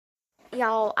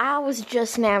Y'all, I was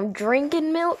just now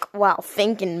drinking milk while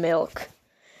thinking milk.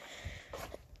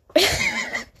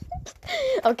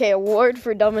 Okay, award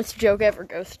for dumbest joke ever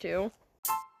goes to...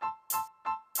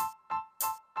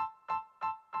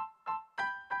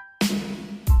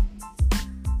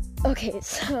 Okay,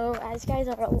 so as you guys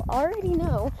already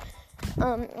know,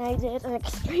 I did an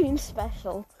extreme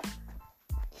special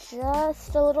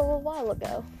just a little while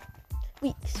ago.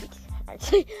 Weeks,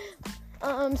 actually.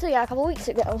 So yeah, a couple weeks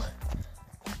ago.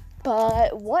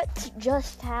 But what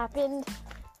just happened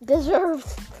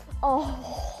deserves a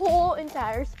whole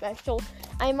entire special.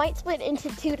 I might split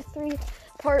into 2 to 3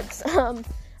 parts. I'm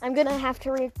gonna have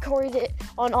to record it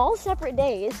on all separate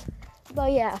days.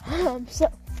 But yeah,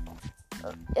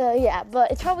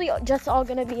 but it's probably just all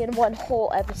gonna be in one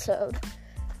whole episode.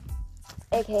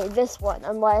 AKA this one,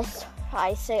 unless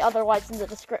I say otherwise in the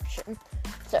description.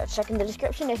 So check in the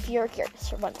description if you're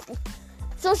curious or wondering.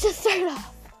 So let's just start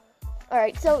off.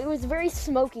 Alright, so it was very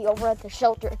smoky over at the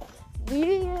shelter.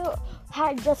 We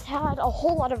had just had a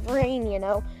whole lot of rain, you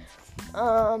know.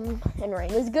 And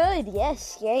rain is good.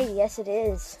 Yes, yay, yes it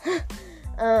is.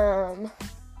 But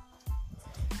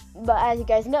as you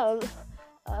guys know,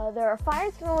 there are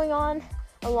fires going on,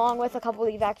 along with a couple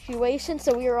of evacuations,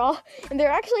 so and they're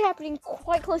actually happening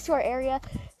quite close to our area,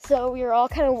 so we were all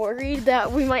kind of worried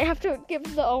that we might have to give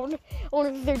the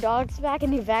owners their dogs back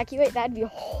and evacuate. That'd be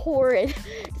horrid.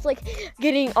 It's like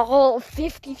getting all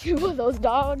 52 of those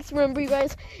dogs. Remember, you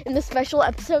guys, in the special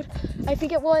episode, I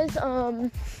think it was, oh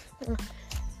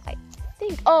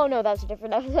no, that was a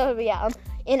different episode, but yeah,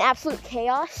 in Absolute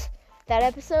Chaos, that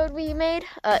episode we made,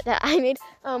 that I made,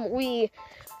 we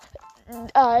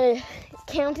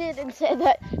counted and said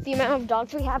that the amount of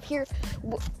dogs we have here,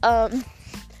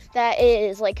 that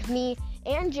is like me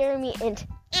and Jeremy and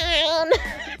Anne,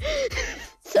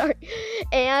 sorry,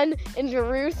 Anne and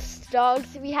Ruth's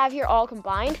dogs we have here all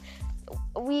combined.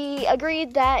 We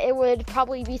agreed that it would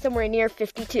probably be somewhere near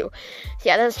 52. So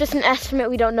yeah, that's just an estimate.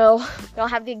 We don't know. We don't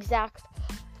have the exact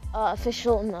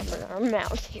official number or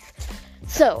amount here.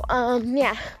 So,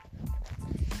 yeah.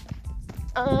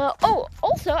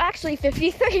 Also, actually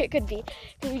 53 it could be,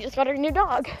 because we just got our new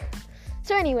dog.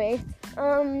 So anyway,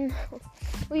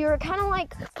 we were kind of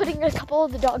like putting a couple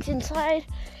of the dogs inside.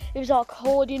 It was all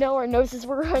cold, you know, our noses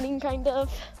were running kind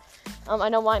of. I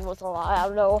know mine was a lot. I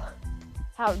don't know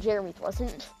how Jeremy's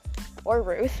wasn't, or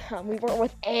Ruth. We weren't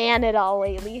with Anne at all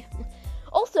lately.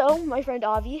 Also, my friend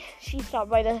Avi, she stopped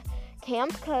by the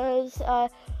camp because,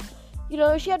 you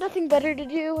know, she had nothing better to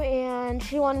do, and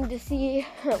she wanted to see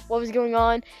what was going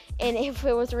on, and if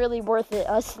it was really worth it,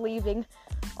 us leaving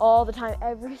all the time,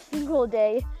 every single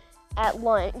day at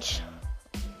lunch.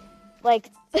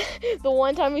 Like, the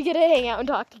one time we get to hang out and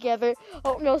talk together.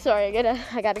 Oh, no, sorry,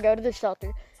 I gotta go to the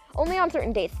shelter. Only on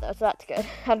certain dates, though, so that's good.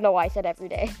 I don't know why I said every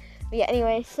day. But yeah,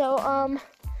 anyway, so,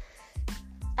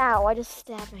 ow, I just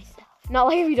stabbed myself. Not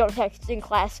like if you don't text in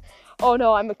class. Oh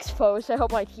no, I'm exposed. I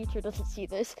hope my teacher doesn't see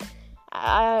this.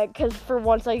 Because for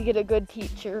once I get a good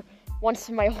teacher. Once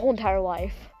in my whole entire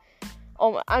life.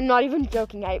 Oh, I'm not even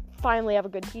joking. I finally have a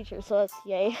good teacher, so that's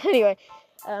yay. Anyway,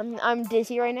 I'm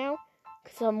dizzy right now.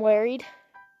 Because I'm worried.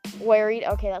 Worried?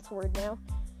 Okay, that's a word now.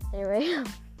 Anyway.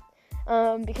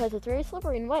 Because it's very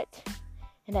slippery and wet.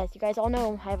 And as you guys all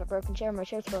know, I have a broken chair. My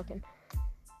chair's broken.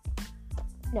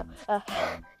 No.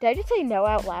 Did I just say no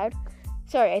out loud?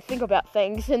 Sorry, I think about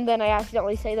things, and then I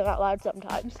accidentally say them out loud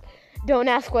sometimes. Don't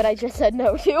ask what I just said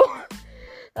no to.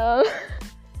 Oh.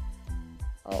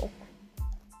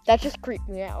 That just creeped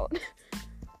me out.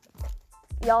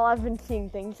 Y'all, I've been seeing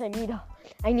things. I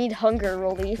need hunger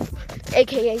relief,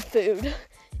 aka food.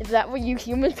 Is that what you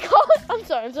humans call it?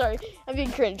 I'm sorry. I'm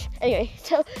being cringe. Anyway,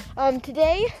 so,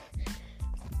 today,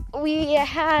 we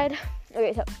had...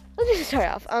 Okay, so, let's just start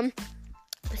off.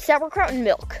 Sauerkraut and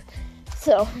milk.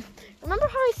 So, remember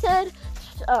how I said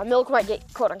milk might get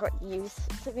quote-unquote used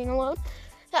to being alone?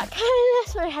 That kind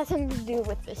of sort of has something to do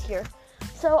with this here.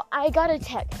 So, I got a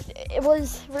text. It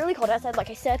was really cold outside,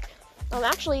 like I said.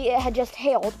 Actually, it had just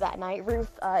hailed that night.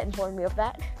 Ruth informed me of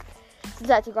that. Since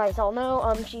as you guys all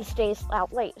know, she stays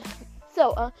out late.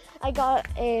 So, I got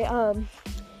a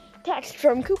text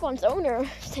from Coupon's owner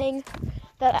saying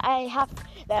that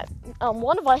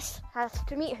one of us has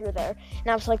to meet her there.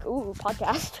 And I was like, ooh,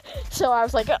 podcast. So I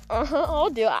was like, I'll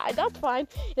do it. That's fine.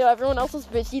 You know, everyone else was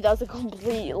busy. That was a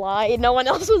complete lie. No one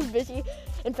else was busy.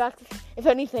 In fact, if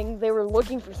anything, they were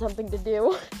looking for something to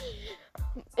do.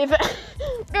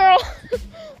 Girl,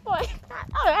 what?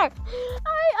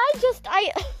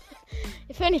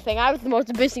 If anything, I was the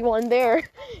most busy one there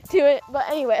to it. But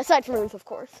anyway, aside from Ruth, of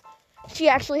course. She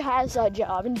actually has a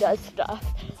job and does stuff.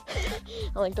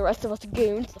 Unlike the rest of us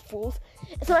goons, the fools.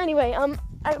 So anyway,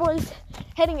 I was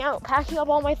heading out, packing up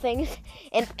all my things,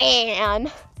 and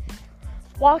Anne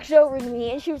walked over to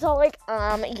me, and she was all like,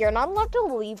 you're not allowed to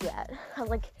leave yet. I was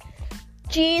like,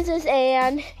 Jesus,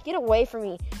 Anne, get away from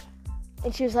me.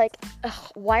 And she was like,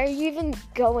 why are you even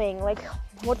going? Like,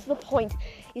 what's the point?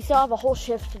 You still have a whole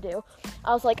shift to do.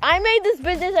 I was like, I made this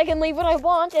business, I can leave when I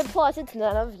want, and plus it's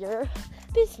none of your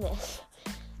business.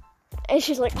 And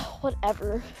she's like,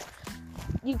 whatever.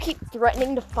 You keep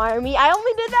threatening to fire me. I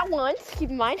only did that once, keep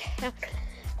in mind.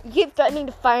 You keep threatening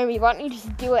to fire me, why don't you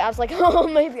just do it? I was like,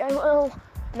 maybe I will.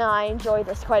 No, I enjoy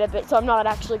this quite a bit, so I'm not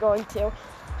actually going to.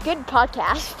 Good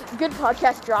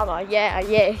podcast drama.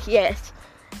 Yes.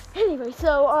 Anyway,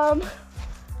 so,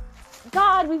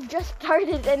 God, we've just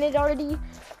started, and it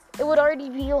would already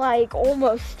be, like,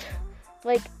 almost,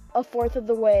 like, a fourth of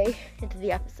the way into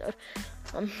the episode.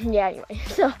 Anyway,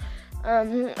 so,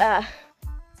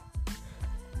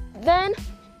 then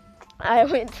I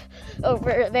went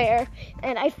over there,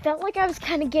 and I felt like I was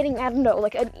kind of getting, I don't know,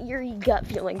 like, an eerie gut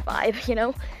feeling vibe, you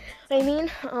know what I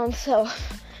mean?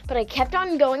 But I kept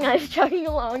on going, I was chugging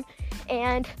along,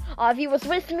 and Avi was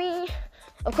with me.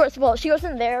 Of course, well, she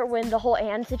wasn't there when the whole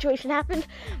Anne situation happened,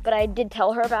 but I did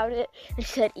tell her about it, and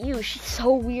she said, ew, she's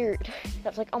so weird. I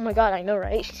was like, oh my god, I know,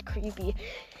 right? She's creepy.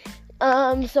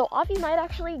 So Avi might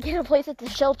actually get a place at the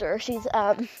shelter.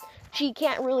 She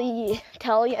can't really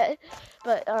tell yet,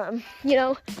 but, you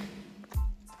know,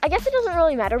 I guess it doesn't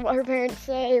really matter what her parents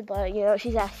say, but, you know,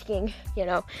 she's asking, you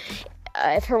know,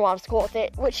 if her mom's cool with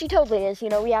it, which she totally is. You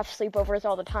know, we have sleepovers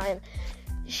all the time.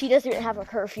 She doesn't have a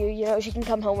curfew, you know, she can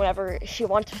come home whenever she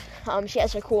wants. She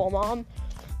has a cool mom,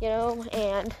 you know,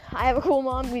 and I have a cool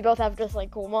mom. We both have just,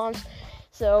 like, cool moms,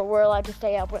 so we're allowed to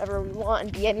stay up whenever we want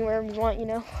and be anywhere we want, you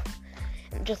know,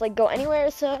 and just, like, go anywhere,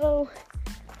 so,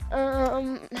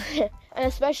 and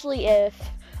especially if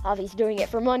Avi's doing it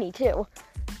for money, too.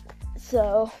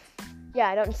 So, yeah,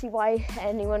 I don't see why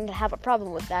anyone would have a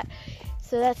problem with that.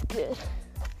 So that's good.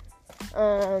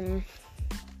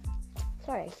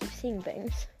 Sorry, I keep seeing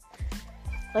things.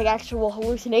 Like actual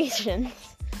hallucinations.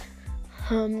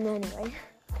 Anyway.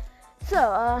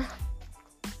 So,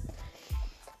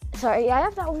 sorry, I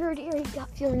have that weird eerie gut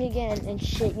feeling again and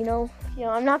shit, you know,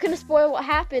 I'm not gonna spoil what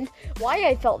happened, why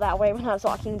I felt that way when I was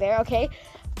walking there, okay?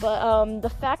 But, the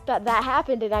fact that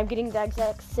happened and I'm getting the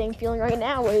exact same feeling right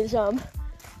now is,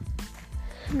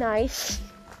 nice.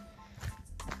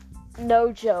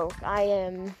 No joke,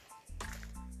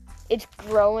 it's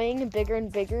growing bigger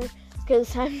and bigger,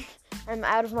 because I'm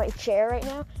out of my chair right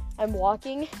now, I'm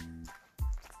walking,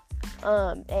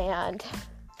 and,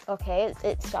 okay,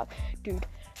 it stopped, dude,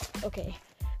 okay,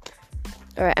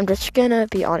 alright, I'm just gonna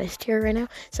be honest here right now,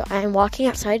 so I'm walking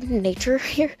outside in nature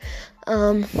here,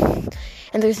 and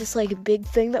there's this, like, big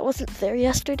thing that wasn't there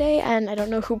yesterday, and I don't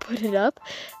know who put it up,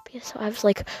 but yeah, so I was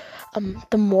like,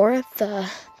 the more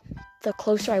the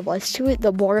closer I was to it,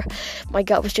 the more my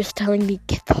gut was just telling me,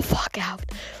 get the fuck out.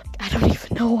 Like, I don't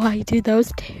even know why I did that.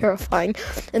 Was terrifying.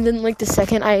 And then, like, the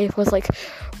second I was, like,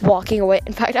 walking away,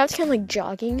 in fact, I was kind of, like,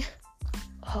 jogging.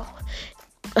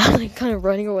 Like, kind of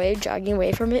running away, jogging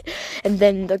away from it. And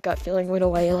then the gut feeling went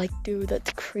away. Like, dude,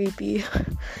 that's creepy.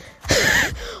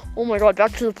 Oh my god,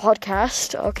 back to the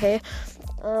podcast. Okay.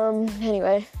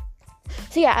 Anyway.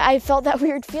 So, yeah, I felt that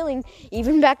weird feeling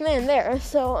even back then there.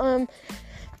 So,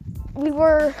 we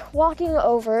were walking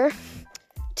over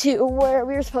to where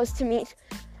we were supposed to meet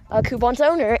Coupon's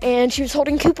owner, and she was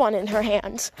holding Coupon in her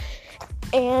hands.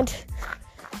 And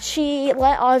she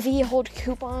let Avi hold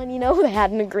Coupon, you know, they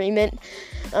had an agreement.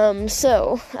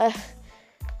 So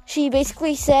she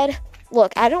basically said,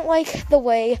 look, I don't like the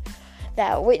way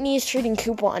that Whitney is treating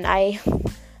Coupon.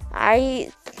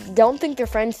 I don't think they're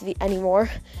friends anymore.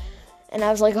 And I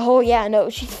was like, oh yeah, no,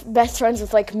 she's best friends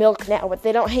with, like, Milk now, but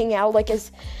they don't hang out, like, as,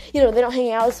 you know, they don't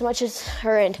hang out as much as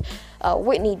her and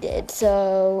Whitney did,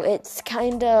 so it's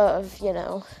kind of, you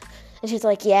know, and she's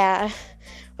like, yeah,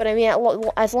 but I mean,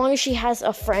 as long as she has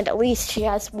a friend, at least she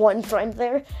has one friend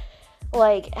there,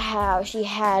 like how she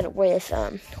had with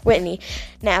Whitney.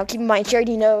 Now, keep in mind, she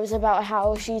already knows about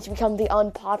how she's become the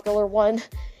unpopular one,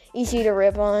 easy to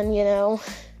rip on, you know,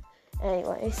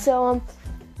 anyway, so,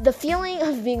 the feeling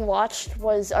of being watched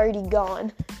was already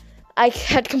gone. I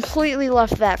had completely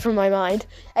left that from my mind.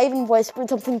 I even whispered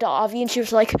something to Avi, and she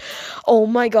was like, oh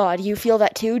my god, you feel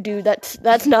that too? Dude,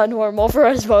 that's not normal for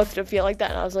us both to feel like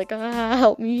that. And I was like,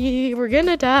 help me, we're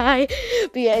gonna die.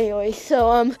 But yeah, anyway,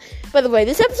 so, by the way,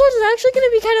 this episode is actually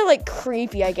gonna be kind of, like,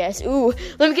 creepy, I guess. Ooh,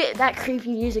 let me get that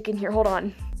creepy music in here, hold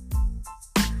on.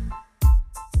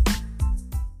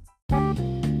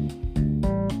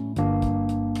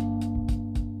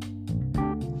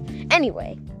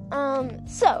 Anyway,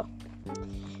 so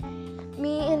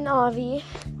me and Avi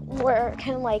were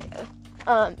kind of like,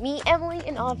 me, Emily,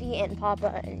 and Avi, and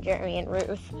Papa, and Jeremy, and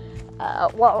Ruth.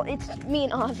 Well, it's me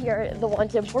and Avi are the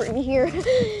ones important here.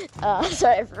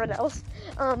 Sorry, everyone else,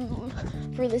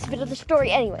 for this bit of the story.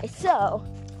 Anyway, so,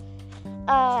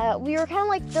 we were kind of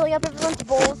like filling up everyone's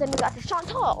bowls, and we got to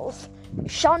Chantal's.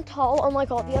 Chantal,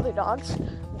 unlike all the other dogs,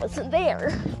 wasn't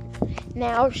there.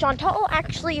 Now, Chantal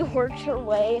actually worked her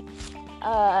way,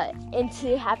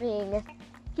 into having,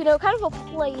 kind of a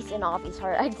place in Avi's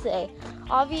heart, I'd say.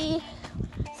 Avi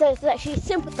says that she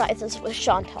sympathizes with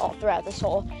Chantal throughout this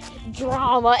whole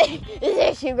drama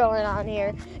issue going on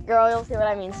here. Girl, you'll see what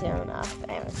I mean soon enough.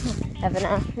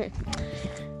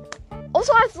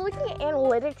 Also, I was looking at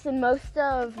analytics, and most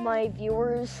of my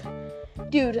viewers,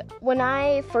 dude, when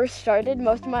I first started,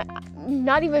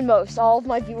 all of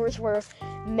my viewers were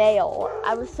male.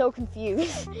 I was so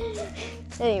confused.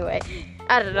 Anyway,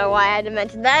 I don't know why I had to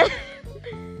mention that.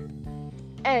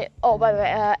 Oh, by the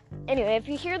way, anyway, if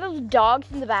you hear those dogs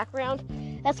in the background,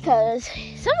 that's because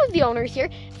some of the owners here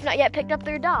have not yet picked up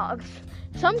their dogs.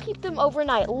 Some keep them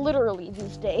overnight, literally,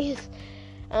 these days.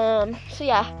 So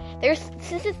yeah,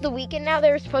 since it's the weekend now,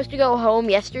 they were supposed to go home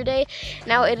yesterday.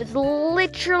 Now it is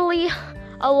literally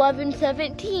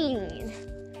 11:17.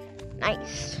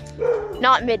 Nice.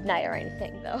 Not midnight or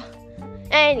anything, though.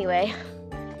 Anyway,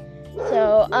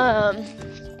 so,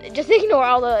 just ignore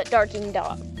all the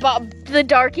the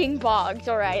darking bogs.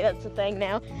 Alright, that's the thing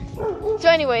now. So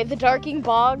anyway, the darking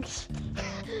bogs,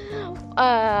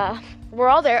 were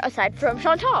all there aside from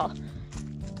Chantal.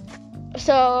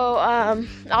 So,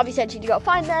 Avi said she'd go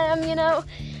find them,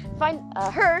 find,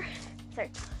 her.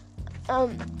 Sorry.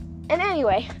 And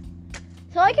anyway,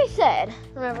 so like I said,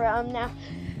 remember, now,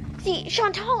 see,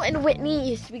 Chantal and Whitney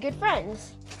used to be good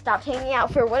friends. Stopped hanging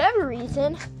out for whatever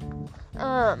reason.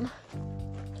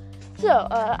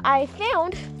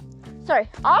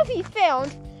 Avi found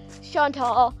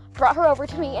Chantal, brought her over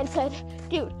to me, and said,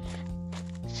 dude,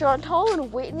 Chantal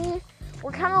and Whitney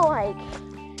were kind of like,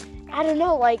 I don't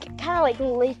know,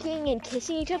 licking and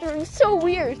kissing each other. It was so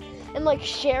weird. And,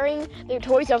 sharing their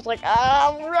toys. I was like,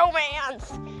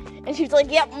 romance. And she was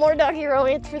like, yep, more doggy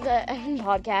romance for the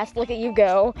podcast. Look at you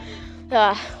go.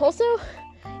 Also,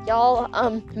 y'all,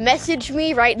 message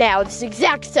me right now, this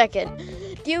exact second.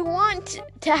 Do you want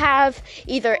to have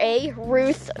either A,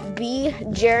 Ruth, B,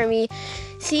 Jeremy,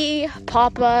 C,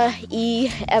 Papa,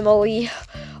 E, Emily,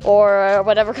 or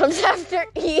whatever comes after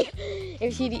E,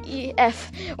 C, D, E,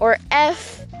 F, or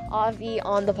F, Avi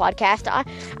on the podcast?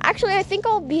 I think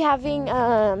I'll be having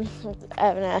Avi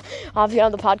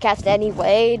on the podcast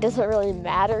anyway. It doesn't really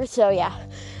matter, so yeah,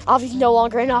 Avi's no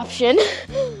longer an option.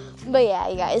 But yeah,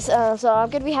 you guys, so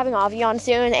I'm going to be having Avi on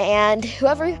soon, and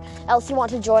whoever else you want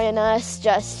to join us,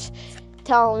 just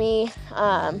tell me,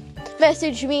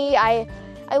 message me. I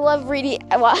love reading,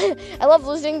 I love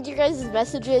listening to your guys'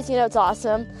 messages. It's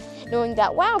awesome knowing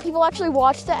that, wow, people actually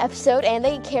watched the episode, and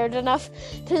they cared enough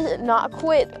to not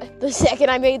quit the second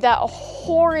I made that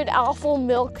horrid awful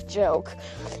milk joke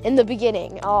in the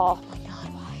beginning. Oh my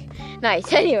god, why?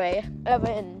 Nice. Anyway,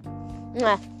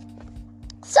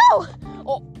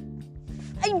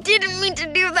 I didn't mean to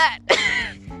do that.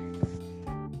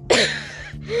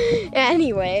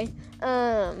 Anyway,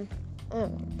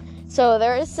 so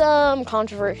there is some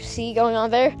controversy going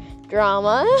on there.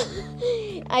 Drama,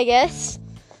 I guess.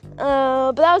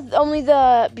 But that was only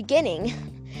the beginning.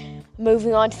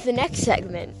 Moving on to the next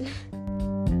segment.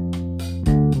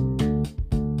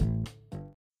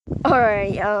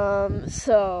 Alright,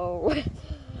 so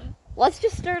let's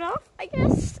just start off, I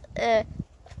guess.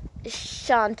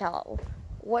 Chantal.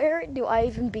 Where do I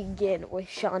even begin with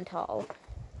Chantal?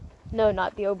 No,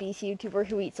 not the obese YouTuber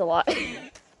who eats a lot.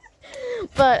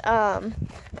 But,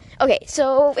 okay,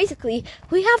 so basically,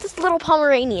 we have this little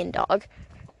Pomeranian dog.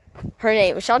 Her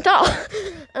name is Chantal.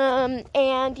 And,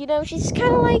 she's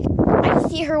kind of like, I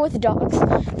see her with dogs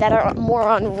that are more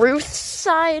on Ruth's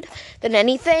side than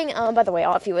anything. By the way,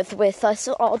 Avi was with us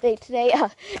all day today.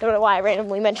 I don't know why I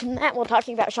randomly mentioned that while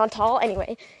talking about Chantal.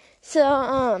 Anyway,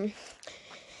 so,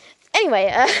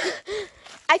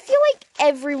 I feel like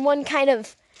everyone kind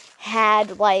of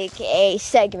had, a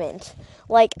segment.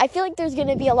 I feel like there's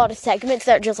gonna be a lot of segments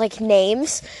that are just,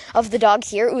 names of the dogs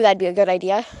here. Ooh, that'd be a good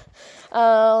idea.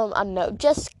 I don't know,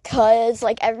 just cause,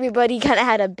 everybody kind of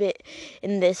had a bit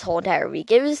in this whole entire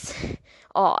week. It was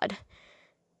odd.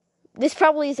 This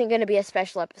probably isn't gonna be a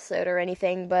special episode or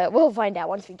anything, but we'll find out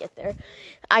once we get there.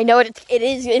 I know it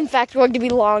is, in fact, going to be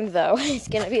long, though. It's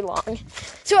gonna be long.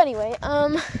 So anyway,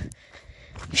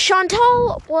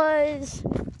 Chantal was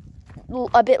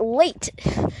a bit late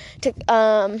to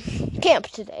camp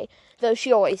today, though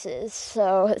she always is,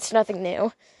 so it's nothing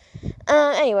new.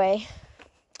 Anyway,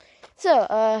 so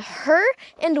her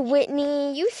and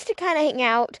Whitney used to kind of hang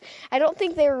out. I don't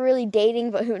think they were really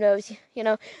dating, but who knows? You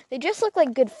know, they just look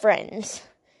like good friends.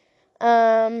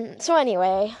 So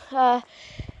anyway,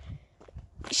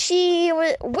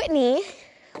 Whitney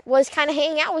was kind of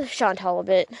hanging out with Chantal a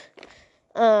bit.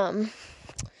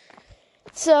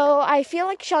 So I feel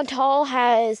like Chantal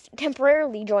has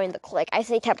temporarily joined the clique. I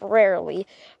say temporarily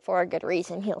for a good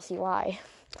reason. You'll see why.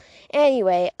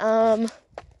 Anyway,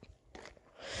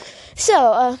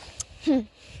 so,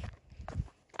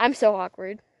 I'm so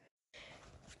awkward.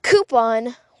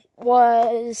 Coupon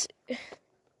was,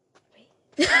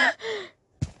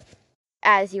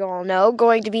 as you all know,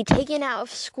 going to be taken out of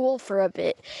school for a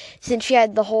bit, since she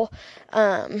had the whole,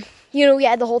 we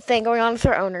had the whole thing going on with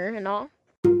her owner and all.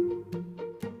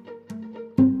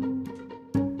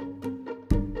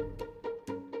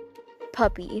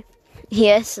 Puppy.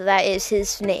 Yes, that is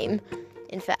his name,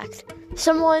 in fact.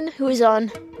 Someone who is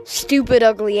on Stupid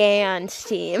Ugly Ann's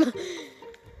team.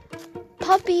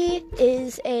 Puppy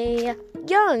is a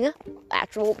young,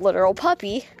 actual, literal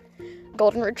puppy,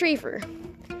 golden retriever.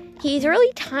 He's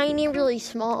really tiny, really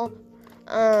small,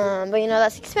 but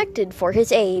that's expected for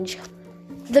his age.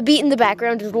 The beat in the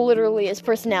background is literally his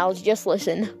personality, just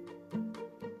listen.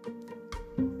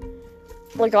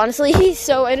 Like, honestly, he's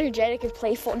so energetic and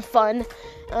playful and fun,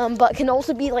 but can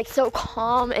also be, so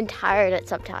calm and tired at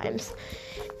sometimes.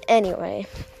 Anyway,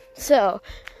 so,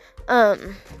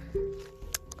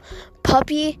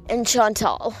 Puppy and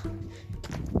Chantal,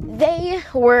 they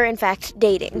were, in fact,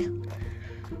 dating.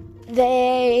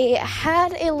 They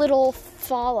had a little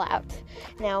fallout.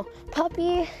 Now,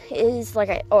 Puppy is,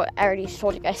 I already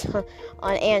told you guys,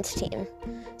 on Anne's team.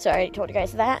 So I already told you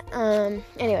guys that.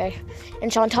 Anyway,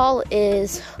 and Chantal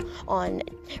is on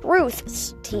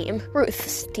Ruth's team.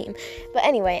 But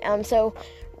anyway, so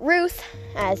Ruth,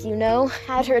 as you know,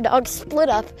 had her dogs split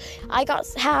up. I got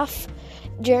half,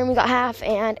 Jeremy got half,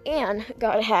 and Anne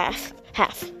got half.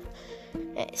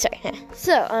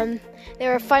 So, they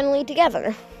were finally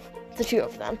together, the two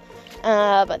of them.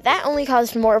 But that only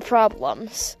caused more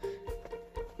problems.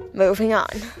 Moving on.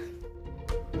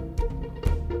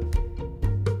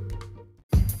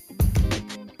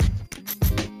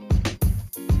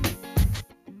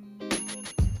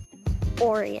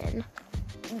 Orion,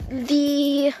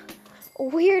 the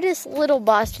weirdest little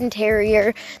Boston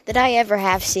Terrier that I ever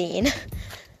have seen.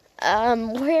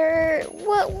 What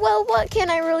can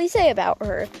I really say about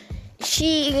her?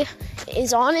 She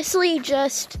is honestly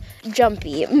just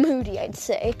jumpy, moody, I'd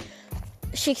say.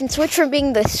 She can switch from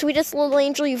being the sweetest little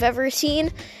angel you've ever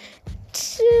seen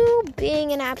to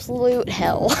being an absolute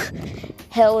hell.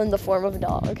 Hell in the form of a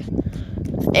dog.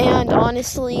 And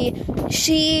honestly,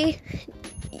 she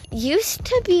used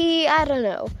to be, I don't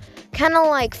know, kind of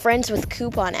like friends with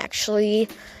Coupon, actually,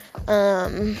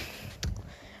 for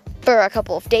a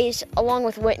couple of days, along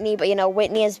with Whitney, but,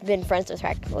 Whitney has been friends with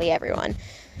practically everyone,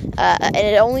 and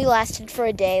it only lasted for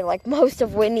a day, like most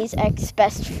of Whitney's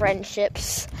ex-best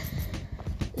friendships,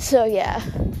 so, yeah.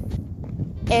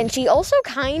 And she also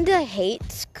kind of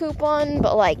hates Coupon,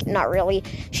 but, not really.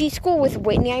 She's cool with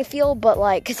Whitney, I feel, but,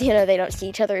 because, they don't see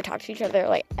each other or talk to each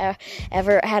other,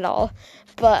 ever at all.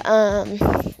 But,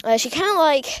 she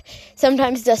kind of,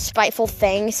 sometimes does spiteful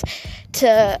things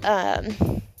to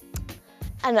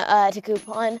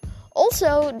Coupon.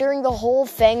 Also, during the whole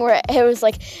thing where it was,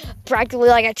 practically,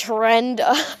 a trend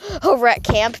over at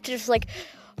camp to just,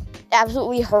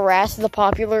 absolutely harass the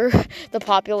popular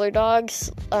dogs,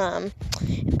 and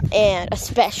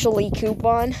especially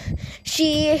Coupon.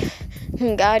 She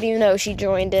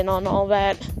joined in on all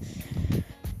that.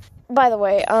 By the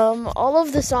way, all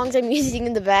of the songs I'm using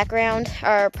in the background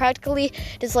are practically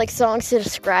just songs to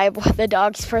describe the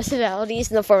dog's personalities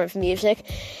in the form of music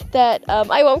that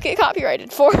I won't get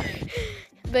copyrighted for.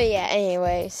 But yeah,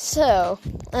 anyway, so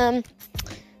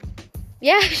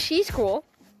yeah, she's cool.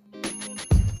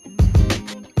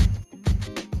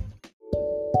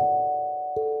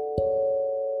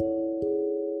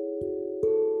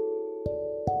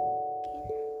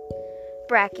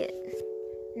 Bracket.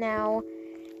 Now,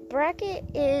 Bracket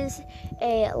is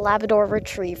a Labrador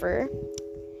Retriever.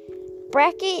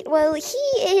 Bracket, well, I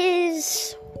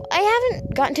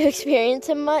haven't gotten to experience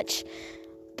him much,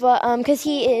 but, because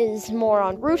he is more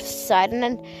on Ruth's side, and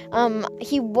then,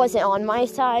 he wasn't on my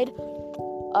side,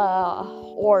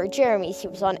 or Jeremy's. He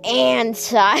was on Anne's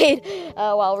side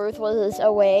while Ruth was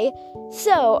away.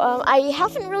 So, I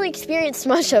haven't really experienced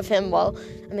much of him. Well,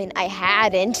 I mean, I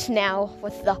hadn't now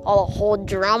with the whole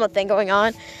drama thing going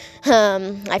on.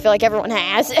 I feel like everyone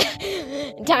has.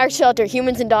 Entire shelter,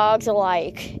 humans and dogs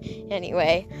alike.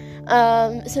 Anyway,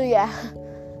 so yeah.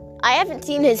 I haven't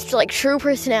seen his, like, true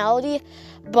personality,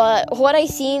 but what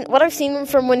I've seen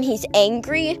from when he's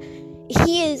angry,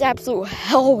 he is absolute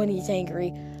hell when he's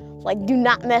angry. Like, do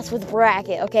not mess with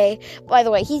Brackett, okay? By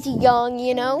the way, he's young,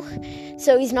 you know?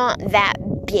 So he's not that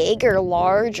big or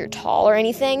large or tall or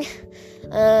anything. He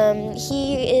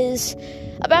is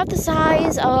about the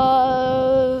size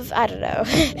of, I don't know.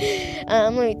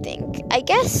 Let me think. I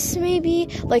guess maybe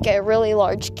like a really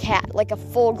large cat, like a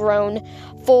full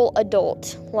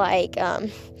adult, like,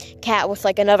 cat with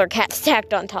like another cat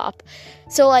stacked on top.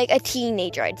 So like a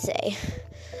teenager, I'd say.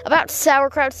 About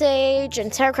Sauerkraut's age,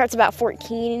 and Sauerkraut's about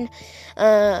 14.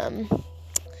 So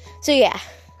yeah.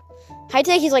 I'd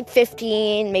say he's like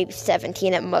 15, maybe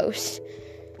 17 at most.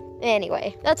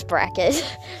 Anyway, that's Brackett.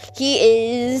 He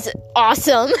is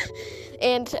awesome.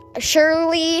 And I'm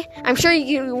sure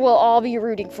you will all be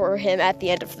rooting for him at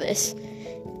the end of this.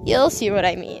 You'll see what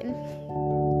I mean.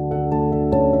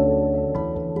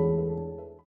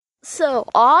 So,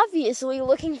 obviously,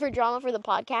 looking for drama for the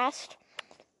podcast,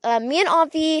 me and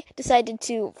Avi decided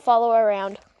to follow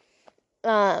around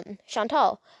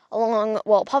Chantal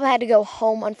Papa had to go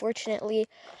home, unfortunately,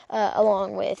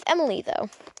 along with Emily, though.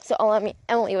 So,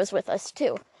 Emily was with us,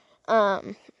 too.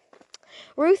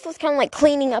 Ruth was kind of, like,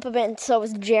 cleaning up a bit, and so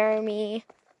was Jeremy.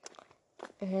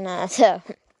 So,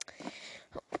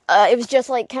 it was just,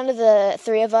 like, kind of the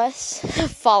three of us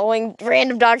following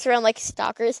random dogs around like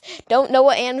stalkers. Don't know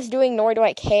what Anne was doing, nor do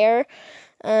I care.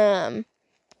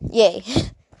 Yay.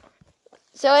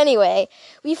 So anyway,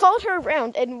 we followed her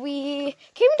around, and we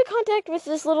came into contact with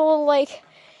this little, like,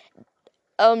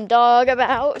 dog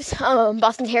about,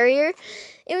 Boston Terrier.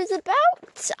 It was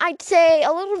about, I'd say,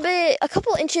 a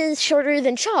couple inches shorter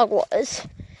than Chog was.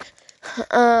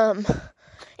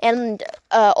 And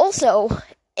also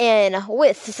in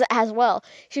width as well.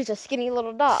 She was a skinny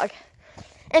little dog.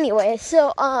 Anyway,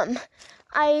 so,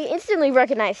 I instantly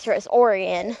recognized her as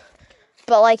Orion.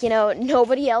 But, like, you know,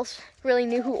 nobody else really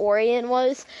knew who Orion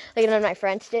was. Like, none of my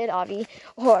friends did, Avi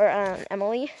or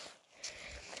Emily.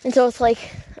 And so it's like,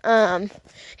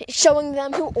 showing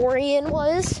them who Orion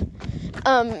was.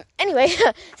 Anyway,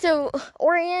 so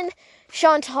Orion,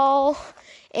 Chantal,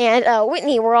 and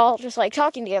Whitney were all just, like,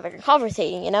 talking together and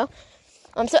conversating, you know?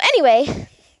 So anyway,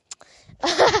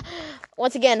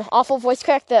 once again, awful voice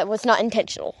crack that was not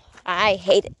intentional. I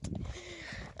hate it.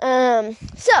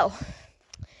 So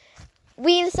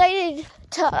we decided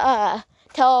to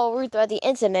tell Ruth about the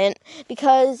incident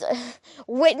because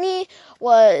Whitney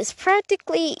was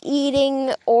practically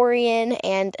eating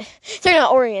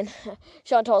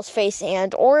Chantal's face,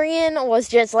 and Orion was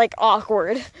just, like,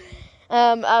 awkward.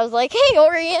 I was like, hey,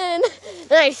 Orion!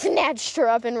 Then I snatched her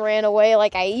up and ran away,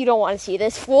 like, you don't want to see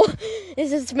this, fool.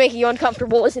 This is making you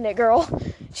uncomfortable, isn't it, girl?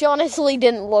 She honestly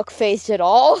didn't look phased at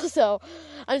all, so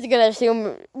I'm just gonna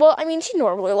assume, well, I mean, she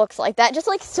normally looks like that, just,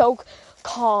 like, so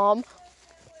calm.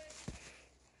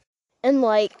 And,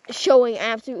 like, showing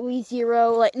absolutely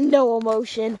zero, like, no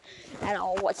emotion at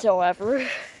all whatsoever.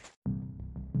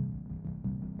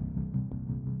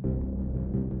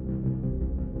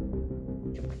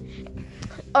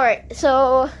 Alright,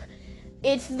 so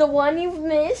it's the one you've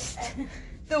missed.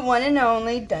 The one and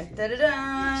only. Dun dun dun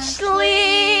dun.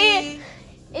 Shlee!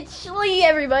 It's Shlee,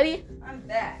 everybody. I'm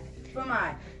back for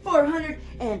my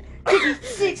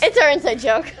 456. It's our inside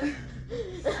joke.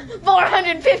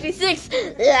 456.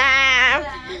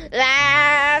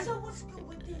 Laugh. So what's good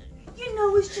with it? You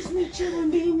know, it's just me chilling,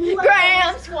 being me.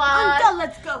 Gram Squad. Until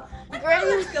let's go.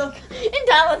 Let's go.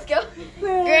 Let's go.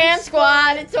 Gram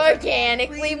Squad. It's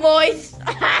organically moist.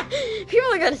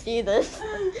 People are gonna see this.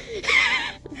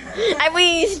 I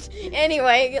wheezed.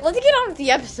 Anyway, let's get on with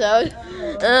the episode.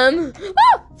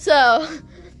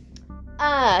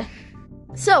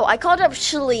 So I called up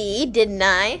Shlee, didn't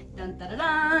I? Dun dun dun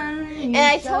dun. And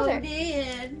I told her.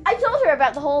 I told her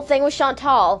about the whole thing with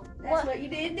Chantal. That's what you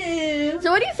did do.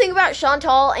 So what do you think about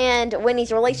Chantal and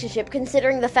Winnie's relationship,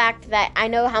 considering the fact that I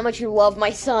know how much you love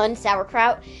my son,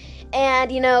 Sauerkraut,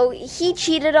 and, you know, he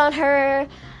cheated on her,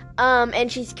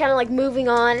 and she's kind of, like, moving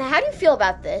on. How do you feel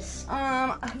about this?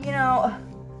 You know,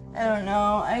 I don't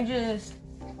know. I just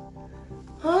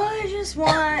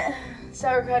want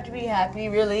Sauerkraut to be happy,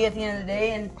 really, at the end of the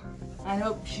day, and I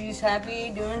hope she's happy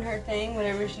doing her thing,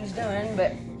 whatever she's doing,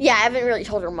 but Yeah, I haven't really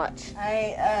told her much.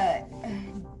 I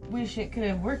wish it could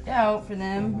have worked out for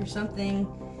them or something.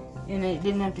 And it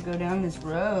didn't have to go down this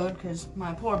road because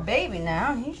my poor baby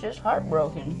now, he's just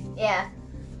heartbroken. Yeah.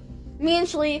 Me and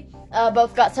Shlee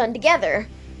both got son together.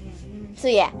 So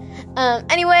yeah.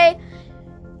 Anyway,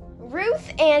 Ruth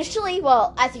and Shlee,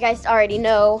 well, as you guys already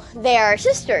know, they are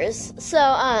sisters. So,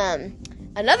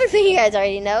 another thing you guys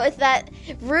already know is that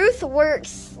Ruth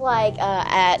works, like,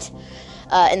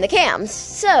 in the cams.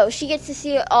 So, she gets to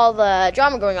see all the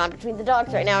drama going on between the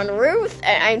dogs right now. And Ruth,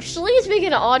 and Shlee is making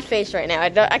an odd face right now.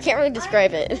 I can't really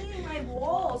describe it. I'm cleaning my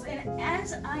walls, and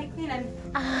as I clean,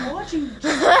 I'm watching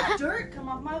dirt come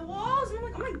off my walls, and I'm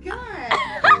like, oh my god.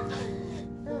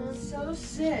 I'm so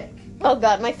sick. Oh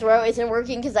god, my throat isn't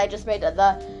working because I just made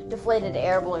the deflated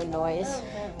air balloon noise.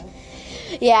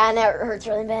 Okay. Yeah, now it hurts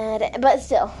really bad. But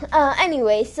still.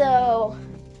 Anyway, so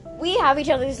we have each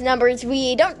other's numbers.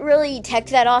 We don't really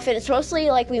text that often. It's mostly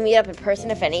like we meet up in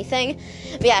person, if anything.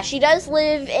 But yeah, she does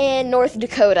live in North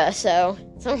Dakota, so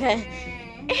it's okay.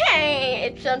 Hey,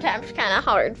 it's sometimes kind of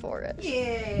hard for us.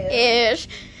 Yeah. Ish.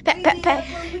 Pat, pat, pat.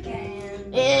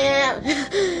 Yeah.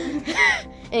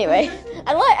 Anyway,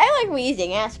 I like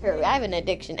wheezing. Ask her. I have an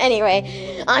addiction.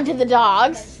 Anyway, on to the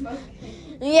dogs.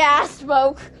 Yeah,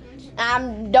 smoke.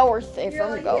 I'm Dorothy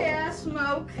from Go. Yeah,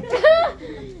 smoke.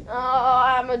 Oh,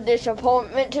 I'm a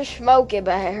disappointment to Smokey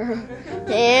Bear.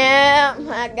 Yeah,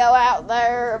 I go out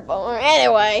there. Boy.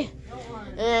 Anyway,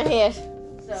 yes.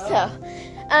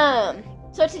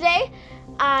 So today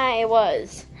I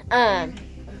was Are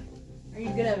you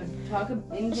gonna talk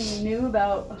anything new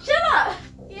about? Shut up!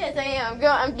 Yes, I am.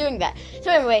 I'm doing that. So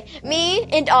anyway, me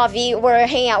and Avi were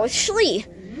hanging out with Shlee.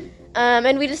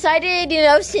 And we decided,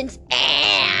 since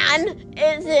Anne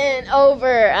isn't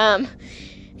over,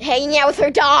 hanging out with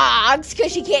her dogs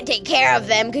because she can't take care of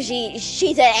them because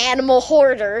she's an animal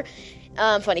hoarder.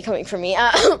 Funny coming from me.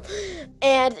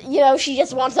 And, she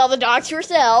just wants all the dogs for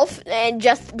herself, and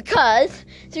just because.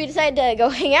 So we decided to go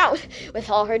hang out with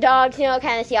all her dogs,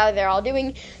 kind of see how they're all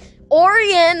doing.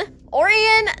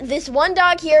 Orion, this one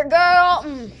dog here, girl,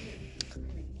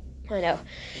 I know.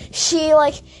 She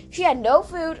had no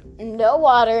food, no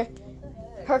water.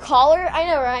 Her collar, I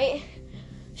know, right?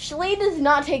 Shlee does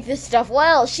not take this stuff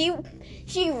well. She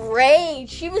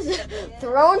raged. She was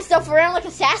throwing stuff around like a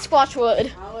Sasquatch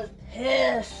would. I was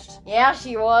pissed. Yeah,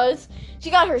 she was. She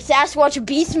got her Sasquatch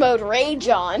beast mode rage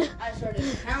on. I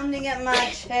started pounding at my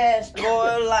chest,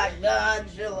 boy, like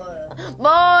Godzilla.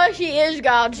 Boy, she is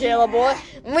Godzilla, boy.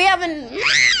 We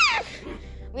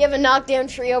have a knockdown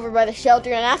tree over by the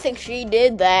shelter, and I think she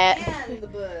did that. And the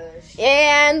bush.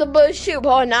 Yeah, and the bush too,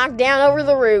 boy, knocked down over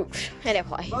the roots.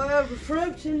 Anyway. Boy, the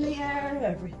fruits in the air,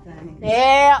 everything.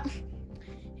 Yeah.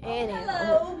 Anyway.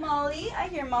 Hello, Molly. I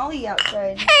hear Molly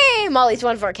outside. Hey, Molly's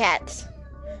one of our cats.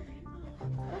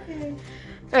 Okay.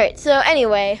 Alright, so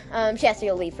anyway, she has to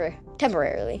go leave for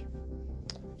temporarily.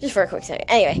 Just for a quick second.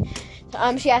 Anyway,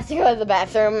 she has to go to the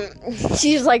bathroom.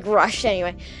 She's rushed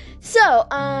anyway. So,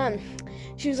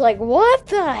 she was like, what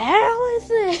the hell is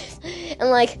this? And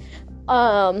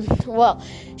well,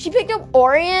 she picked up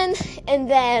Orion, and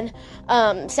then,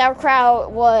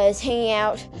 Sauerkraut was hanging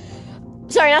out.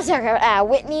 Sorry, not Sauerkraut.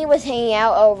 Whitney was hanging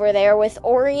out over there with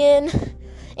Orion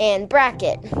and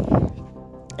Brackett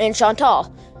and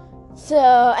Chantal.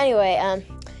 So, anyway,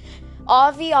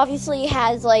 Avi obviously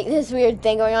has, this weird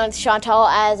thing going on with Chantal,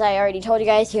 as I already told you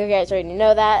guys. You guys already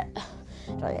know that. I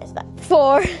told you guys that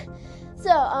before.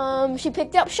 So, she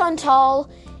picked up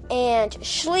Chantal, and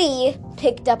Shlee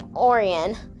picked up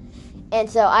Orion. And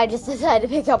so, I just decided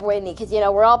to pick up Whitney, because,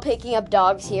 we're all picking up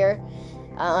dogs here.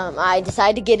 I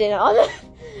decided to get in on it.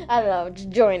 I don't know, just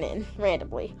join in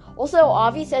randomly. Also,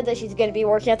 Avi said that she's going to be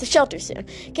working at the shelter soon.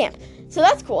 Camp. So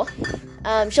that's cool.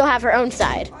 She'll have her own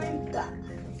side. I'm back.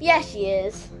 Yeah, she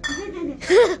is.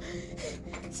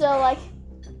 So,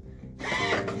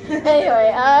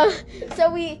 anyway,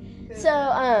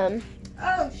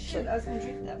 Oh, shoot, I was going to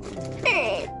drink that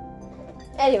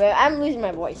one. Anyway, I'm losing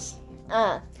my voice.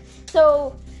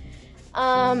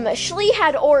 Shlee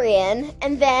had Orion,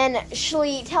 and then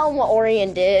Shlee, tell him what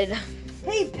Orion did.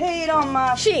 He peed on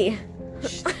my... She.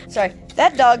 Sorry,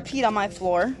 that dog peed on my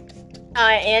floor.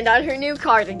 And on her new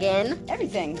cardigan.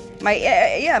 Everything. My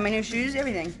new shoes,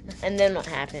 everything. And then what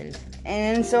happened?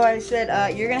 And so I said,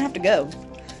 you're going to have to go.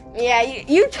 Yeah,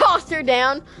 you tossed her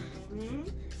down. Mm-hmm.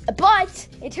 But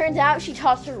it turns out she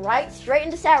tossed her straight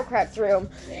into Sauerkraut's room.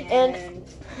 And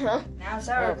now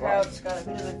Sauerkraut's got a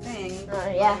bit of a thing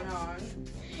going on.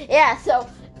 Yeah, so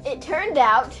it turned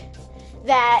out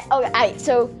that...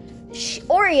 So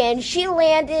Orion, she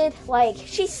landed, like,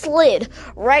 she slid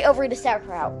right over to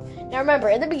Sauerkraut. Now remember,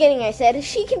 in the beginning I said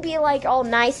she can be like all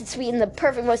nice and sweet and the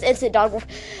perfect, most innocent dog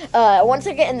 1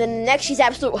 second, and then the next she's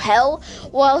absolute hell.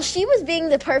 Well, she was being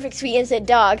the perfect, sweet, innocent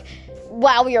dog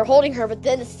while we were holding her, but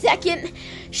then the second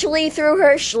Schlee threw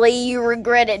her, Schlee, you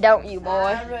regret it, don't you, boy?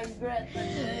 I regret the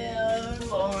day I was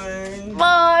born.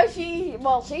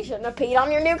 She shouldn't have peed on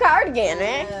your new cardigan,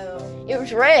 eh? No. It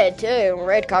was red, too,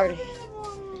 red cardigan.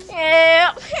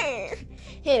 Yeah.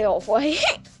 Anyway.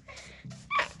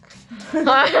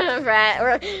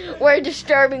 Right, we're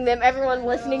disturbing them. Everyone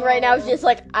listening right now is just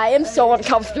like, I am so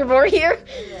uncomfortable here.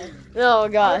 Oh,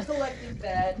 God. Our collective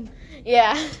bad.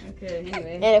 Yeah. Okay,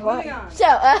 anyway. Anyway. So,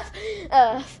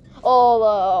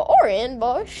 Orion,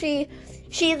 boy, she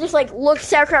just, like, looked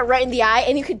Sauerkraut right in the eye,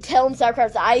 and you could tell in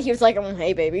Sauerkraut's eye, he was like,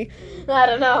 hey, baby. I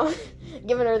don't know.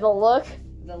 Giving her the look.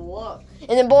 The look.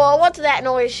 And then, boy, what's that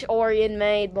noise Orion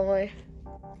made, boy?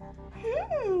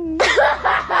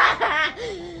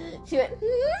 She went,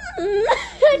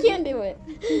 I can't do it.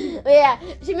 But yeah,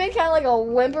 she made kind of like a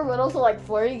whimper, but also like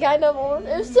flirty kind of.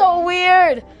 It was so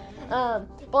weird.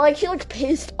 But like she looked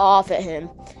pissed off at him.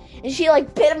 And she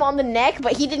like bit him on the neck,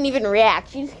 but he didn't even react.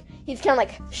 He's kind of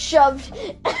like shoved.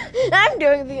 I'm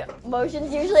doing the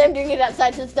motions. Usually I'm doing it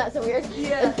outside, so it's not so weird.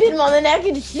 Yeah. I bit him on the neck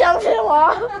and shoved him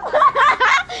off.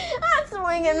 I'm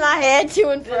swinging my head to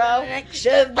and fro.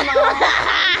 Shoved him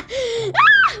off.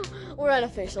 We're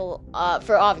unofficial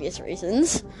for obvious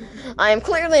reasons. I am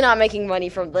clearly not making money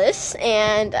from this,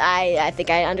 and I think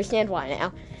I understand why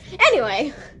now.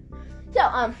 Anyway, so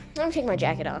I'm gonna take my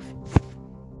jacket off.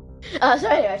 So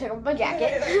anyway, I took off my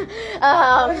jacket.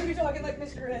 Why are you talking like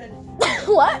Mr. Ed?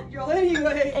 What? Girl,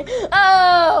 anyway.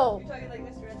 Oh! You're talking like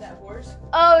Mr. Ed, that horse.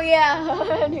 Oh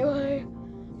yeah. Anyway,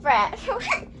 frat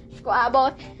squad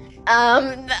boy.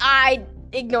 I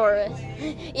ignore it.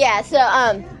 Yeah. So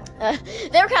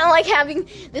they were kind of like having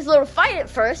this little fight at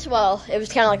first. Well, it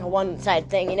was kind of like a one-sided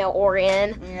thing, you know,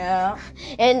 Orion. Yeah.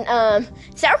 And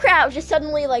Sauerkraut just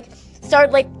suddenly like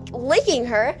started like licking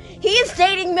her. He is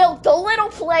dating Milk, the little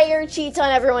player, cheats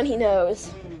on everyone he knows.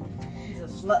 He's a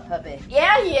slut puppy.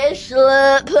 Yeah, he is,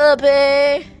 slut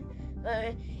puppy.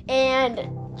 And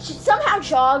somehow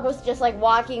Chog was just like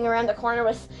walking around the corner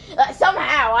with.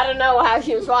 Somehow, I don't know how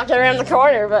she was walking around the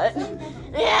corner, but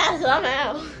yeah,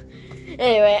 somehow.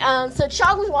 Anyway, so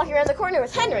Chog was walking around the corner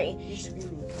with Henry.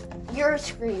 You're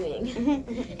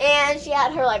screaming. And she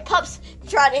had her like pups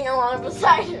trotting along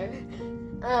beside her.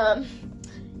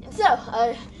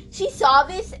 So she saw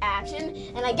this action,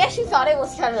 and I guess she thought it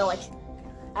was kind of like,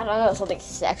 I don't know, something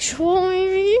sexual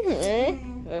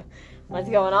maybe? What's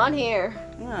going on here?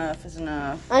 Enough is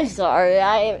enough. I'm sorry,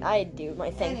 I do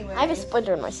my thing. Anyway. I have a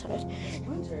splinter in my side.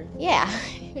 Splinter? Yeah,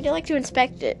 would you like to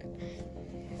inspect it?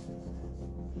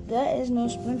 That is no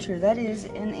splinter. That is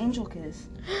an angel kiss.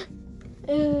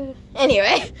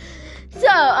 Anyway, so,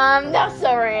 that was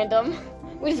so random.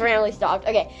 We just randomly stopped.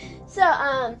 Okay,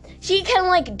 so, she kind of,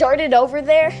 like, darted over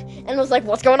there and was like,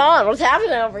 what's going on? What's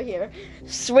happening over here?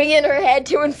 Swinging her head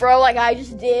to and fro like I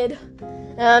just did.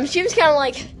 She was kind of,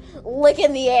 like,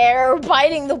 licking the air,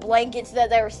 biting the blankets that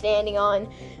they were standing on.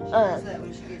 She does that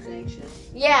when she gets anxious.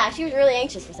 Yeah, she was really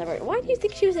anxious for some reason. Why do you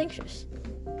think she was anxious?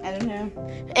 I don't know.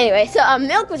 Anyway, so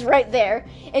Milk was right there,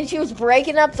 and she was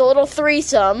breaking up the little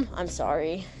threesome. I'm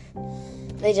sorry.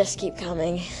 They just keep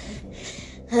coming.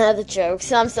 The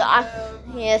jokes. I'm sorry.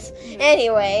 Yes.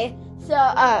 Anyway, so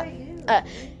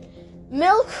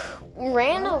Milk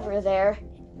ran over there,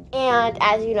 and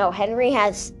as you know, Henry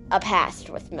has a past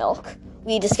with Milk.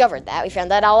 We discovered that. We found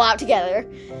that all out together.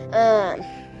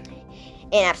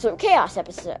 In Absolute Chaos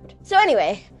episode. So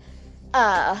anyway,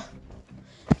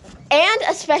 and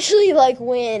especially, like,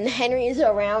 when Henry is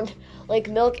around, like,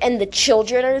 Milk and the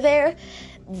children are there,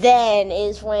 then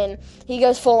is when he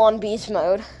goes full-on beast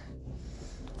mode.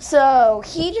 So,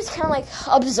 he just kind of, like,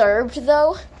 observed,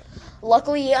 though.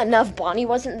 Luckily enough, Bonnie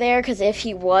wasn't there, because if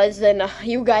he was, then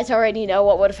you guys already know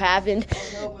what would have happened.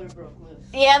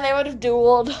 Yeah, they would have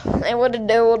dueled. They would have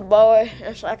dueled, boy.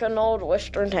 It's like an old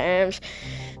Western times.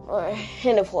 Or,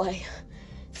 anyway.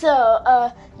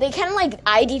 So, they kind of, like,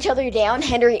 eyed each other down,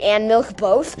 Henry and Milk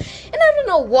both. And I don't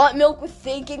know what Milk was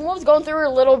thinking, what was going through her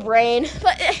little brain.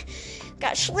 But,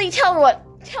 gosh, Lee, tell her what.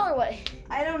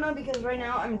 I don't know, because right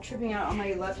now I'm tripping out on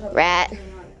my laptop. Rat. This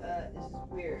is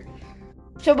weird.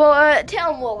 So, boy,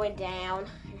 tell them what went down.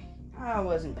 I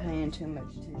wasn't paying too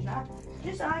much attention.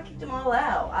 I kicked them all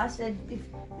out. I said, if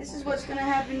this is what's going to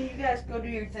happen, you guys go do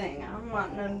your thing. I don't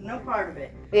want no part of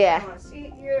it. Yeah. I don't want to see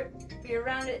it here, be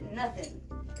around it, nothing.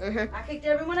 Mm-hmm. I kicked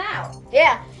everyone out.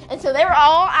 Yeah, and so they were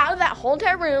all out of that whole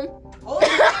entire room.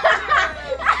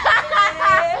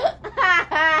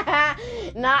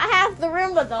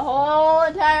 room, but the whole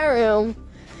entire room.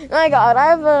 My God, I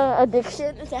have a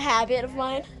addiction. It's a habit of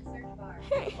mine.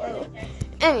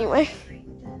 Anyway.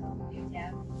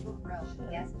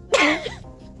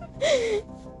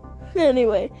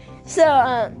 Anyway,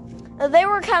 so they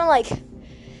were kind of like,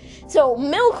 so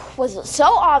Milk was so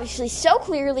obviously, so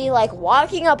clearly like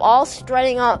walking up, all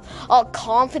strutting up, all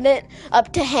confident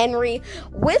up to Henry,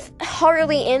 with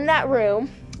Harley in that room,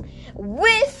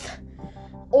 with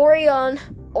Orion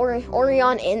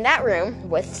in that room,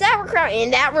 with Sauerkraut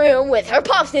in that room, with her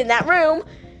pups in that room,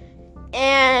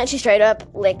 and she straight up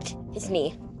licked his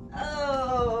knee.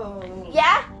 Oh.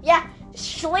 Yeah.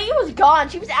 Schlee was gone.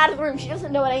 She was out of the room. She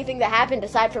doesn't know anything that happened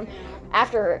aside from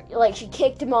after, like, she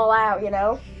kicked him all out, you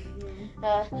know?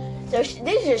 This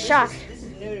is a shock. This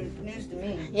is news to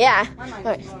me. Yeah. My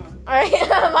mind is blown. Alright,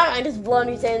 my mind is blown.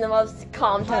 You're saying the most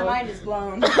calm My tone. mind is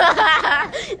blown.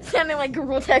 Sounding like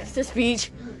Google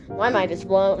text-to-speech. My mind is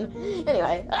blown.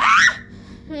 Anyway.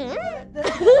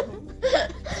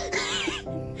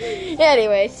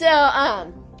 Anyway,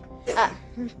 so,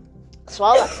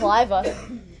 swallow that saliva.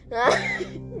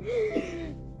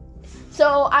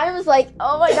 So I was like,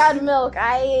 oh my God,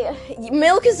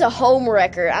 Milk is a home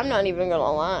wrecker. I'm not even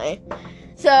gonna lie.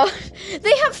 So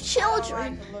they have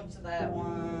children. I look to that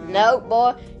one. No,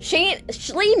 boy.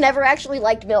 Schlee never actually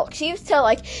liked Milk. She used to,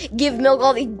 like, give Milk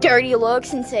all these dirty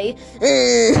looks and say,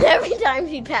 every time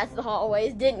she'd pass the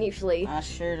hallways, didn't you, Schlee? I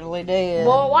surely did.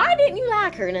 Boy, why didn't you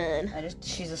like her none?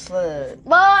 She's a slut.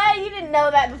 Boy, you didn't know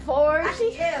that before. I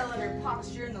could tell in her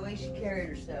posture and the way she carried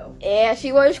herself. Yeah,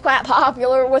 she was quite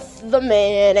popular with the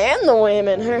men and the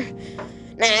women.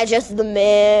 Nah, just the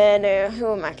men.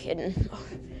 Who am I kidding?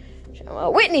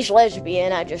 Whitney's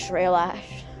lesbian, I just realized.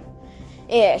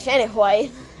 Yes, anyway.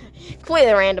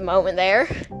 Completely random moment there.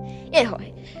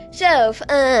 Anyway, so,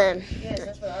 Yes,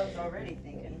 that's what I was already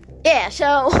thinking. yeah,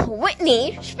 so,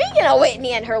 Whitney, speaking of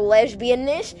Whitney and her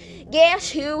lesbianness, guess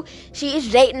who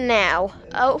she's dating now?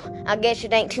 Oh, I guess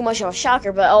it ain't too much of a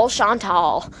shocker, but old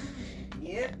Chantal.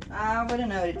 Yep, I would have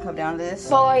known it'd come down to this.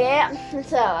 Boy, yeah,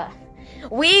 so,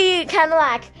 we kind of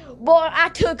like, boy, I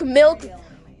took Milk,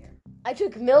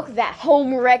 that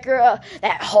home wrecker,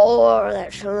 that whore,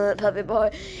 that slut puppy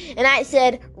boy, and I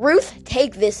said, Ruth,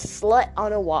 take this slut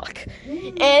on a walk.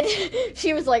 And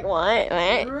she was like, what?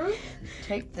 Ruth,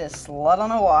 take this slut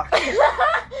on a walk.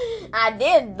 I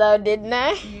did, though, didn't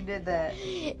I? You did that.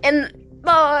 And,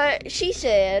 boy, she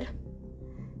said,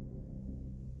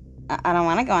 I don't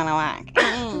want to go on a walk.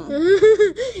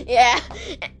 yeah,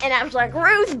 and I was like,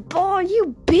 Ruth, boy,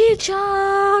 you bitch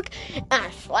hog. And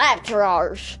I slapped her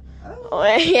arse.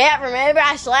 Oh, yeah, remember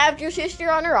I slapped your sister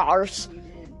on her arse. You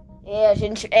did. Yes,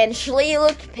 and Schlee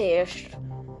looked pissed.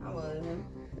 I wasn't.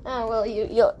 Oh, well,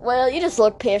 you just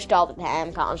look pissed all the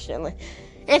time, constantly.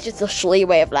 It's just a Schlee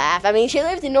way of life. I mean, she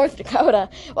lives in North Dakota.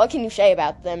 What can you say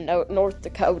about them North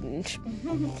Dakotans?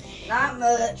 Not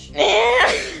much.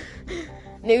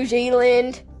 New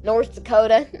Zealand, North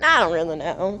Dakota. I don't really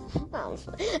know.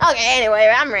 Honestly. Okay,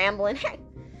 anyway, I'm rambling.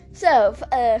 So,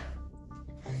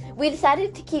 we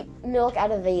decided to keep Milk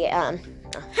out of the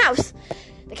house,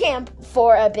 the camp,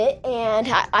 for a bit, and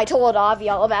I told Avi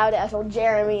all about it. I told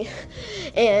Jeremy,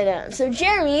 and so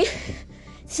Jeremy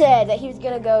said that he was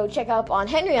gonna go check up on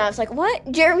Henry, and I was like,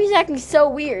 what? Jeremy's acting so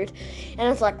weird. And I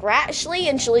was like, right, Schlee?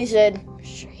 And Schlee said,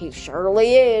 he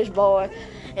surely is, boy.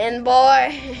 And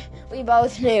boy, we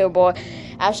both knew, boy.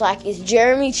 I was like, is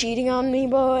Jeremy cheating on me,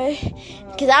 boy?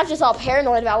 Because I was just all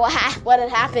paranoid about what had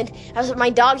happened. I was like, my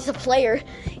dog's a player,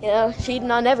 you know,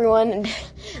 cheating on everyone. And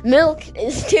Milk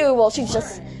is too. Well, she's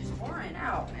just... pouring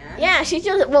out, man. Yeah, she's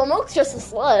just... Well, Milk's just a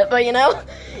slut, but, you know,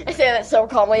 I say that so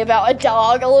calmly about a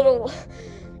dog, a little...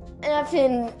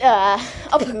 effing,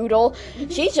 a poodle.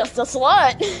 She's just a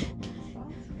slut.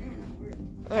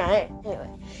 Alright, anyway.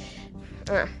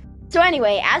 So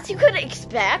anyway, as you could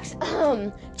expect,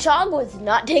 Chog was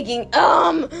not taking,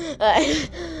 Chog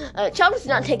was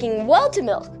not taking well to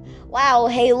Milk. Wow,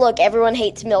 hey look, everyone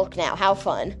hates Milk now, how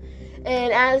fun.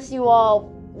 And as you all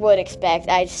would expect,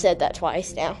 I said that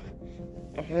twice now.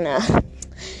 No.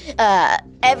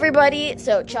 Everybody,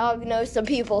 so Chog knows some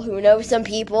people who know some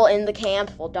people in the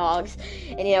camp, well, dogs,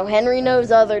 and, you know, Henry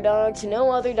knows other dogs who know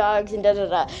other dogs, and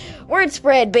da-da-da. Word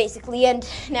spread, basically, and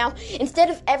now, instead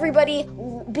of everybody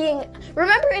being,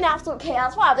 remember in Absolute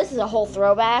Chaos? Wow, this is a whole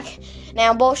throwback.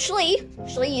 Now, boy,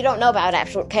 Schlee, you don't know about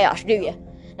Absolute Chaos, do you?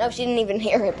 No, she didn't even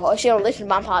hear it, boy. She don't listen to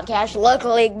my podcast.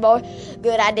 Luckily, boy,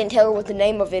 good, I didn't tell her what the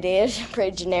name of it is.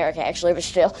 Pretty generic, actually, but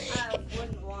still. I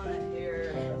wouldn't want to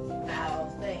hear foul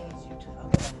things you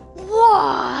talk about.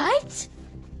 What?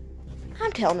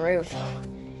 I'm telling Ruth.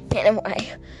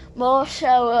 Anyway, well,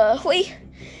 so,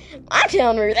 I'm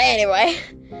telling Ruth anyway.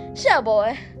 So,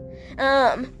 boy,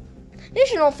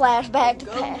 additional flashback to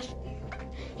past.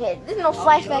 Yeah, additional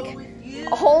flashback.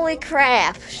 Holy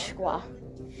crap, squaw.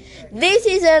 This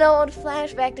is an old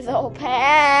flashback to the old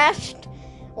past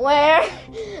where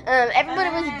everybody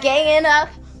was ganging up.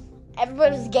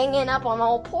 Everybody was ganging up on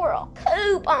old poor old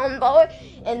Coupon boy,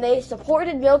 and they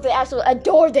supported Milk. They absolutely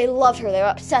adored. They loved her. They were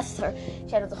obsessed with her.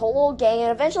 She had this whole little gang,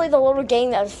 and eventually the little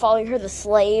gang that was following her, the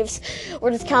slaves, were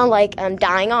just kind of like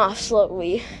dying off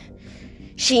slowly.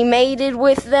 She mated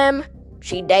with them.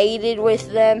 She dated with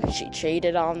them. She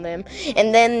cheated on them,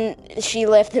 and then she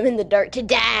left them in the dirt to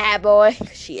die, boy.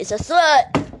 She is a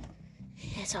slut.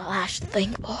 That's all I should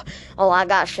think, boy. All I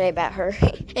gotta say about her.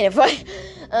 Anyway,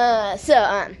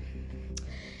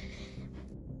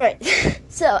 right.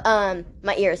 So,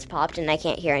 my ears popped and I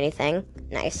can't hear anything.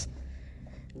 Nice.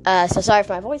 So sorry if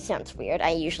my voice sounds weird.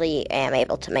 I usually am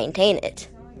able to maintain it.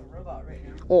 You sound like a robot right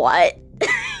now. What?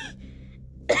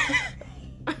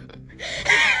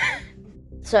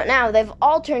 So now they've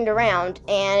all turned around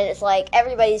and it's like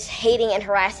everybody's hating and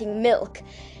harassing Milk.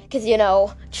 Because, you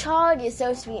know, Chog is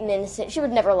so sweet and innocent. She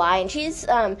would never lie. And she is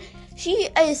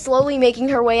slowly making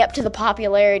her way up to the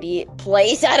popularity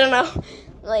place. I don't know.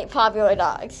 Like popular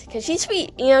dogs, because she's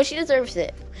sweet, you know, she deserves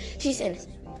it. She's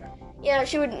innocent. You know,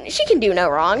 she can do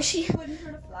no wrong. She Wouldn't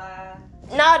hurt a fly.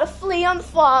 Not a flea on the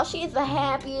wall. She's the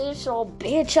happiest old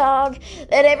bitch hog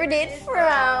that ever did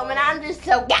from, and I'm just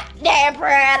so goddamn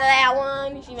proud of that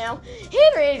one. You know,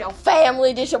 Henry is a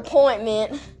family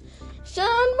disappointment.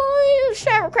 Son, boy,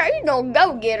 sauerkraut, you don't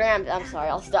go get her. I'm sorry,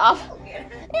 I'll stop. Go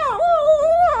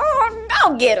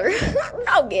get her.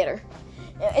 Go get her.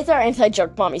 It's our inside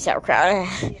joke, Mommy Sauerkraut.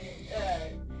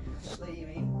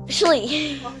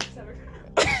 Schlee.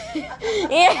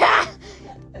 Yeah.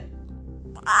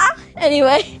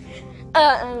 Anyway.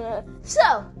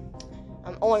 So.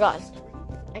 Oh my gosh.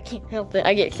 I can't help it.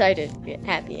 I get excited. I get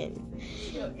happy. And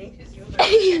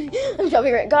I'm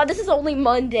jumping right. God, this is only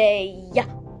Monday. Yeah.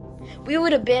 We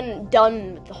would have been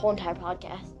done with the whole entire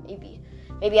podcast.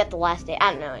 Maybe at the last day.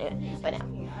 I don't know. Anyway, but now.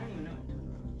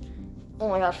 Oh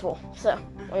my gosh, cool. So,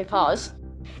 let me pause.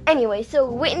 Anyway, so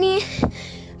Whitney,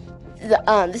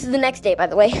 this is the next day, by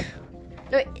the way.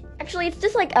 No, actually, it's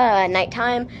just like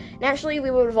nighttime. Naturally, we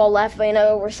would have all left, but you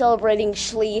know, we're celebrating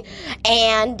Schlee.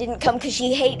 Anne didn't come because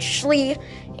she hates Schlee.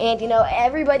 And you know,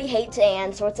 everybody hates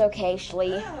Anne, so it's okay,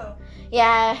 Schlee. Oh.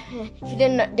 Yeah, she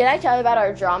didn't. Did I tell you about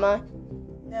our drama?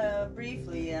 No,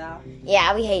 briefly, yeah.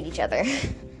 Yeah, we hate each other.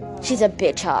 She's a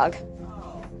bitch hog.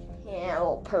 Oh. Yeah,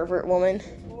 old pervert woman.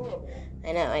 Horrible.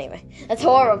 I know, anyway. That's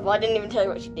horrible. I didn't even tell you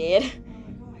what she did.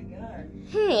 Oh my god.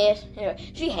 Yes. Anyway,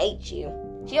 she hates you.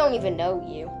 She don't even know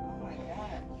you. Oh my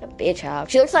god. A bitch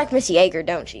hog. She looks like Miss Yeager,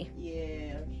 don't she?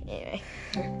 Yeah. Anyway.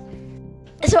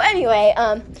 So anyway,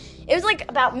 it was like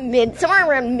about somewhere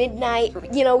around midnight.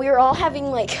 You know, we were all having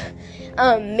like,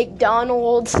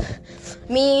 McDonald's.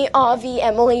 Me, Avi,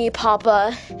 Emily,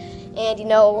 Papa, and you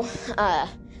know,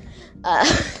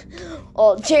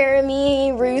 old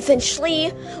Jeremy, Ruth, and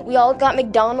Schlee. We all got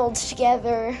McDonald's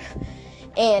together,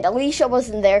 and Alicia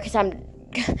wasn't there because I'm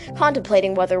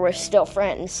contemplating whether we're still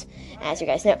friends, as you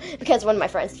guys know, because one of my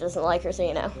friends doesn't like her, so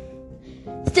you know.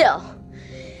 Still.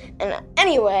 And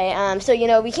anyway, so you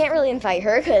know, we can't really invite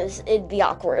her because it'd be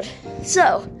awkward.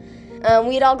 So,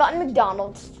 we'd all gotten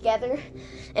McDonald's together,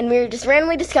 and we were just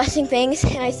randomly discussing things,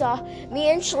 and I saw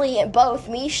me, Schlee,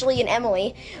 and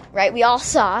Emily, right, we all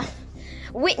saw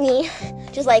Whitney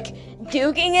just, like,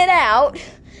 duking it out,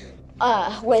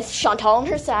 with Chantal on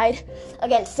her side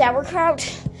against Sauerkraut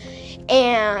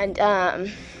and,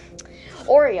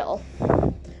 Oriole,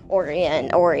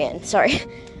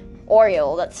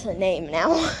 that's the name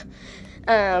now,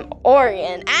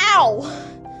 Orion, ow!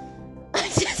 I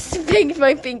just banged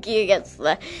my pinky against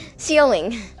the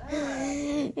ceiling.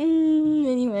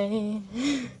 Anyway.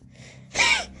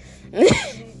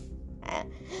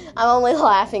 I'm only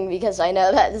laughing because I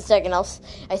know that the second I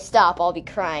stop, I'll be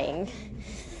crying.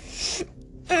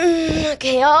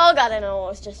 Okay, oh god, I know I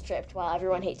was just tripped. Wow,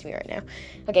 everyone hates me right now.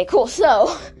 Okay, cool,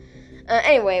 so,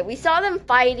 anyway, we saw them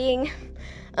fighting,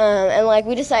 and, like,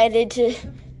 we decided to...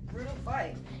 Brutal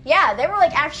fight. Yeah, they were,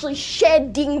 like, actually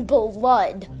shedding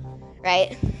blood,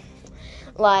 right?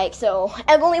 Like, so,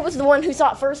 Emily was the one who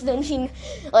saw it first, then she,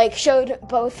 like, showed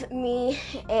both me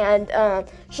and,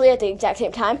 Schlee at the exact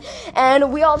same time,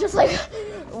 and we all just, like,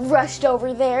 rushed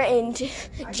over there, and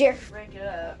Break it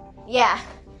up. Yeah,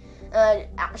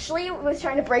 Schlee was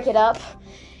trying to break it up,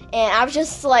 and I was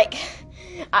just, like,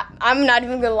 I'm not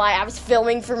even gonna lie, I was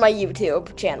filming for my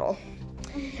YouTube channel.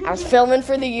 I was filming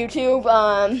for the YouTube,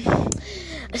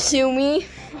 Sue Me.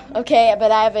 okay?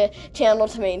 But I have a channel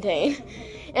to maintain.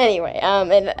 Anyway, and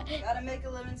Gotta make a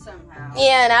living somehow.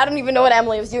 yeah, and I don't even know what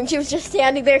Emily was doing. She was just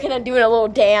standing there kind of doing a little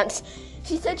dance.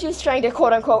 She said she was trying to,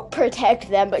 quote-unquote, protect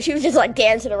them, but she was just, like,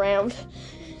 dancing around.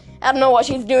 I don't know what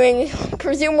she's doing.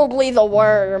 Presumably the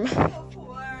worm.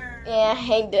 Yeah,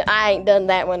 I ain't done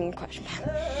that one in question.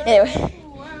 Anyway.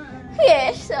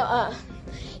 Yeah, so,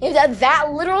 it was at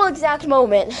that literal exact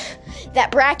moment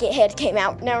that Bracket head came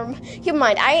out. Now, keep in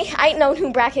mind, I ain't known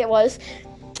who Bracket was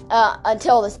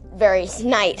until this very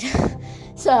night.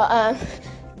 So,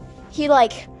 he,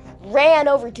 like, ran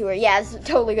over to her. Yeah, it's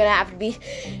totally gonna have to be...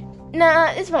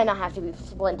 Nah, this might not have to be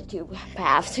split into two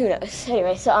paths. Who knows?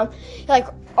 Anyway, so, he, like,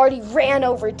 already ran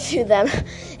over to them,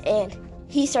 and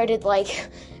he started, like,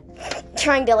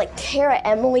 trying to, like, tear at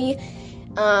Emily,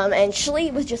 and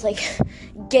Shlee was just, like,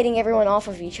 getting everyone off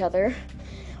of each other.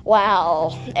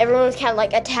 Wow. Everyone was kind of,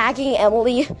 like, attacking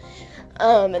Emily.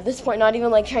 At this point, not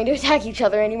even, like, trying to attack each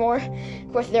other anymore.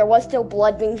 Of course, there was still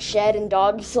blood being shed and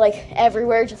dogs, like,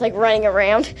 everywhere, just, like, running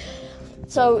around.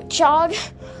 So, Chog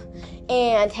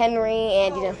and Henry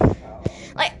and, you know,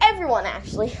 like, everyone,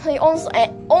 actually. Like,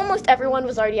 almost everyone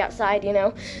was already outside, you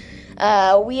know.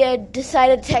 We had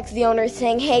decided to text the owner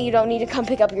saying, hey, you don't need to come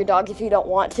pick up your dog if you don't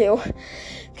want to.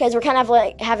 Because we're kind of,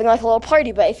 like, having, like, a little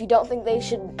party, but if you don't think they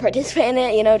should participate in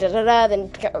it, you know,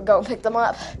 then go and pick them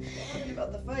up.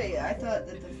 About the fight, I thought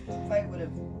that the fight would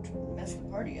have messed the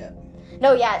party up.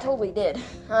 No, yeah, it totally did.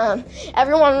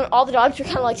 Everyone, all the dogs were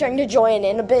kind of, like, trying to join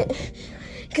in a bit.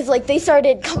 Because, like, they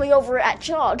started coming over at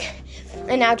Chog.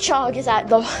 And now Chog is at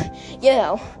the, you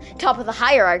know, top of the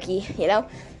hierarchy, you know.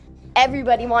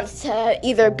 Everybody wants to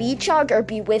either be Chog or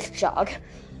be with Chog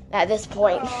at this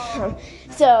point.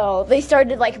 So they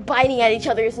started, like, biting at each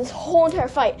other this whole entire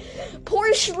fight.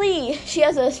 Poor Shlee, she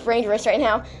has a sprained wrist right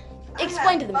now.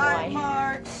 Explain to them why. Bite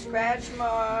marks, scratch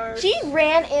marks. She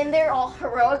ran in there all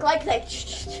heroic, like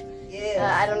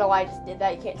Yeah. I don't know why I just did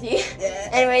that, you can't see. Yeah.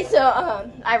 Anyway, so,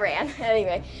 I ran.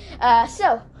 Anyway,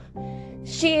 so,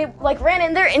 she, like, ran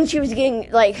in there and she was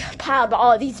getting, like, piled by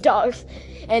all of these dogs.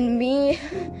 And me,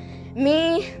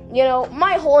 you know,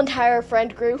 my whole entire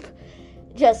friend group,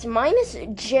 just minus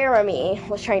Jeremy,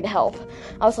 was trying to help.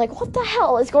 I was like, what the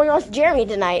hell is going on with Jeremy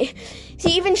tonight?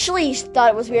 See, even Shlee thought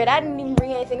it was weird. I didn't even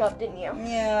bring anything up, didn't you?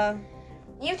 Yeah.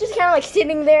 He was just kind of, like,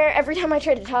 sitting there. Every time I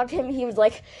tried to talk to him, he was,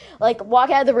 like, walk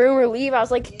out of the room or leave. I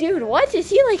was like, dude, what? Is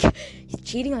he, like, he's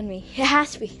cheating on me? It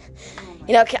has to be.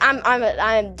 You know,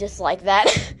 I'm just like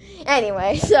that.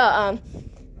 Anyway, so, Oh,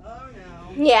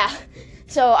 no. yeah.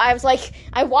 So I was like,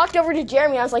 I walked over to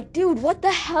Jeremy. I was like, dude, what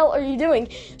the hell are you doing?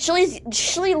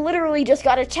 Shlee literally just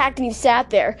got attacked and he sat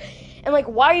there. And, like,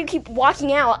 why do you keep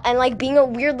walking out and, like, being a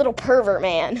weird little pervert,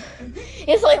 man?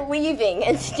 It's, like, leaving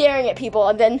and staring at people,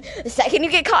 and then the second you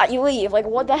get caught, you leave. Like,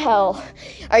 what the hell?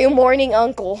 Are you mourning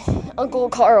Uncle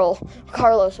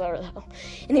Carlos, whatever the hell?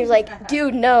 And he was like,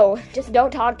 dude, no, just don't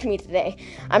talk to me today.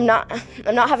 I'm not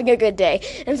having a good day.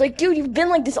 And I was like, dude, you've been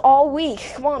like this all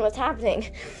week. Come on, what's happening?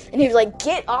 And he was like,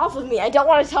 get off of me. I don't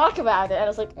want to talk about it. And I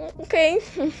was like, okay,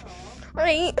 all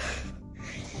right.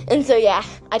 And so, yeah,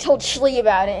 I told Shlee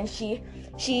about it, and she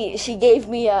gave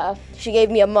me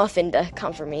a muffin to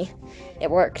comfort me.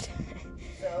 It worked.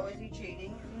 So, is he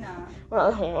cheating? No.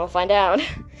 Well, we'll find out.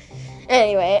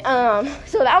 Anyway,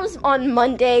 so that was on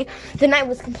Monday. The night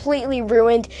was completely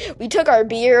ruined. We took our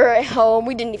beer home.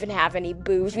 We didn't even have any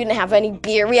booze. We didn't have any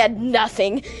beer. We had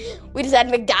nothing. We just had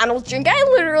McDonald's drink. I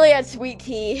literally had sweet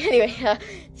tea. Anyway,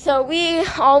 so we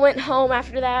all went home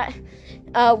after that.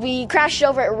 We crashed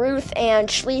over at Ruth and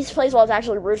Shlee's place. Well, it's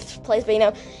actually Ruth's place, but, you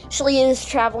know, Shlee is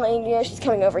traveling. You know, she's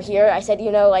coming over here. I said,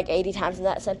 you know, like 80 times in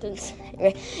that sentence.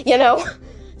 Anyway, you know.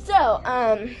 So,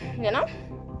 you know,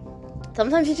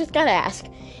 sometimes you just gotta ask.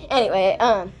 Anyway,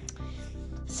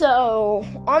 so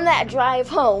on that drive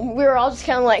home, we were all just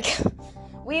kind of like,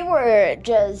 we were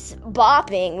just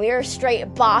bopping. We were straight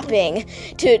bopping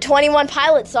to 21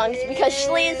 Pilots songs because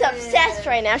Shlee is obsessed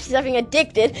right now. She's having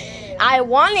addicted. I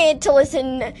wanted to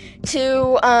listen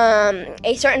to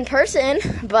a certain person,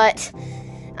 but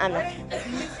I'm not. Why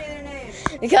didn't you say their name?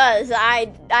 Because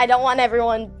I don't want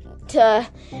everyone to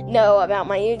know about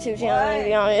my YouTube channel, to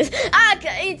be honest.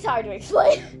 It's hard to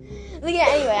explain. But yeah,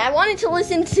 anyway, I wanted to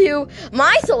listen to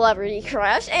my celebrity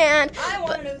crush, and I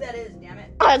want to know who that is, damn it.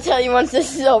 I'll tell you once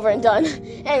this is over and done.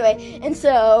 Anyway, and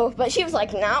so, but she was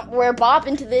like, nah, we're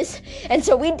bopping to this. And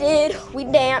so we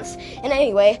danced. And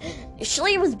anyway,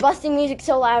 Shlee was busting music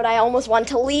so loud I almost wanted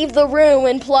to leave the room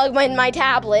and plug in my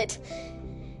tablet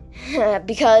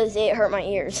because it hurt my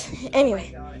ears.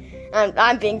 Anyway,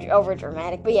 I'm being over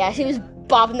dramatic, but yeah, she was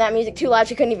bopping that music too loud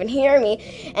she couldn't even hear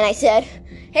me. And I said,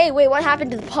 hey, wait, what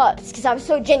happened to the pups? Because I was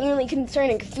so genuinely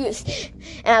concerned and confused.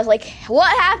 And I was like, what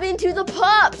happened to the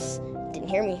pups? Didn't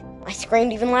hear me. I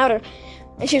screamed even louder.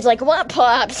 And she was like, what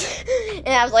pups? And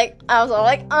I was all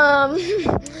like,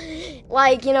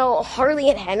 like, you know, Harley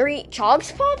and Henry,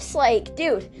 Chog's pups? Like,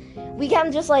 dude, we kind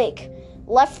of just, like,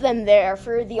 left them there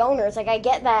for the owners. Like, I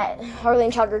get that Harley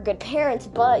and Chog are good parents,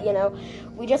 but, you know,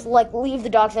 we just, like, leave the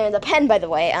dogs there in the pen, by the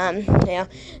way, you know,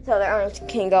 so their owners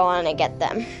can go on and get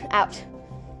them out.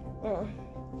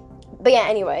 But yeah,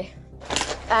 anyway,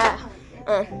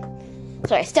 sorry,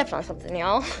 I stepped on something,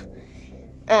 y'all.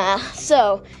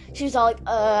 So, she was all like,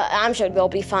 I'm sure they'll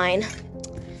be fine.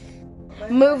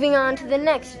 Moving on to the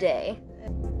next day.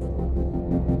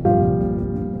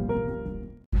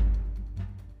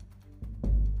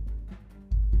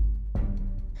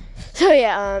 So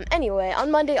yeah, anyway, on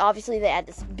Monday, obviously, they had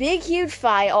this big, huge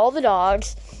fight, all the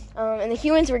dogs, and the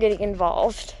humans were getting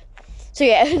involved. So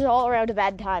yeah, it was all around a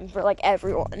bad time for, like,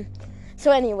 everyone.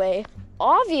 So anyway,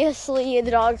 obviously,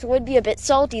 the dogs would be a bit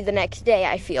salty the next day,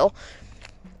 I feel.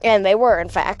 And they were, in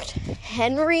fact.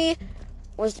 Henry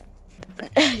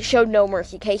showed no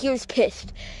mercy, okay? He was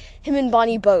pissed. Him and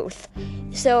Bonnie both.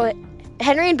 So,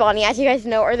 Henry and Bonnie, as you guys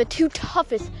know, are the two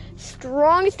toughest,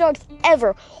 strongest dogs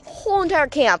ever. Whole entire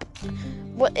camp.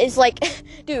 What is like,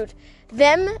 dude,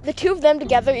 the two of them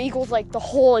together equals, like, the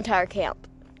whole entire camp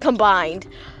combined.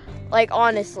 Like,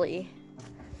 honestly.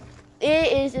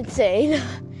 It is insane.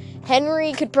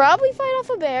 Henry could probably fight off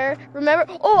a bear. I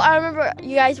remember,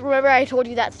 you guys remember I told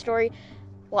you that story?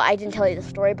 Well, I didn't tell you the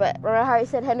story, but remember how I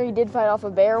said Henry did fight off a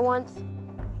bear once?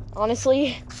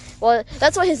 Honestly? Well,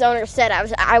 that's what his owner said.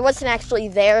 I wasn't actually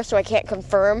there, so I can't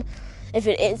confirm if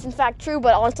it is in fact true,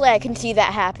 but honestly, I can see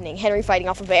that happening. Henry fighting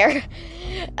off a bear.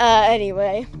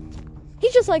 Anyway.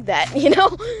 He's just like that, you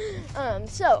know?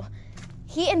 So,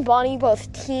 he and Bonnie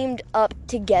both teamed up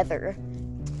together.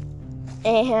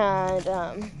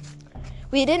 And,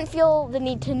 we didn't feel the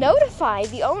need to notify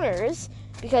the owners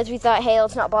because we thought, hey,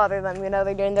 let's not bother them. You know,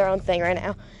 they're doing their own thing right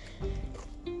now.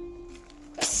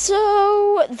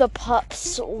 So the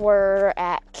pups were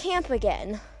at camp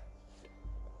again.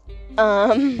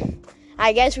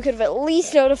 I guess we could have at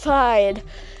least notified,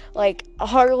 like,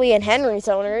 Harley and Henry's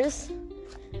owners.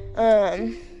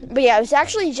 But yeah, it was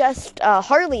actually just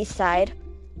Harley's side.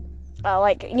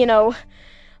 Like, you know,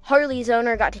 Harley's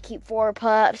owner got to keep 4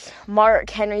 pups.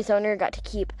 Mark, Henry's owner, got to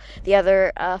keep the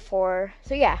other 4.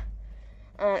 So, yeah.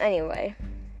 Anyway.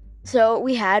 So,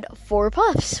 we had 4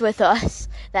 pups with us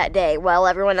that day while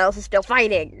everyone else is still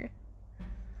fighting.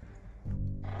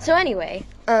 So, anyway.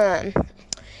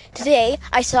 Today,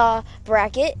 I saw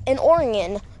Brackett and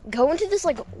Orion go into this,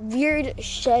 like, weird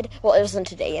shed. Well, it wasn't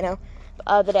today, you know.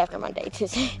 The day after Monday,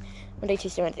 Tuesday. Monday,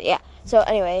 Tuesday, Wednesday, yeah. So,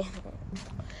 anyway.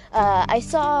 I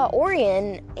saw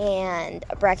Orion and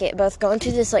Brackett both go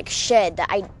into this, like, shed that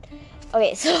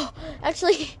okay, so,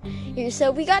 actually,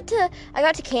 so I got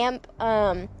to camp,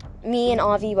 me and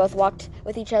Avi both walked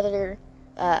with each other,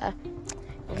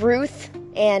 Ruth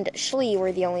and Shlee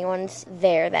were the only ones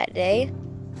there that day,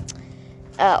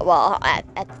 well, at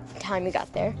the time we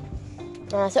got there,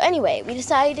 so anyway, we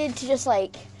decided to just,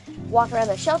 like, walk around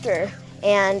the shelter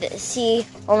and see.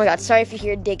 Oh my god, sorry if you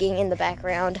hear digging in the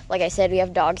background. Like I said, we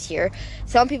have dogs here.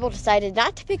 Some people decided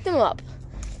not to pick them up.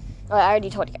 I already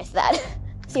told you guys that.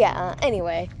 So yeah,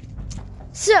 anyway.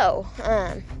 So,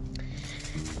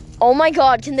 oh my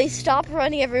god, can they stop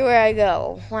running everywhere I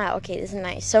go? Wow, okay, this is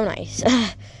nice, so nice.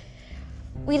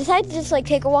 We decided to just, like,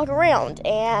 take a walk around,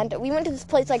 and we went to this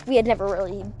place, like, we had never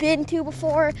really been to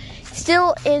before.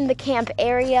 Still in the camp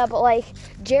area, but, like,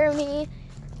 Jeremy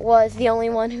was the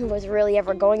only one who was really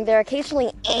ever going there.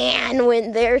 Occasionally Anne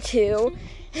went there too,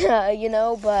 you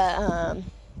know, but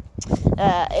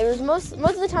it was most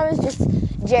of the time it was just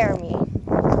Jeremy.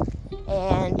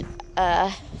 And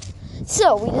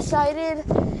so we decided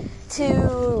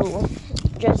to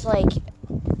just, like,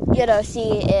 you know,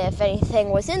 see if anything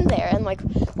was in there, and, like,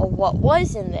 well, what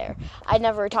was in there. I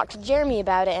never talked to Jeremy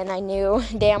about it, and I knew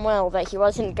damn well that he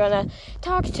wasn't gonna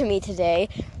talk to me today,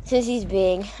 since he's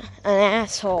being an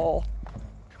asshole.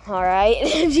 Alright?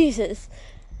 Jesus.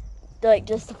 Like,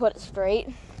 just to put it straight.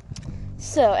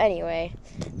 So, anyway,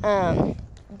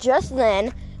 just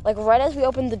then, like, right as we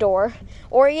opened the door,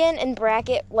 Orion and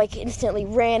Brackett, like, instantly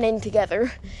ran in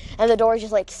together, and the door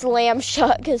just, like, slammed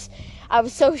shut, because I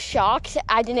was so shocked.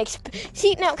 I didn't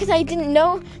because I didn't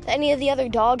know that any of the other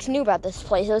dogs knew about this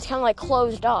place. It was kind of, like,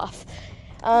 closed off.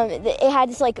 It had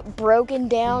this, like, broken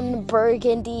down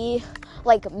burgundy,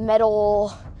 like,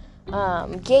 metal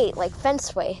gate, like,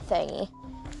 fenceway thingy.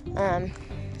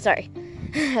 Sorry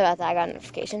about that. I got a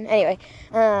notification. Anyway,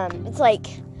 it's like,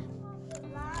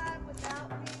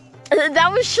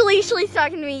 That was Shalee's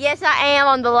talking to me. Yes, I am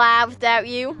on the live without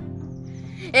you.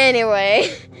 Anyway.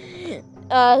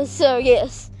 So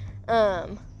yes.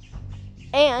 And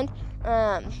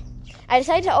I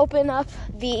decided to open up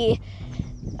the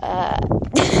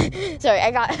sorry,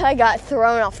 I got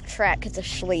thrown off track because of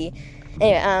Shalee.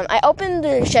 Anyway, I opened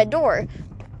the shed door,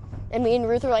 and me and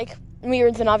Ruth and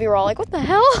Zanavi were all like, what the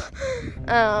hell?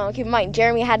 Keep in mind,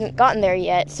 Jeremy hadn't gotten there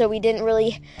yet, so we didn't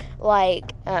really,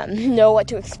 know what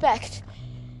to expect.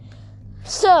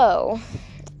 So,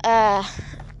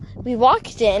 we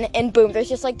walked in, and boom, there's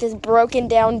just, this broken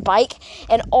down bike,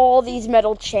 and all these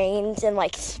metal chains, and,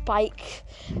 not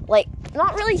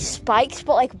really spikes,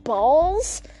 but,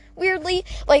 balls, weirdly,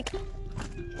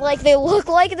 they look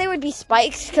like they would be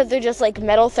spikes, because they're just,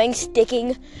 metal things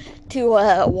sticking to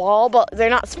a wall, but they're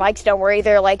not spikes, don't worry,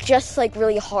 they're, just,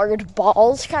 really hard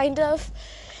balls, kind of,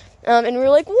 and we're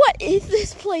like, what is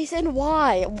this place, and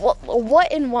why?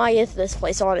 What and why is this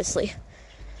place, honestly?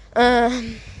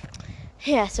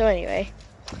 Yeah, so anyway,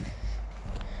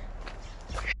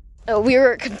 we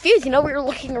were confused, we were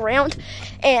looking around,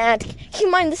 and keep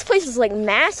in mind, this place was,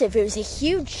 massive. It was a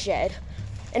huge shed,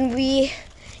 and we,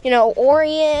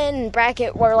 Orion and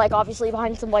Brackett were, obviously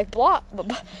behind some, block,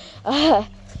 I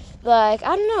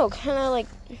don't know, kind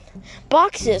of,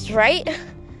 boxes, right?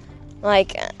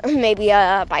 Maybe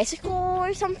a bicycle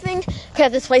or something,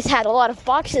 because this place had a lot of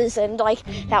boxes and,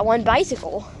 that one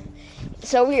bicycle.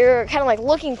 So we were kind of,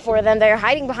 looking for them. They're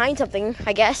hiding behind something,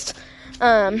 I guess.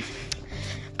 But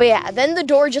yeah, then the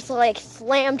door just,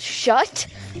 slammed shut.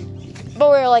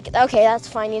 But we were like, okay, that's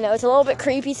fine, It's a little bit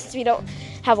creepy since we don't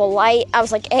have a light. I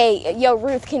was like, hey, yo,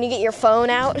 Ruth, can you get your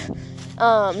phone out?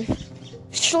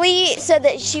 Shalee said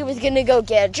that she was going to go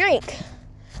get a drink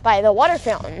by the water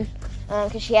fountain.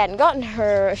 Because she hadn't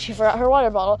she forgot her water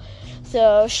bottle.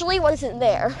 So Shalee wasn't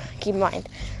there, keep in mind.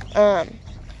 And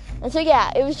so,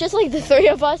 yeah, it was just, the three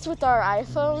of us with our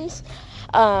iPhones,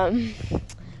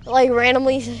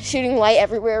 randomly shooting light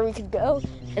everywhere we could go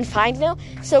and find,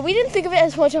 So we didn't think of it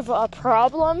as much of a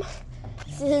problem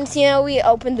since, we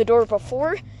opened the door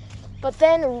before. But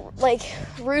then,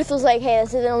 Ruth was like, hey,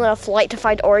 this isn't enough light to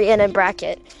find Orion and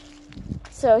Brackett.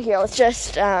 So, here, let's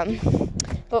just,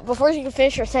 but before she could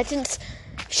finish her sentence,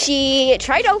 she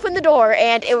tried to open the door,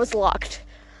 and it was locked.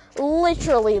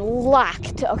 Literally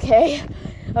locked, okay?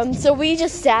 So we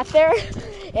just sat there,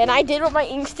 and I did what my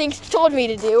instincts told me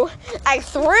to do.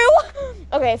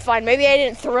 Okay, fine, maybe I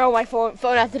didn't throw my phone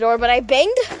out the door, but I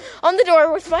banged on the door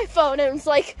with my phone, and it was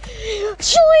like,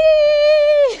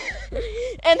 Shalee!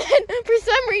 And then, for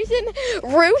some reason,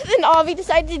 Ruth and Avi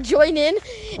decided to join in,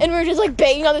 and we were just,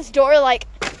 banging on this door,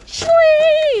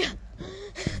 Shalee!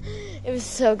 It was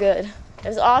so good. It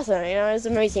was awesome, it was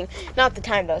amazing. Not at the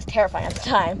time, though, it was terrifying at the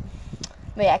time.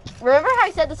 But yeah, remember how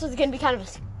I said this was going to be kind of a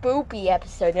spoopy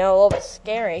episode, a little bit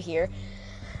scary here.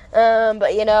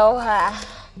 But,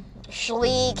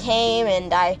 Shalee came,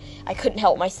 and I couldn't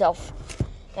help myself.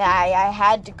 Yeah, I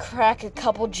had to crack a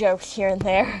couple jokes here and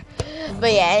there.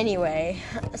 But yeah, anyway,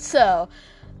 so,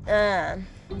 I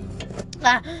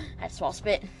had a small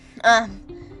spit.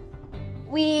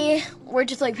 We were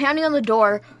just, pounding on the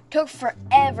door, took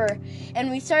forever,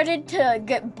 and we started to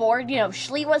get bored,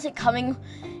 Shalee wasn't coming.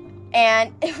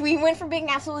 And we went from being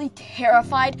absolutely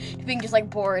terrified to being just,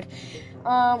 bored.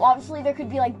 Obviously, there could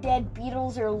be, dead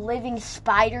beetles or living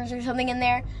spiders or something in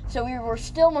there. So we were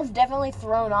still most definitely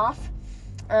thrown off.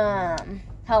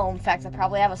 Hell, in fact, I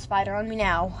probably have a spider on me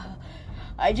now.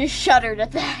 I just shuddered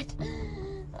at that.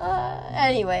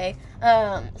 Anyway,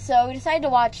 so we decided to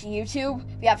watch YouTube.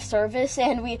 We have service,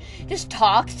 and we just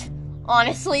talked.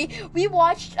 Honestly, we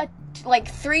watched,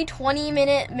 3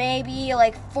 20-minute, maybe,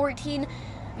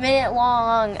 14-minute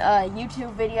long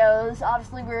YouTube videos.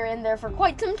 Obviously, we were in there for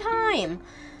quite some time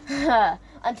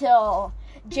until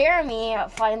Jeremy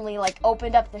finally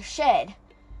opened up the shed.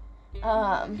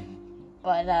 But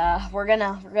we're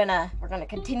gonna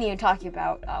continue talking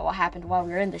about what happened while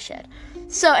we were in the shed.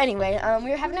 So anyway, we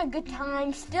were having a good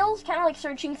time. Still kind of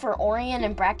searching for Orion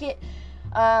and Brackett.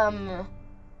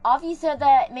 Avi said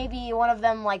that maybe one of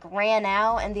them ran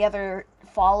out and the other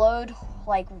followed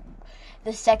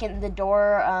the second the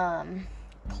door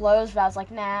closed, but I was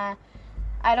like, nah,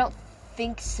 I don't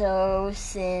think so,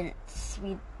 since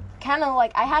we kind of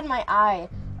I had my eye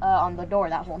on the door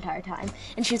that whole entire time,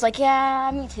 and she was like, yeah,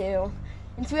 me too,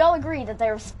 and so we all agreed that they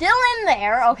were still in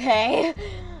there, okay.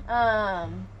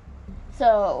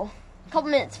 So a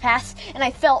couple minutes passed, and I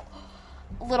felt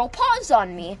little paws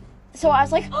on me, so I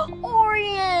was like,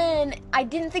 Orion! I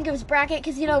didn't think it was Brackett,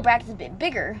 because Brackett's a bit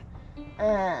bigger.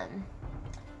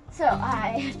 So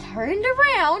I turned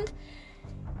around,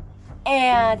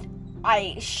 and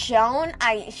I shined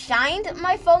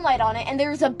my phone light on it, and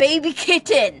there's a baby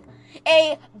kitten.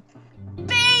 A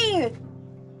baby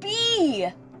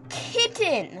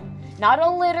kitten. Not a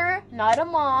litter, not a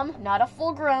mom, not a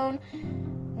full grown.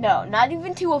 No, not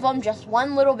even two of them, just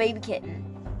one little baby kitten.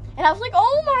 And I was like,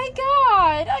 oh my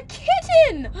god, a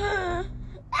kitten!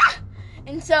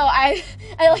 And so I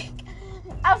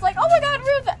was like, oh my god,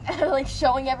 Ruth! Like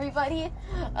showing everybody.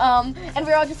 And we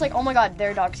were all just like, oh my god,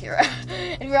 their dog's here.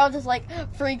 And we were all just like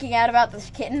freaking out about this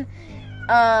kitten.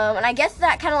 And I guess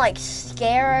that kind of like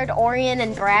scared Orion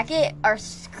and Bracket are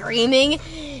screaming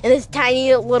in this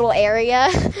tiny little area.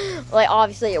 Like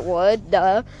obviously it would,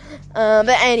 duh. But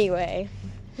anyway.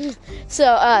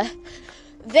 So,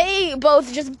 they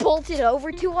both just bolted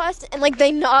over to us, and, like,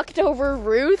 they knocked over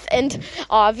Ruth and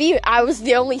Avi. I was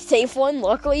the only safe one,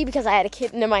 luckily, because I had a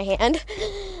kitten in my hand.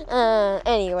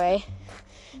 Anyway.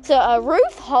 So,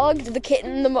 Ruth hugged the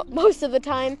kitten most of the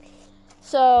time.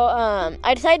 So,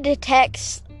 I decided to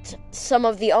text some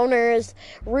of the owners.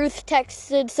 Ruth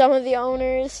texted some of the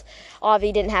owners.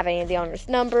 Avi didn't have any of the owners'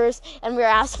 numbers. And we were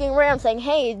asking around, saying,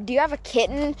 hey, do you have a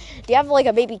kitten? Do you have, like,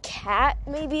 a baby cat,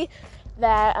 maybe?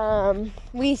 That,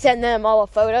 we sent them all a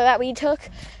photo that we took.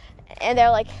 And they're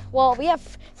like, well, we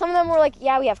have, some of them were like,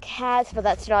 yeah, we have cats, but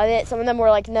that's not it. Some of them were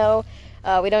like, no,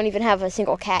 we don't even have a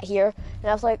single cat here. And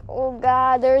I was like, oh,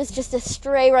 God, there's just a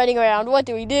stray running around. What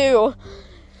do we do?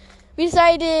 We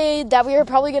decided that we were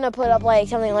probably going to put up, like,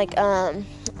 something like,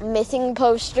 missing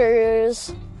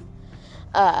posters,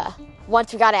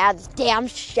 once we got out of this damn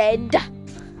shed.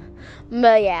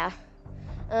 But, yeah.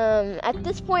 At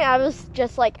this point, I was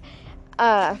just, like,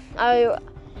 I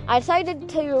decided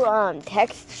to,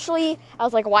 text Ashley. I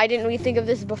was like, why didn't we think of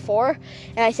this before?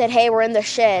 And I said, hey, we're in the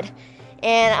shed.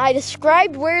 And I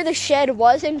described where the shed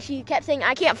was, and she kept saying,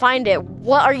 I can't find it.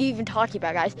 What are you even talking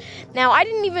about, guys? Now, I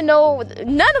didn't even know,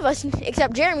 none of us,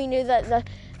 except Jeremy, knew that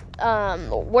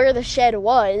where the shed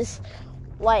was,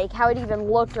 like, how it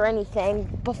even looked or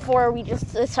anything, before we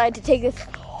just decided to take this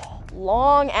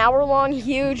hour-long,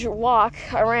 huge walk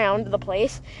around the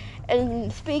place.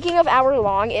 And speaking of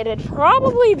hour-long, it had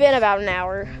probably been about an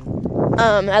hour,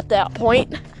 at that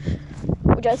point.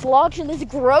 We just locked in this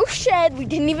gross shed we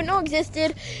didn't even know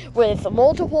existed, with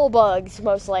multiple bugs,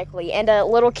 most likely, and a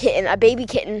little kitten, a baby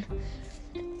kitten.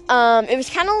 It was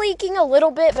kind of leaking a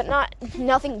little bit, but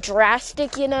nothing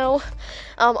drastic, you know.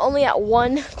 Only at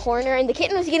one corner, and the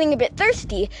kitten was getting a bit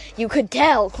thirsty. You could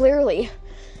tell, clearly.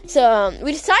 So,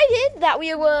 we decided that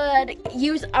we would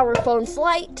use our phone's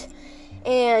light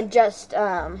and just,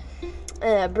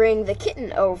 bring the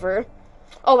kitten over.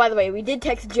 Oh, by the way, we did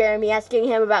text Jeremy asking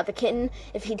him about the kitten,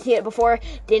 if he'd seen it before.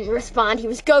 Didn't respond. He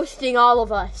was ghosting all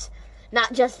of us.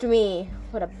 Not just me.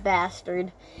 What a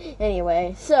bastard.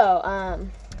 Anyway, so,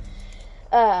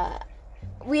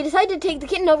 we decided to take the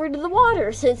kitten over to the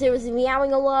water since it was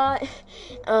meowing a lot.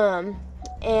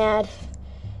 And,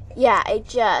 yeah, it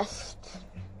just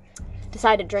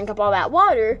decided to drink up all that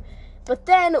water. But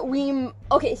then we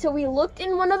looked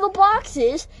in one of the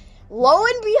boxes. Lo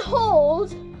and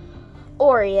behold,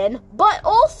 Orion, but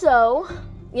also,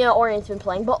 you know, Orion's been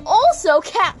playing, but also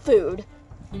cat food.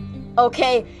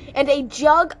 Okay, and a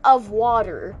jug of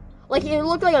water. Like, it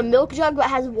looked like a milk jug, but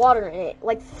has water in it.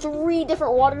 Like, 3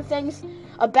 different water things,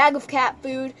 a bag of cat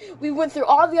food. We went through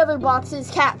all the other boxes,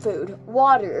 cat food,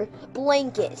 water,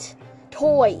 blanket,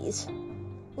 toys.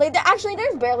 Like, actually,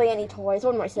 there's barely any toys.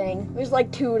 What am I saying? There's,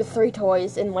 like, 2 to 3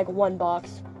 toys in, like, one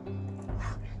box.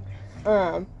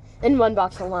 In one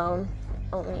box alone.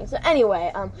 So anyway,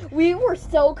 we were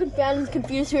so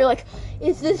confused. We were like,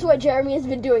 is this what Jeremy has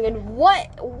been doing? And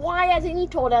why hasn't he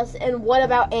told us? And what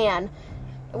about Anne?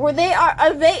 Are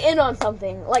they in on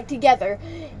something, like, together?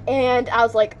 And I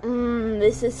was like,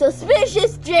 this is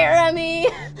suspicious, Jeremy.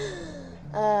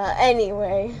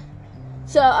 Anyway.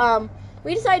 So,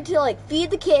 we decided to, like, feed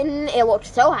the kitten. It looked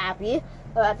so happy.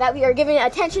 That we were giving it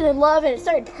attention and love, and it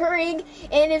started purring,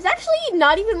 and it's actually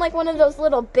not even like one of those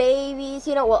little babies,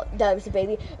 you know, well, that was a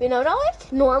baby, you know, not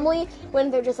like normally when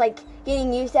they're just like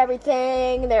getting used to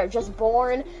everything, they're just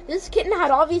born. This kitten had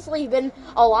obviously been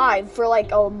alive for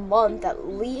like a month at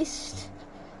least,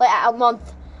 like a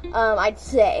month, I'd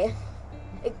say.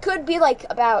 It could be like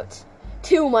about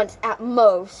 2 months at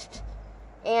most,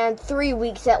 and 3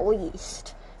 weeks at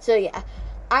least. So yeah,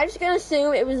 I'm just gonna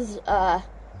assume it was,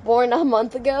 born a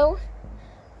month ago,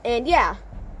 and yeah,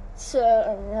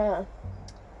 so,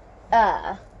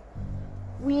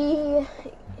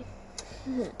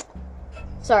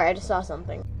 sorry, I just saw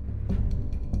something.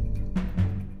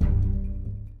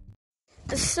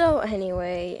 So,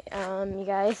 anyway, you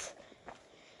guys,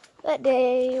 that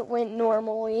day went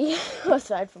normally,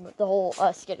 aside from the whole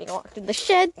us getting locked in the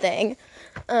shed thing.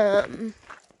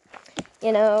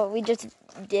 We just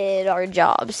did our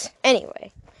jobs.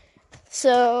 Anyway,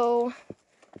 so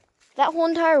that whole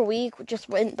entire week just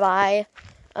went by.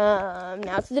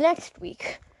 Now it's the next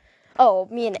week. Oh,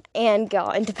 me and Anne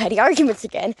got into petty arguments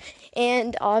again,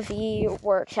 and Avi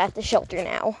works at the shelter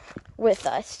now with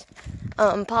us.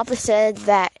 Papa said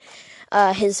that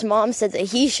his mom said that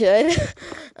he should,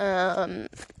 and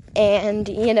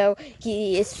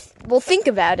we'll think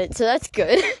about it, so that's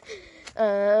good.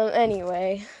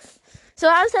 Anyway, so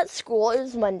I was at school. It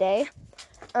was Monday,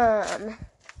 and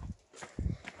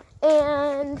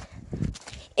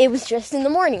it was just in the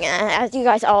morning. As you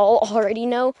guys all already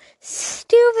know,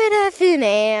 stupid effing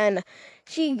Anne.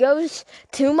 She goes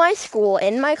to my school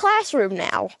in my classroom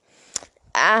now.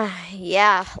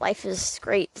 Yeah, life is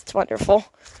great. It's wonderful.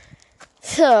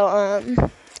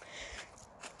 So,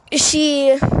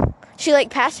 she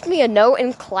passed me a note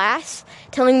in class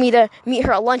telling me to meet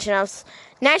her at lunch, and I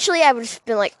would have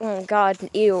been like, oh God,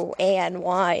 ew, Anne,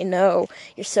 why? No,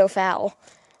 you're so foul.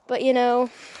 But,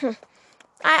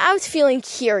 I was feeling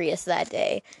curious that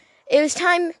day. It was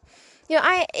time,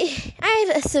 I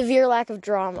had a severe lack of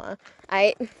drama.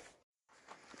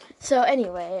 So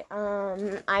anyway,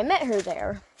 I met her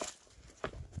there.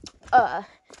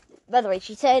 By the way,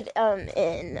 she said,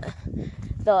 in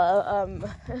the,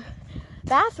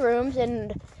 bathrooms,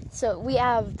 and so we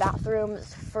have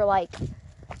bathrooms for,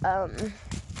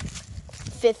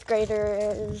 5th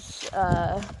graders,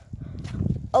 a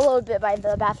little bit by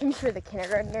the bathrooms for the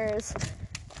kindergartners.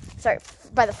 Sorry,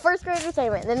 by the 1st graders,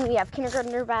 anyway. Then we have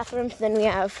kindergartner bathrooms. Then we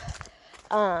have,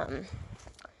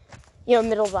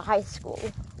 middle of the high school,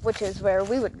 which is where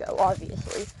we would go,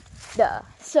 obviously. Duh.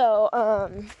 So,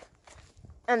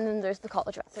 and then there's the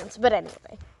college bathrooms. But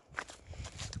anyway.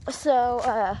 So,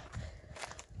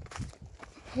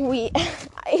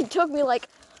 it took me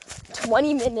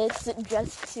 20 minutes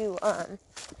just to,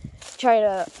 try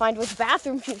to find which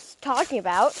bathroom she was talking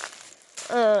about.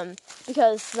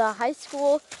 Because the high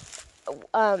school,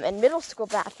 and middle school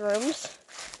bathrooms,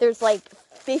 there's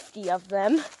 50 of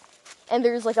them, and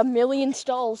there's 1 million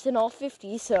stalls in all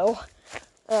 50, so,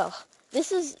 God.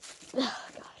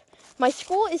 My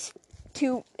school is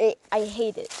I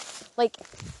hate it.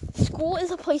 School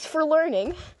is a place for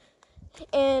learning,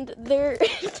 and there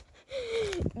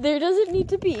doesn't need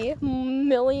to be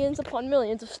millions upon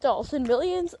millions of stalls and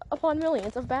millions upon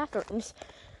millions of bathrooms.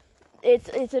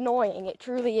 It's annoying. It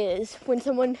truly is. When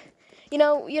someone,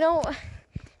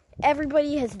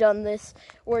 everybody has done this,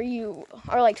 where you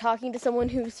are talking to someone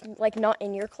who's not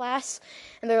in your class,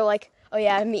 and they're like, oh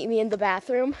yeah, meet me in the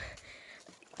bathroom.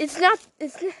 It's at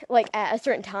a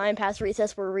certain time past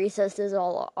recess, where recesses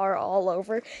are all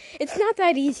over. It's not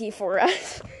that easy for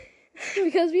us.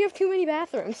 Because we have too many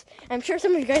bathrooms. I'm sure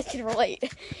some of you guys can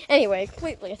relate. Anyway,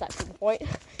 completely aside from the point.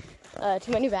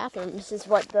 Too many bathrooms is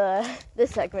what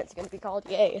this segment's going to be called.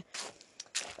 Yay.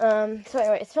 So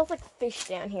anyway, it smells like fish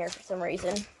down here for some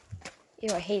reason. Ew,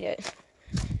 I hate it.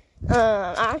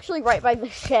 I'm actually right by the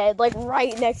shed,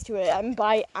 right next to it.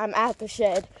 I'm at the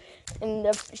shed, and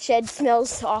the shed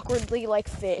smells awkwardly like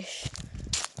fish.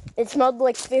 It smelled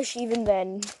like fish even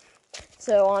then.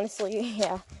 So honestly,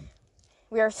 yeah.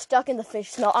 We are stuck in the fish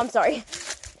smell. I'm sorry.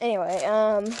 Anyway,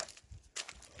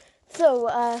 so,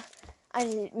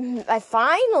 I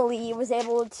finally was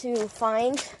able to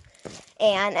find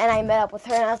Anne, and I met up with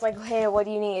her, and I was like, hey, what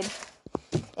do you need?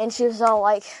 And she was all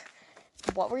like,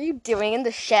 what were you doing in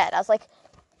the shed? I was like,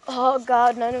 oh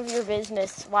God, none of your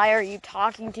business. Why are you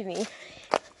talking to me?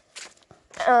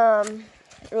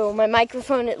 My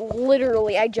microphone,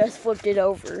 I just flipped it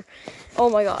over. Oh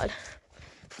my God.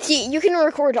 See, you can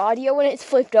record audio when it's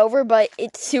flipped over, but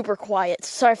it's super quiet.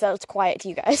 Sorry if that was quiet to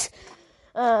you guys.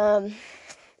 But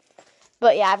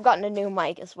yeah, I've gotten a new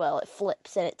mic as well. It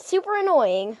flips, and it's super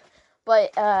annoying,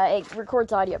 but it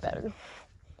records audio better.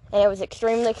 And it was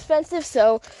extremely expensive,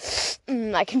 so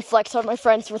I can flex on my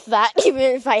friends with that, even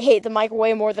if I hate the mic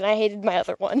way more than I hated my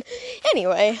other one.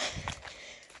 Anyway,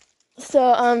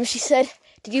 so she said,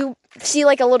 did you see a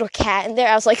little cat in there?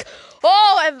 I was like,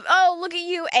 oh, look at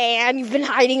you, Anne. You've been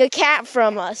hiding a cat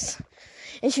from us.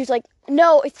 And she was like,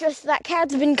 no, it's just that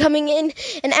cat's been coming in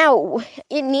and out.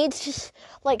 It needs to,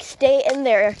 stay in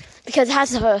there because it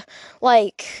has a,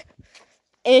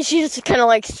 and she just kind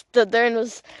of, stood there and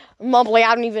was mumbling.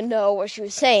 I don't even know what she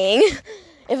was saying,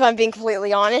 if I'm being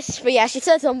completely honest. But yeah, she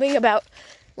said something about,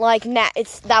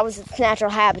 that was its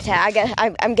natural habitat.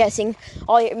 I'm guessing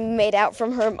all it made out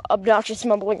from her obnoxious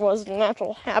mumbling was the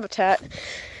natural habitat.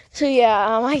 So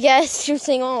yeah, I guess she was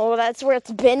saying, oh, that's where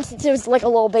it's been since it was like a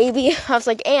little baby. I was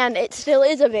like, and it still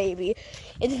is a baby.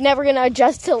 It's never gonna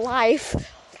adjust to life,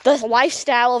 the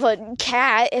lifestyle of a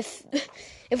cat, if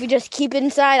we just keep it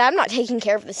inside. I'm not taking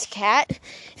care of this cat.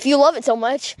 If you love it so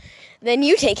much, then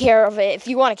you take care of it. If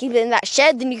you want to keep it in that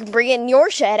shed, then you can bring it in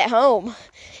your shed at home.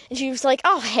 And she was like,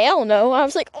 oh, hell no. I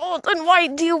was like, oh, then why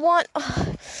do you want...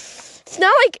 It's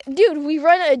not like, dude, we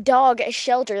run a dog at a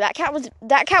shelter. That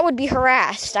cat would be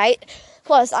harassed, right?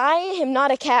 Plus, I am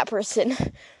not a cat person.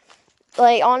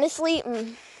 Like, honestly,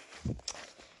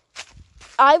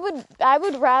 I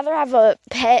would rather have a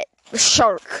pet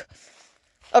shark.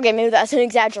 Okay, maybe that's an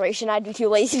exaggeration. I'd be too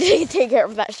lazy to take care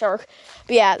of that shark.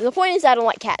 But yeah, the point is I don't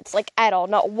like cats, like, at all.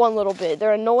 Not one little bit.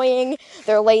 They're annoying.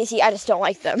 They're lazy. I just don't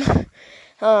like them.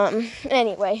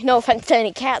 Anyway, no offense to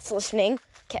any cats listening.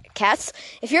 Cats.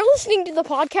 If you're listening to the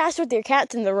podcast with your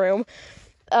cats in the room,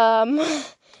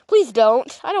 please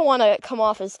don't. I don't want to come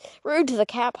off as rude to the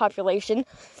cat population.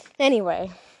 Anyway.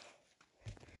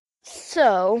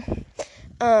 So,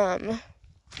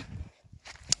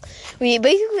 we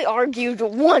basically argued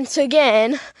once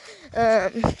again,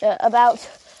 about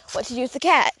what to do with the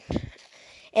cat.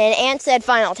 And Aunt said,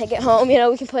 fine, I'll take it home.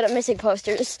 We can put up missing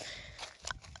posters.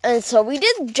 And so we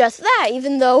did just that,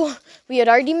 even though we had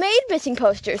already made missing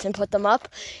posters and put them up,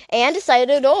 and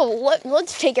decided,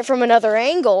 let's take it from another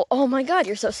angle. Oh my god,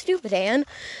 you're so stupid, Anne.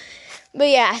 But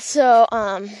yeah, so,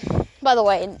 by the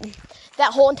way,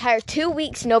 that whole entire 2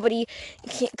 weeks, nobody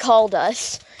called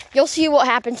us. You'll see what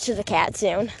happens to the cat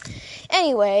soon.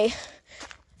 Anyway,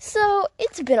 so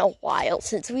it's been a while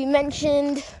since we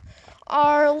mentioned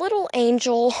our little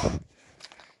angel,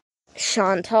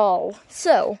 Chantal.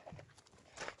 So,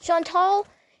 Chantal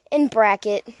and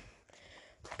Brackett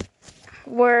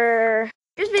were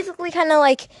just basically kind of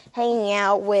like hanging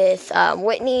out with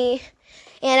Whitney,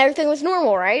 and everything was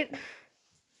normal, right?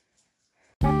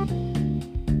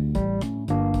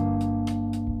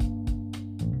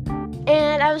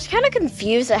 And I was kind of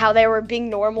confused at how they were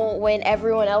being normal when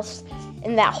everyone else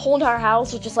in that whole entire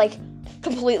house was just like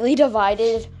completely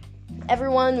divided.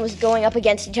 Everyone was going up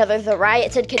against each other. The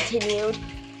riots had continued.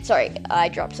 Sorry, I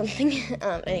dropped something.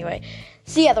 Anyway.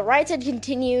 So yeah, the riots had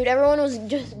continued. Everyone was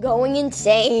just going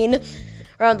insane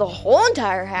around the whole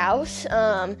entire house.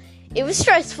 It was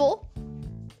stressful.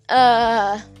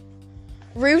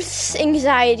 Ruth's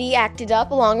anxiety acted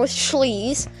up along with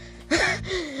Schlee's.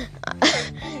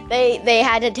 They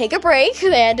had to take a break.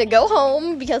 They had to go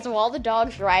home because of all the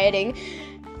dogs rioting.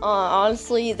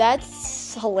 Honestly,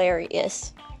 that's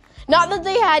hilarious. Not that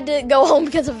they had to go home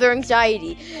because of their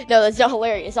anxiety. No, that's not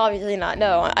hilarious. Obviously not.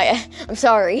 No, I'm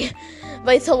sorry.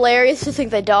 But it's hilarious to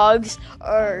think that dogs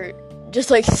are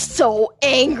just, like, so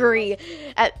angry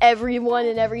at everyone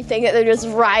and everything that they're just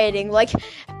rioting. Like,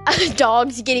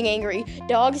 dogs getting angry.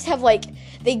 Dogs have, like,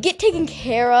 they get taken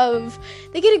care of.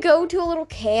 They get to go to a little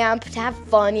camp to have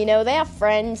fun, They have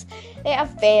friends. They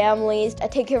have families. I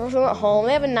take care of them at home.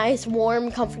 They have a nice,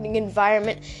 warm, comforting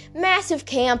environment. Massive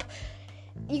camp.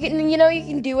 You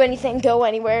can do anything, go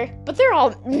anywhere, but they're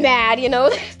all mad, They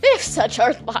have such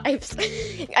hard lives.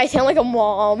 I sound like a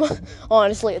mom,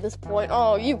 honestly, at this point.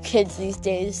 Oh, you kids these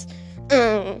days.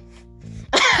 I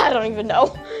don't even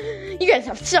know. You guys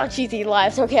have such easy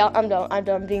lives. Okay, I'm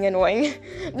done being annoying.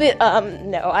 But,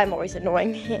 no, I'm always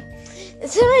annoying.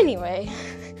 So anyway,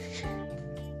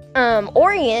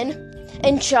 Orion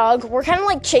and Chug were kind of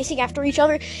like chasing after each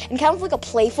other in kind of like a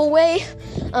playful way,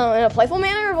 in a playful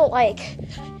manner, but like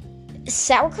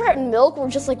Sauerkraut and Milk were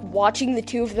just like watching the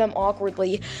two of them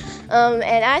awkwardly. And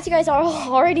as you guys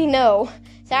already know,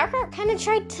 Sauerkraut kind of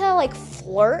tried to like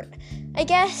flirt, I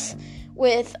guess,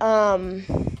 with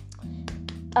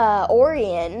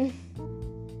Orion.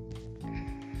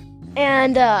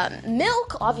 And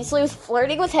Milk obviously was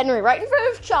flirting with Henry right in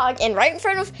front of Chug and right in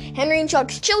front of Henry and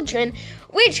Chug's children,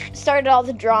 which started all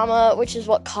the drama, which is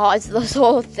what caused this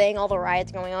whole thing, all the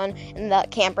riots going on in the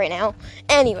camp right now.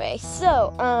 Anyway,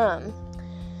 so,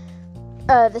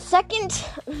 the second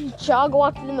Chug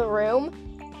walked in the room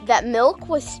that Milk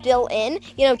was still in,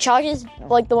 Chug is,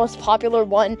 like, the most popular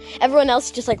one. Everyone else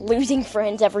is just, like, losing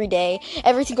friends every day.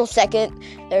 Every single second,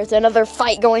 there's another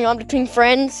fight going on between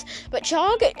friends. But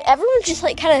Chug, everyone's just,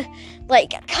 like, kind of,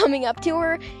 like, coming up to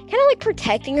her, kind of, like,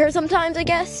 protecting her sometimes, I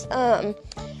guess.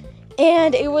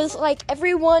 And it was like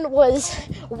everyone was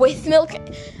with Milk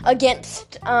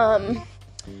against, like,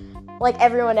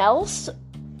 everyone else.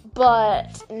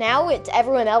 But now it's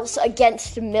everyone else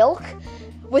against Milk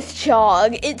with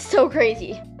Chug. It's so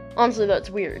crazy. Honestly, that's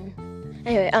weird.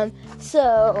 Anyway,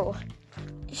 so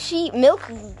Milk,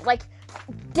 like,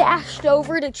 dashed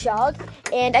over to Chug.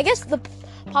 And I guess the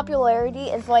popularity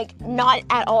is like not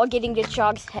at all getting to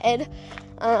Chog's head.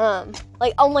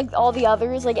 Like unlike all the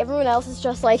others, like everyone else is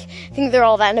just like think they're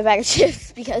all that in a bag of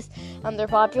chips because they're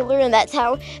popular, and that's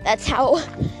how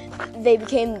they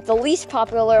became the least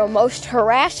popular or most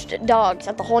harassed dogs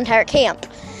at the whole entire camp.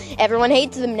 Everyone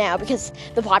hates them now because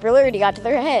the popularity got to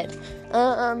their head.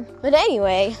 But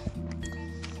anyway,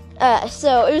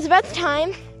 so it was about the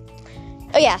time.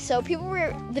 Oh yeah, so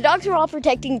the dogs were all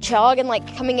protecting Chog and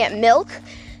like coming at Milk.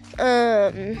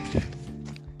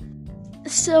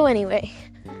 So anyway,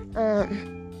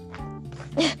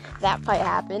 that fight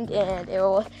happened,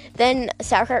 and then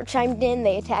Sauerkraut chimed in.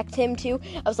 They attacked him too.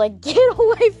 I was like, get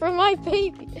away from my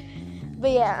baby.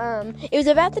 But yeah, it was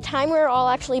about the time we were all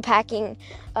actually packing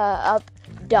up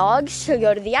dogs to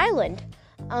go to the island.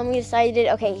 We decided,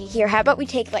 okay, here, how about we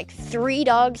take like 3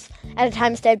 dogs at a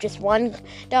time instead of just 1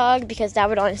 dog, because that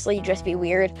would honestly just be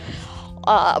weird.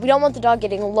 We don't want the dog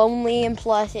getting lonely, and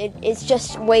plus it's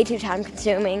just way too time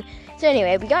consuming. So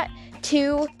anyway, we got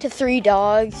 2 to 3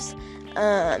 dogs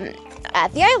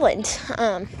at the island.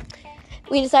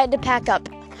 We decided to pack up.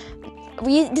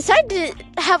 We decided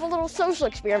to have a little social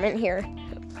experiment here.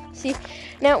 See,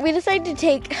 now we decided to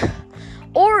take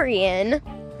Orion.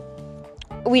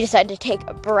 We decided to take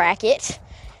a Bracket,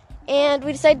 and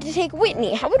we decided to take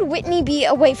Whitney. How would Whitney be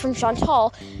away from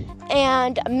Chantal?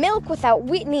 And Milk without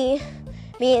Whitney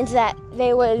means that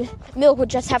Milk would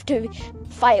just have to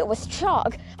fight with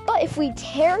Chog. But if we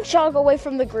tear Chog away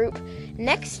from the group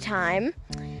next time,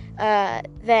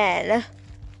 then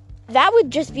that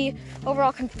would just be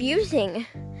overall confusing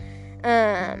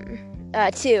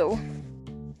to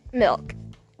Milk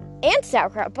and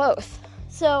Sauerkraut both.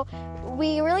 So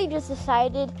we really just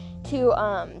decided to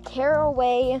tear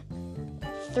away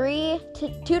 2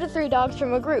 to 3 dogs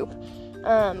from a group.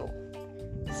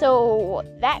 So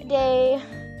that day,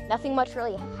 nothing much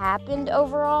really happened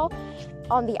overall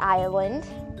on the island.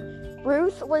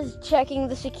 Ruth was checking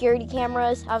the security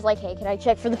cameras. I was like, hey, can I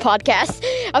check for the podcast?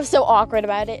 I was so awkward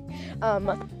about it.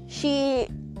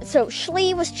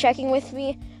 Shlee was checking with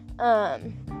me.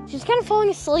 She's kind of falling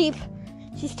asleep.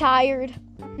 She's tired.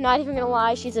 Not even gonna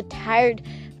lie, she's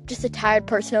just a tired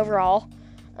person overall.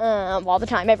 All the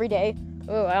time, every day.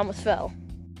 Oh, I almost fell.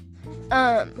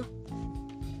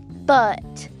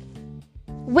 But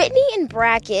Whitney and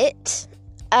Bracket,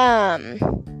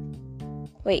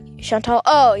 Chantal.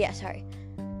 Oh, yeah, sorry.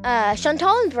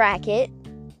 Chantal and Bracket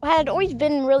had always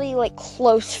been really, like,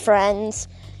 close friends,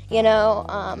 you know.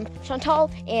 Chantal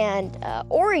and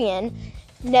Orion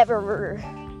never,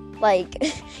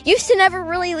 used to never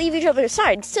really leave each other's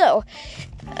side. So,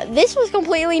 this was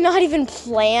completely not even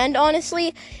planned,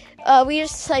 honestly. We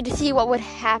just decided to see what would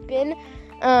happen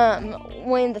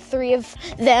when the 3 of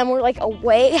them were,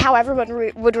 away, how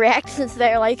everyone would react, since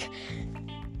they're,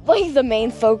 the main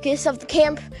focus of the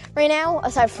camp right now,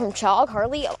 aside from Chog,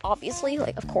 Harley, obviously,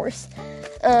 of course.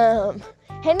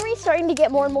 Henry's starting to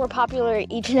get more and more popular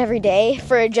each and every day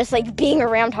for just, being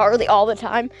around Harley all the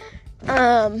time.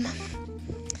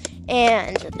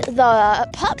 And the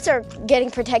pups are getting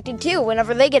protected, too,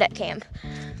 whenever they get at camp.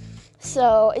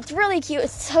 So, it's really cute.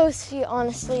 It's so sweet,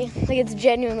 honestly. It's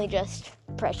genuinely just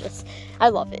precious. I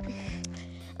love it.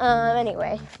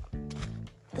 Anyway.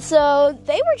 So,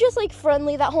 they were just,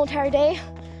 friendly that whole entire day.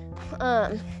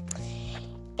 And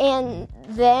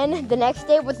then, the next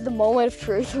day was the moment of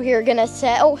truth. We are gonna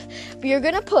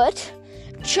put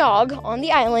Chog on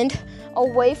the island,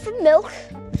 away from Milk,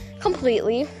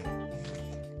 completely.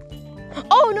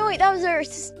 Oh, no, wait, that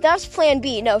was plan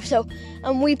B. No, so,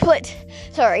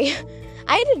 sorry.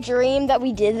 I had a dream that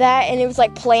we did that, and it was,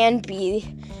 plan B.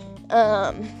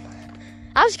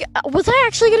 Was I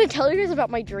actually gonna tell you guys about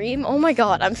my dream? Oh my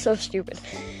god, I'm so stupid.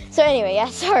 So anyway, yeah,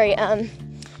 sorry.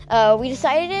 We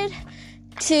decided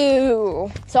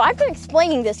to... So I've been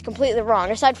explaining this completely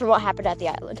wrong, aside from what happened at the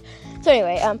island. So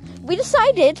anyway, we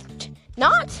decided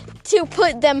not to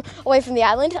put them away from the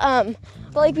island,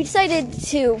 but, we decided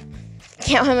to...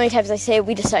 Count how many times I say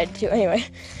we decided to, anyway.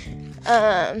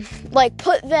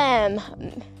 Put them...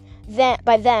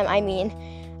 By them, I mean...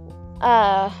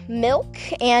 Milk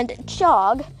and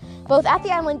Chog, both at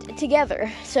the island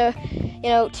together. So,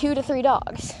 2 to 3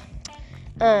 dogs.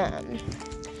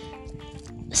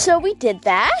 So we did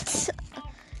that.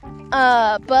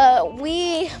 But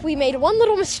we made one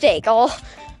little mistake. You'll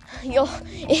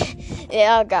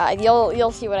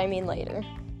see what I mean later.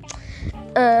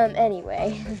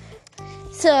 Anyway.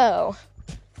 So,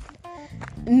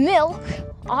 Milk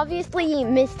obviously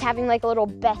missed having a little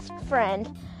best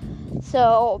friend.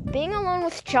 So being alone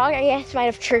with Chog, I guess, might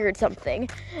have triggered something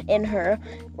in her,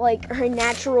 like her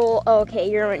natural, okay,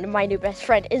 you're my new best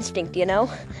friend instinct, you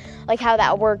know, like how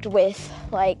that worked with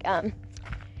like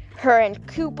her and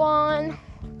Coupon,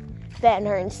 then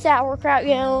her and Sauerkraut,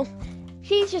 you know.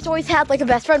 She's just always had like a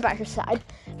best friend by her side,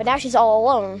 but now she's all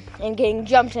alone and getting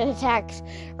jumped and attacked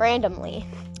randomly.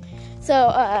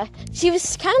 So she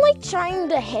was kind of like trying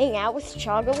to hang out with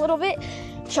Chog a little bit.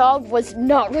 Chog was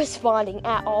not responding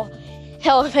at all.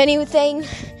 Hell, if anything,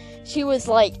 she was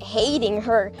like hating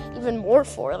her even more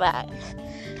for that.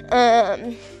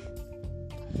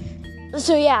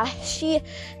 So yeah, she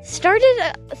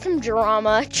started some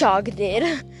drama, Chog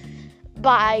did,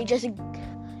 by just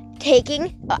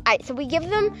taking, so we give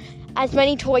them as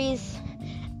many toys,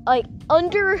 like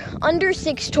under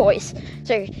 6 toys,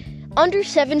 sorry, under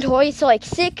 7 toys, so like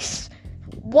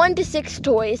 1 to 6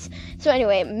 toys. So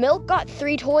anyway, Milk got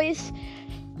 3 toys,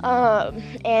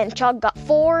 and Chog got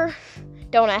 4.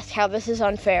 Don't ask how this is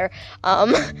unfair,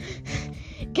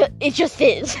 it just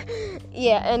is.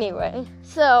 Yeah, anyway,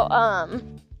 so,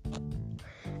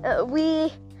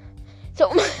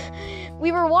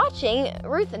 we were watching,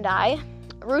 Ruth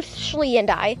Schlee and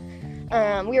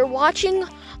I, we were watching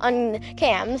on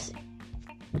cams.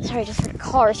 Sorry, I just heard a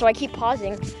car, so I keep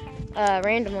pausing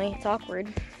randomly. It's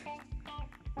awkward.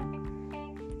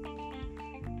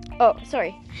 Oh,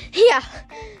 sorry. Yeah,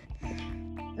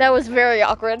 that was very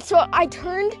awkward. So I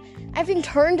even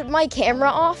turned my camera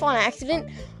off on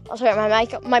accident. Oh, sorry,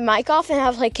 my mic off, and I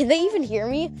was like, can they even hear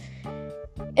me?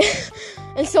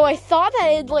 And so I thought that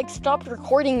it had like stopped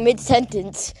recording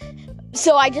mid-sentence.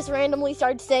 So I just randomly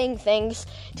started saying things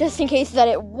just in case that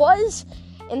it was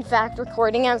in fact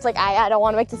recording. I was like, I don't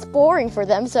want to make this boring for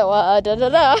them, so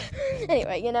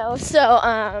anyway, you know, so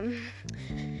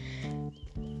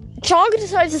Chog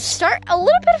decided to start a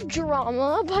little bit of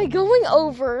drama by going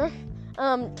over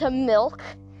to Milk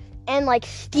and like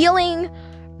stealing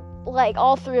like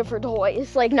all 3 of her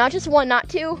toys, like not just 1, not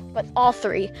 2, but all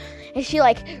 3. And she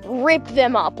like ripped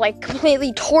them up, like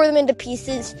completely tore them into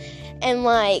pieces. And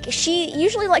like she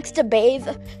usually likes to bathe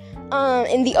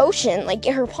in the ocean, like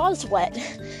get her paws wet.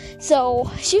 So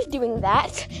she was doing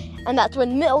that, and that's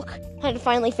when Milk had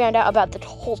finally found out about the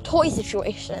whole toy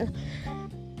situation.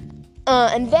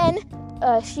 And then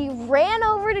she ran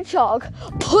over to Chog,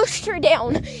 pushed her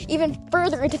down even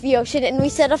further into the ocean, and we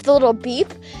set off the little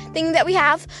beep thing that we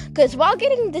have, because while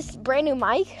getting this brand new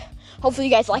mic, hopefully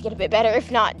you guys like it a bit better.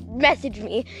 If not, message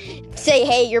me, say,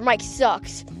 hey, your mic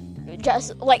sucks,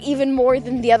 just like even more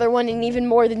than the other one and even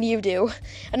more than you do,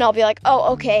 and I'll be like,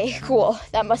 oh, okay, cool,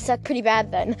 that must suck pretty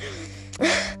bad then.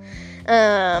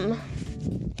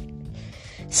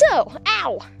 So,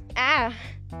 ow,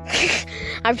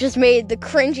 I've just made the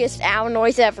cringiest ow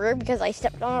noise ever because I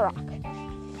stepped on a rock.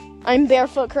 I'm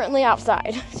barefoot currently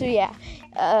outside, so yeah,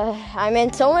 I'm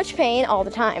in so much pain all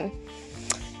the time.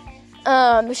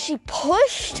 She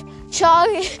pushed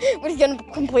Chog, we're gonna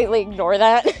completely ignore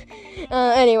that.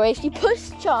 Anyway, she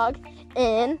pushed Chog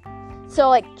in, so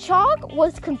like Chog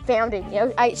was confounded, you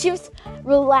know, she was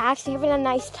relaxed, having a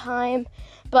nice time.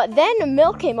 But then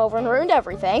Milk came over and ruined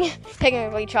everything.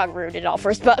 Technically, Chog ruined it all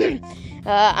first, but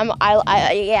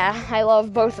I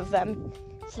love both of them.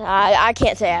 So I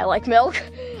can't say I like Milk.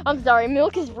 I'm sorry,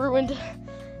 Milk is ruined.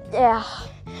 Yeah,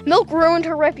 Milk ruined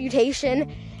her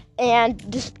reputation and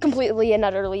just completely and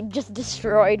utterly just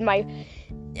destroyed my.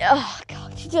 Oh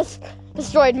God, she just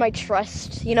destroyed my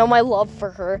trust. You know, my love for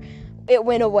her. It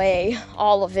went away,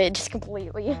 all of it, just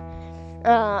completely.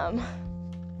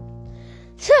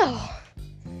 So.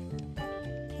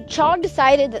 Chog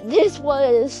decided that this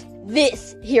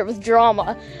here was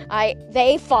drama.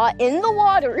 They fought in the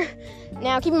water.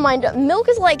 Now, keep in mind, Milk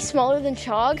is like smaller than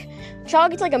Chog.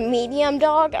 Chog is like a medium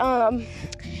dog.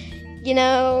 You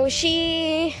know,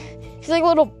 she's like a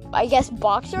little, I guess,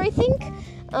 boxer, I think.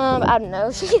 I don't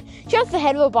know. She has the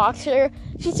head of a boxer.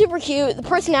 She's super cute. The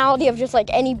personality of just like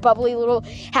any bubbly little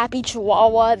happy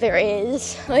chihuahua there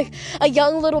is. Like a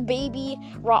young little baby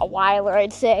Rottweiler,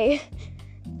 I'd say.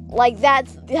 Like,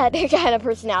 that's that kind of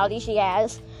personality she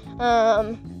has.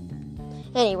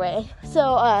 Anyway,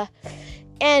 so,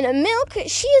 and Milk,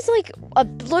 she is like a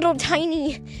little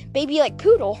tiny baby, like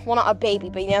poodle. Well, not a baby,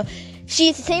 but, you know,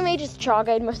 she's the same age as Chog,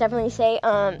 I'd most definitely say,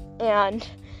 but,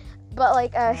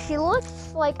 like, she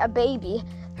looks like a baby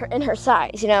in her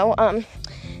size, you know,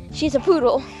 she's a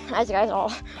poodle, as you guys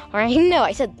all already know.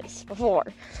 I said this before.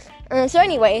 So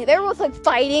anyway, they were both like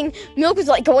fighting. Milk was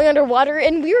like going underwater,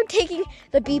 and we were taking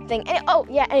the beep thing. And,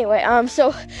 anyway,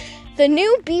 so the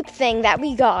new beep thing that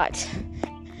we got,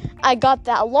 I got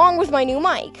that along with my new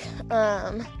mic.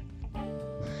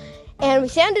 And we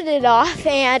sounded it off,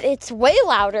 and it's way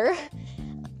louder.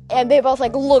 And they both,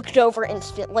 like, looked over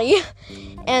instantly.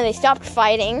 And they stopped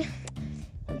fighting.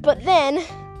 But then,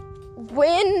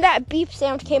 when that beep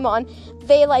sound came on,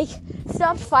 they, like,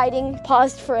 stopped fighting,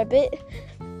 paused for a bit,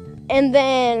 and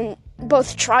then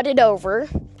both trotted over,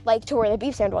 like, to where the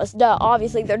beep sound was. Duh,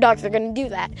 obviously their dogs are gonna do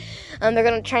that. They're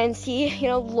gonna try and see,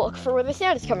 look for where the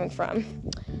sound is coming from.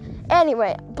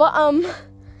 Anyway, but,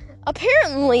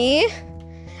 apparently,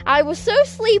 I was so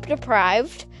sleep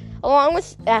deprived, along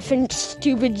with effing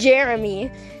stupid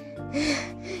Jeremy,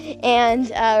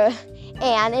 and,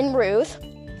 Anne and Ruth.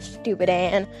 Stupid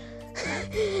Anne.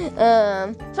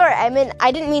 Sorry,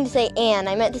 I didn't mean to say Anne,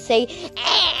 I meant to say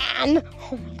Anne!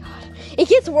 Oh my god. It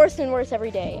gets worse and worse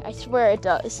every day, I swear it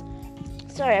does.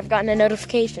 Sorry, I've gotten a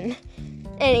notification.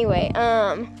 Anyway,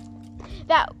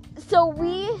 so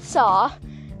we saw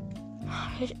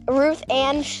Ruth,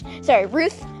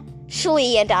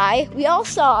 Shlee, and I, we all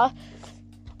saw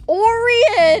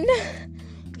Orion,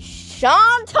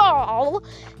 Chantal,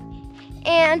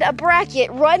 and a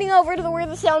Bracket running over to where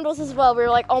the sound was as well. We were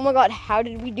like, oh my god, how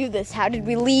did we do this? How did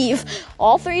we leave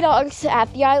all 3 dogs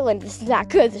at the island? This is not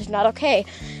good. This is not okay.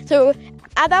 So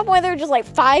at that point, there were just like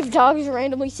 5 dogs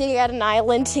randomly sitting at an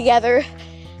island together.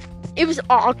 It was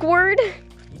awkward.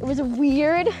 It was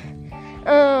weird.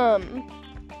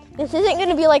 This isn't going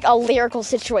to be like a lyrical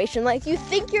situation. Like, you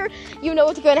think you know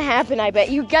what's going to happen, I bet.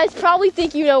 You guys probably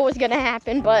think you know what's going to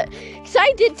happen, but, because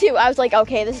I did too. I was like,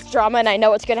 okay, this is drama and I know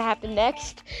what's going to happen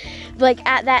next. Like,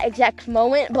 at that exact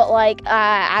moment, but like,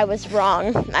 I was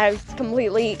wrong. I was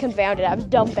completely confounded. I was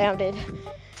dumbfounded.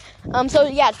 So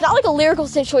yeah, it's not like a lyrical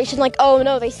situation, like, oh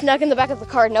no, they snuck in the back of the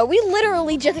car. No, we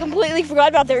literally just completely forgot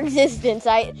about their existence.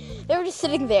 They were just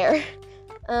sitting there.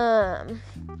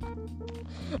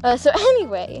 So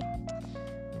anyway,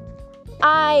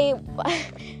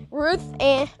 Ruth,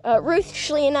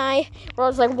 Shlee, and I were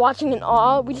always like watching in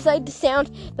awe. We decided to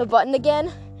sound the button again,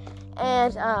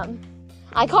 and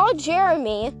I called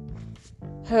Jeremy,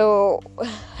 who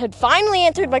had finally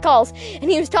answered my calls,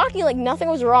 and he was talking like nothing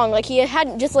was wrong, like he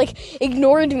hadn't just like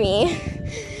ignored me.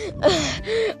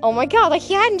 Oh my god, like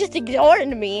he hadn't just ignored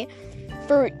me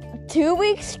for 2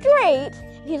 weeks straight.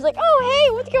 He was like, oh, hey,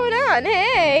 what's going on?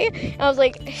 Hey. And I was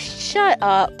like, shut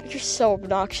up. You're so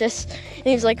obnoxious. And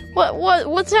he was like,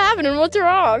 what's happening? What's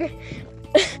wrong?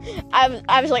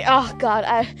 I was like, oh, God,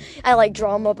 I like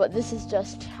drama, but this is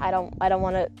just, I don't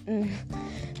want to,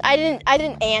 I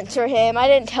didn't answer him. I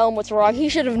didn't tell him what's wrong. He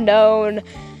should have known,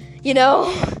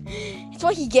 It's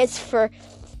what he gets for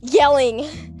yelling.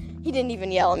 He didn't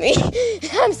even yell at me.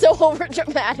 I'm so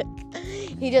overdramatic.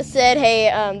 He just said, hey,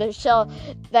 the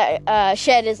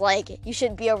shed is like, you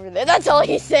shouldn't be over there. That's all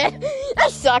he said. I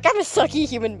suck. I'm a sucky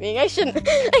human being. I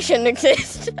shouldn't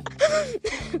exist.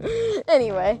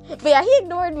 Anyway, but yeah, he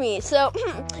ignored me. So,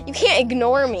 you can't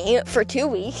ignore me for 2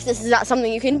 weeks. This is not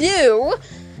something you can do.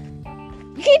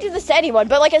 You can't do this to anyone,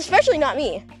 but like, especially not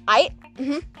me.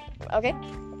 Okay.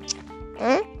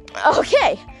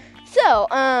 Okay. So,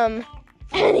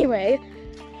 anyway,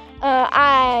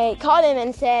 I called him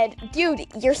and said, dude,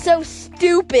 you're so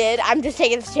stupid. I'm just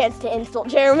taking this chance to insult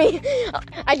Jeremy.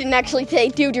 I didn't actually say,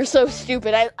 dude, you're so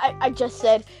stupid. I just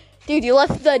said, dude, you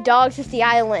left the dogs at the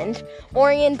island.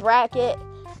 Orion, Bracket,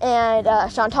 and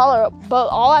Chantal are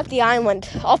all at the island.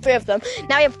 All 3 of them.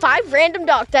 Now we have 5 random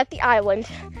dogs at the island,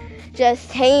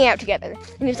 just hanging out together.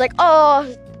 And he's like,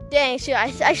 oh, dang,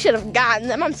 I should have gotten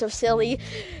them. I'm so silly.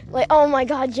 Like, oh my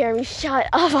god, Jeremy, shut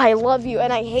up. I love you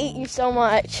and I hate you so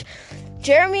much.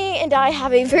 Jeremy and I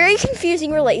have a very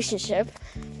confusing relationship.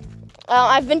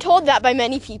 I've been told that by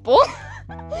many people.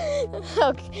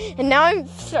 Okay. And now I'm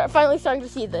finally starting to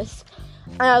see this.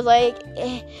 And I was like,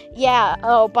 yeah,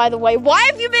 oh, by the way, why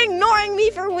have you been ignoring me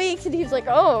for weeks? And he was like,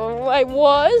 oh, I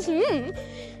was?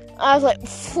 I was like,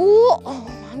 fool. Oh,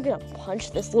 I'm gonna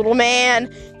punch this little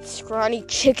man. Scrawny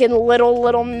chicken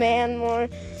little man.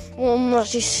 Little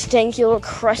musty, stanky, little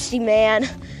crusty man.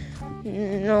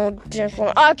 No,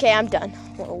 okay, I'm done.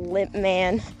 Little limp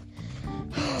man.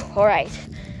 Alright.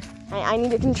 I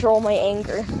need to control my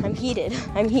anger. I'm heated.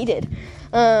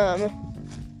 And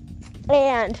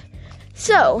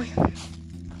so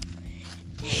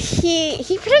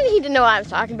he pretended he didn't know what I was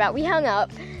talking about. We hung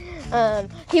up.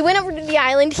 He went over to the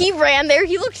island. He ran there.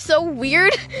 He looked so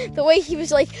weird. The way he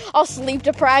was like all sleep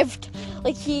deprived.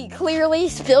 Like he clearly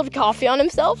spilled coffee on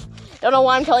himself. Don't know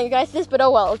why I'm telling you guys this, but oh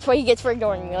well. It's what he gets for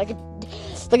ignoring me, like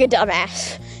a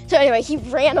dumbass. So anyway, he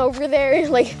ran over there,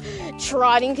 like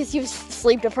trotting, because he was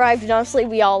sleep deprived, and honestly,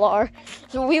 we all are.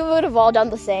 So we would have all done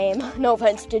the same. No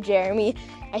offense to Jeremy,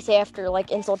 I say after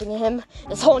like insulting him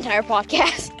this whole entire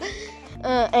podcast.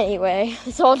 Anyway,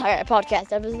 this whole entire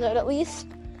podcast episode, at least.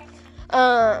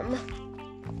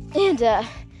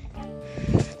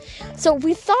 So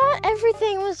we thought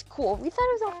everything was cool. We thought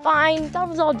it was all fine. We thought it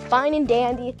was all fine and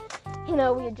dandy. You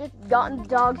know, we had just gotten the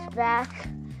dogs back.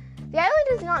 The island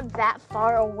is not that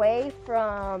far away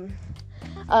from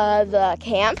the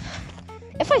camp.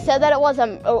 If I said that it was,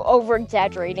 I'm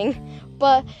over-exaggerating.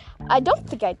 But I don't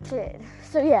think I did.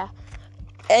 So yeah.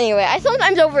 Anyway, I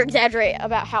sometimes over-exaggerate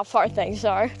about how far things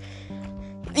are.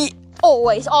 I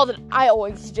always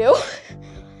do.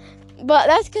 But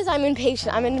that's because I'm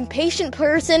impatient. I'm an impatient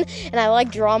person, and I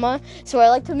like drama, so I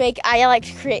like to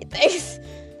create things.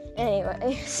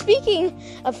 Anyway, speaking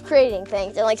of creating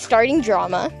things and, starting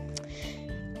drama,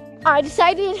 I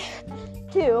decided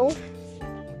to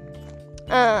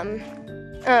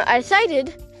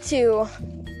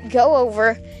go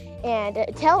over and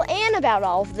tell Anne about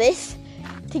all of this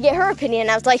to get her opinion.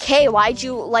 I was like, hey, why'd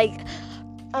you,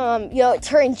 it's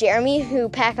her and Jeremy who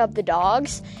pack up the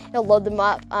dogs and load them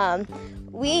up.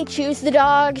 We choose the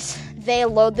dogs, they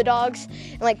load the dogs,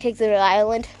 and, take them to the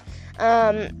island.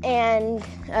 And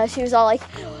she was all like,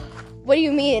 what do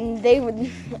you mean?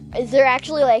 Is there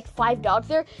actually, 5 dogs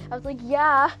there? I was like,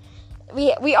 yeah.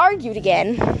 We argued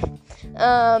again.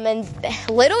 And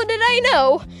little did I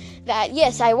know that,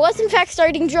 yes, I was in fact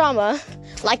starting drama,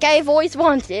 like I've always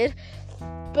wanted.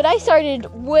 But I started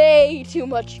way too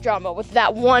much drama with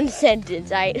that one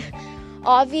sentence.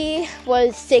 Avi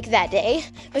was sick that day,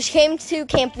 but she came to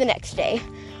camp the next day.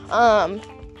 And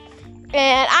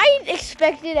I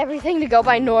expected everything to go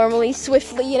by normally,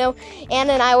 swiftly, Anne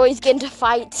and I always get into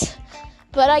fights.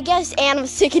 But I guess Anne was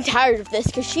sick and tired of this,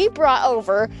 because she brought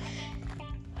over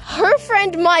her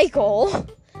friend Michael.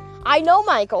 I know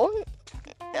Michael,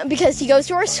 because he goes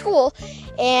to our school,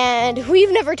 and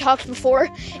we've never talked before,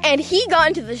 and he got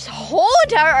into this whole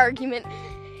entire argument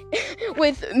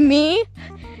with me,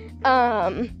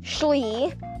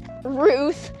 Shlee,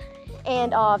 Ruth,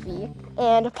 and Avi,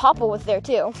 and Papa was there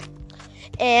too,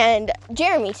 and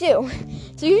Jeremy too.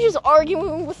 So he was just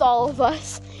arguing with all of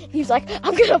us. He was like,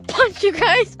 I'm gonna punch you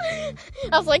guys.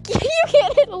 I was like, you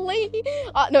can't hit a lady.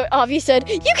 No, Avi said,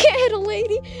 you can't hit a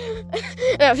lady.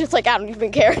 And I was just like, I don't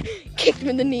even care. Kicked him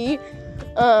in the knee.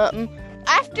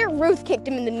 After Ruth kicked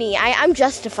him in the knee, I'm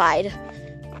justified.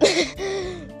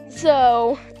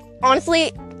 So,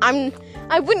 honestly,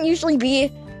 I wouldn't usually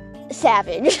be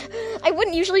savage. I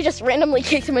wouldn't usually just randomly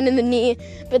kick someone in the knee.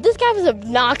 But this guy was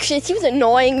obnoxious. He was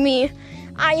annoying me.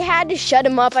 I had to shut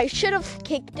him up. I should have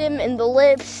kicked him in the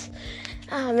lips.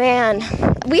 Oh, man.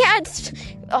 We had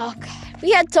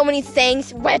so many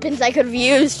things, weapons I could have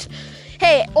used.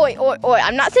 Hey, oi.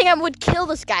 I'm not saying I would kill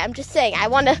this guy. I'm just saying I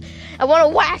want to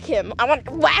whack him. I want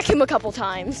to whack him a couple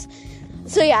times.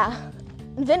 So, yeah.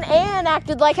 Then Anne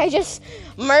acted like I just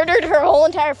murdered her whole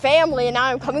entire family, and now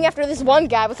I'm coming after this one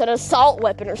guy with an assault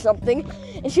weapon or something.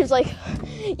 And she was like,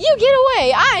 you get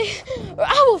away.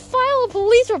 I will file a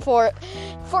police report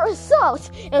for assault.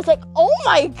 And I was like, oh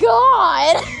my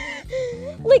god.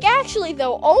 Actually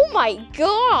though, oh my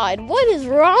god, what is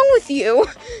wrong with you?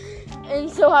 And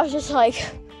so I was just like,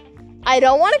 I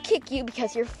don't want to kick you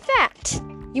because you're fat.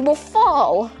 You will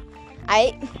fall.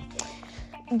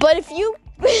 But if you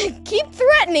keep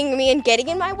threatening me and getting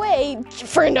in my way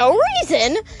for no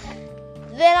reason,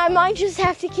 then I might just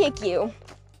have to kick you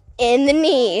in the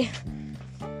knee.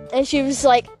 And she was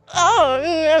like,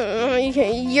 oh,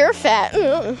 you're fat.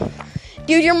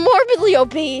 Dude, you're morbidly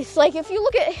obese. If you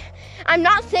look at... I'm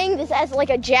not saying this as,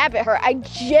 a jab at her. I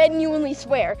genuinely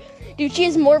swear. Dude, she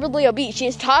is morbidly obese. She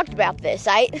has talked about this,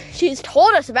 She has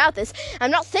told us about this.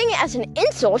 I'm not saying it as an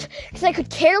insult, because I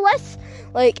could care less,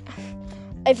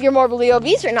 if you're morbidly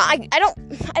obese or not. I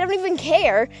don't even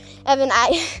care. Evan,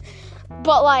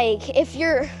 but, if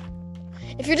you're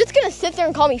just gonna sit there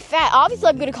and call me fat, obviously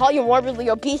I'm gonna call you morbidly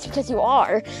obese because you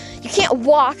are. You can't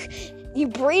walk. You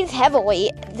breathe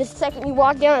heavily the second you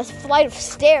walk down a flight of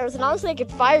stairs, and honestly I could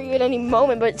fire you at any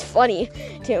moment, but it's funny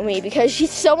to me because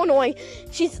she's so annoying.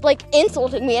 She's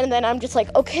insulting me, and then I'm just like,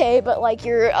 okay, but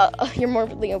you're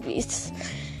morbidly obese.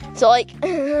 So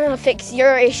fix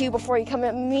your issue before you come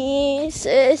at me,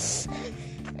 sis.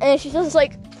 And she's just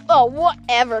like, oh,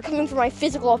 whatever, coming for my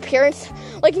physical appearance.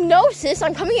 No, sis,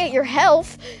 I'm coming at your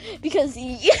health because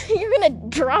you're gonna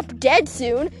drop dead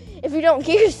soon if you don't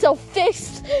get yourself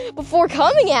fixed before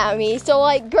coming at me. So,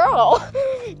 girl,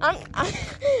 I'm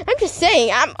just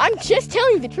saying, I'm just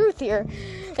telling you the truth here.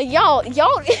 Y'all,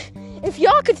 if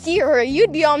y'all could see her,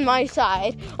 you'd be on my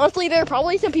side. Honestly, there are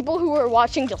probably some people who are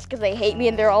watching just because they hate me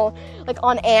and they're all,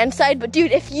 on Anne's side. But,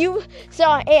 dude, if you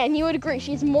saw Anne, you would agree.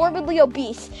 She's morbidly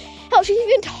obese. Hell, she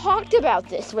even talked about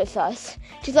this with us.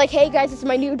 She's like, hey guys, this is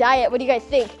my new diet. What do you guys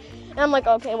think? And I'm like,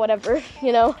 okay, whatever,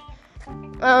 you know.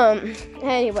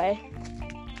 Anyway.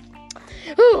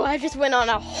 Ooh, I just went on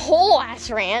a whole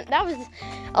ass rant. That was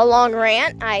a long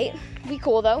rant. We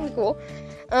cool though, we cool.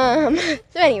 So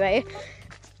anyway,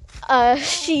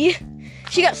 she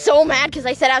got so mad because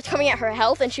I said I was coming at her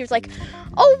health, and she was like,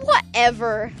 oh,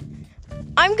 whatever.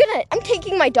 I'm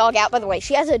taking my dog out, by the way.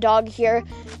 She has a dog here.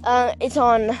 It's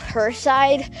on her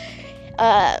side.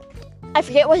 I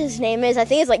forget what his name is. I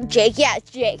think it's like Jake. Yeah, it's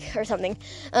Jake or something.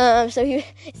 So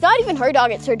it's not even her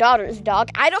dog, it's her daughter's dog.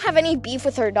 I don't have any beef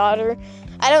with her daughter.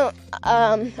 I've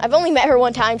only met her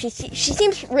one time. She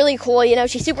seems really cool, you know.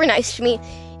 She's super nice to me,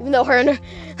 even though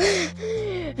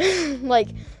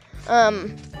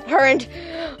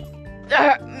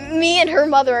me and her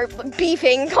mother are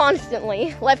beefing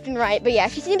constantly, left and right. But yeah,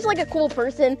 she seems like a cool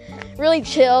person, really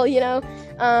chill, you know.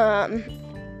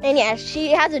 And yeah,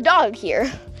 she has a dog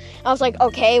here. I was like,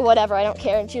 okay, whatever, I don't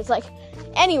care. And she was like,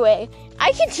 anyway,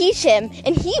 I can teach him,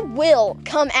 and he will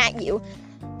come at you.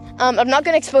 I'm not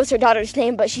going to expose her daughter's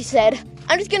name, but she said,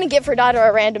 I'm just going to give her daughter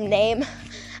a random name.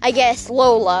 I guess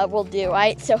Lola will do,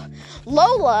 right? So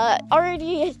Lola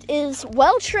already is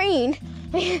well-trained.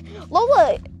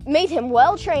 Lola made him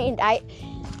well-trained.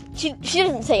 She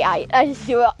doesn't say I just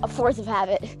do a force of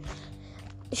habit.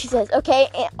 She says, okay,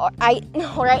 all right.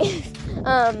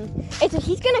 And so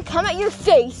he's gonna come at your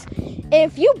face, and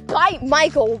if you bite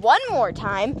Michael one more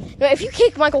time, no, if you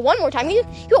kick Michael one more time,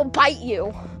 he'll bite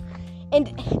you.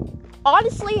 And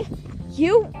honestly,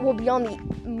 you will be on the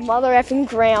mother effing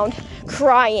ground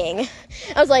crying.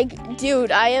 I was like,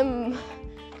 dude, I am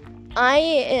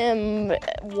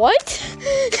what?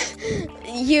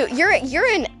 You're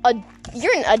an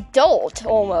adult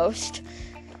almost.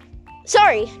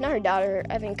 Sorry, not her daughter,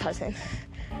 I mean cousin.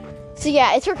 So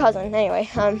yeah, it's her cousin anyway.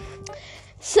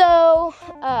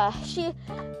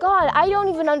 God, I don't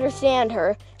even understand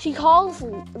her. She calls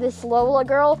this Lola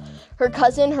girl her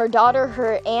cousin, her daughter,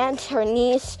 her aunt, her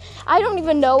niece. I don't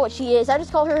even know what she is. I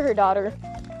just call her daughter.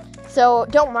 So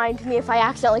don't mind me if I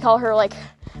accidentally call her like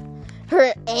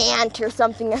her aunt or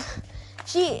something.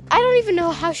 I don't even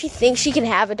know how she thinks she can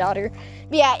have a daughter.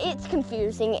 But yeah, it's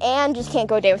confusing, and just can't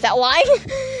go a day without lying.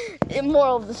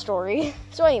 Moral of the story.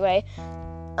 So anyway,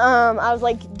 I was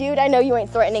like, dude, I know you ain't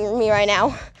threatening me right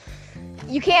now.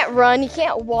 You can't run, you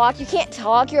can't walk, you can't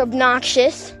talk, you're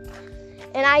obnoxious.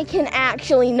 And I can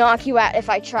actually knock you out if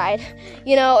I tried.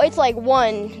 You know, it's like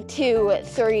 1, 2,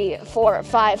 3, 4,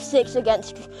 5, 6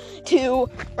 against 2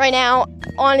 right now.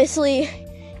 Honestly,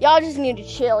 y'all just need to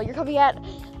chill. You're coming at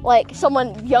like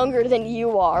someone younger than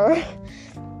you are.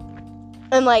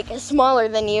 And like smaller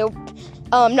than you.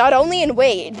 Not only in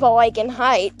weight, but like in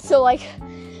height. So like,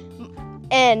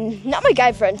 and not my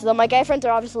guy friends though. My guy friends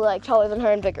are obviously like taller than her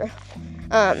and bigger.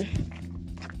 And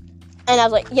I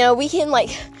was like, you know, we can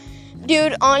like,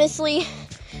 dude, honestly,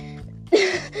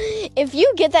 if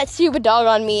you get that stupid dog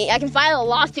on me, I can file a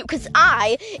lawsuit because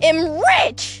I am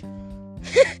rich.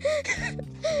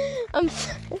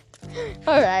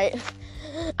 Alright.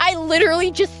 I literally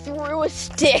just threw a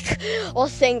stick while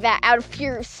saying that out of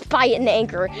pure spite and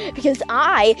anger because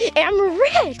I am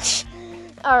rich.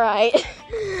 Alright.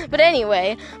 But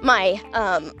anyway,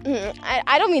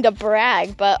 I don't mean to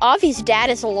brag, but Avi's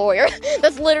dad is a lawyer.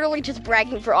 That's literally just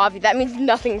bragging for Avi. That means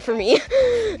nothing for me.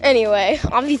 Anyway,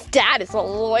 Avi's dad is a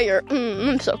lawyer.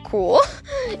 So cool.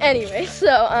 Anyway, so,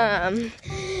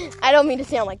 I don't mean to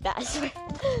sound like that.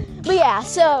 But yeah,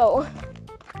 so,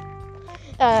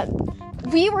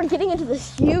 we were getting into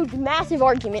this huge, massive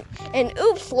argument, and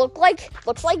oops, looks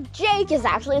like Jake is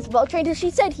actually as well trained as she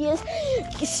said he is.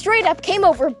 He straight up came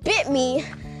over, bit me,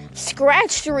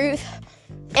 scratched Ruth,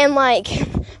 and like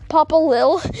Papa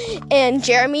Lil and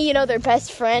Jeremy, you know, they're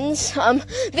best friends.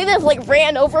 They just like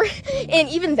ran over, and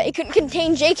even they couldn't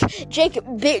contain Jake. Jake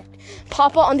bit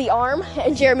Papa on the arm,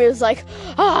 and Jeremy was like,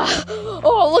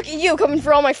 oh, look at you coming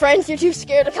for all my friends. You're too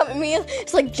scared to come at me.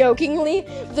 It's like jokingly.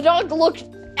 The dog looked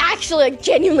actually like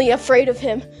genuinely afraid of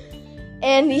him,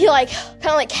 and he like kind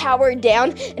of like cowered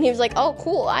down, and he was like, oh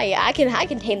cool, I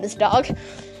can tame this dog.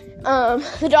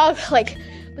 The dog like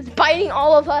was biting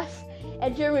all of us,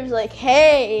 and Jeremy was like,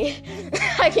 hey,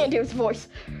 I can't do his voice.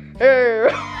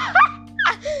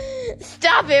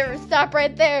 Stop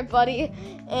right there, buddy.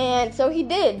 And so he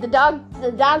did. The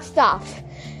dog stopped,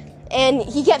 and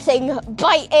he kept saying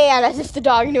bite Anne as if the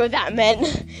dog knew what that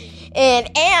meant.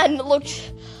 And Anne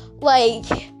looked like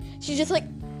she's just like,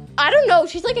 I don't know,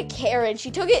 she's like a Karen.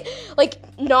 She took it like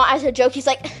not as a joke. She's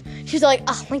like,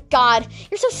 oh my god,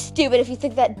 you're so stupid if you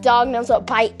think that dog knows what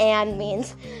bite Anne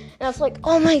means. And I was like,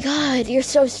 oh my god, you're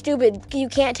so stupid. You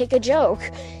can't take a joke.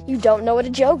 You don't know what a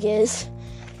joke is.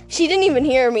 She didn't even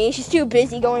hear me. She's too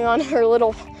busy going on having her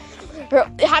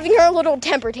little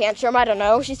temper tantrum. I don't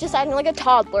know. She's just acting like a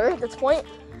toddler at this point.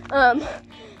 And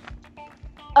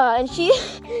she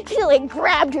like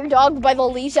grabbed her dog by the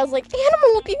leash. I was like,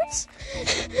 animal abuse.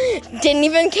 Didn't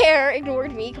even care.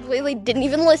 Ignored me completely. Didn't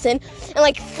even listen. And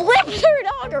like flipped her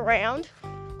dog around.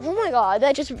 Oh my god,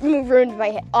 that just ruined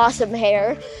my awesome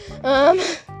hair. Oh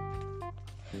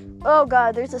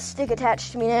god, there's a stick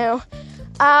attached to me now.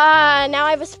 Now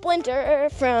I have a splinter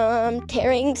from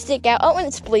tearing stick out. Oh, and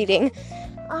it's bleeding.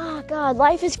 Oh god,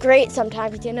 life is great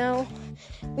sometimes, you know?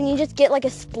 When you just get like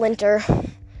a splinter.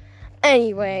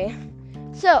 Anyway,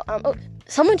 so,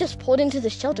 someone just pulled into the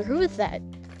shelter. Who is that?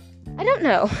 I don't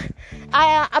know.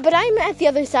 But I'm at the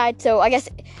other side, so I guess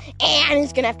Anne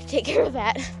is gonna have to take care of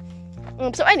that.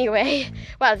 So anyway,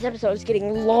 wow, this episode is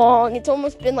getting long. It's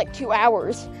almost been like 2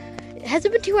 hours. Has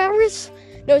it been 2 hours?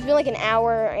 No, it's been like an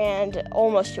hour and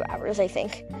almost 2 hours, I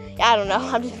think. I don't know.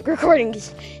 I'm just recording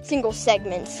single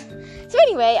segments. So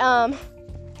anyway,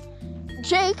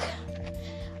 Jake,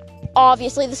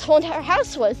 obviously this whole entire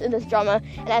house was in this drama.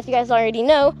 And as you guys already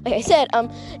know, like I said,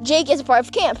 Jake is a part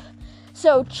of camp.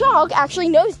 So Chog actually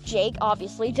knows Jake,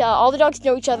 obviously. All the dogs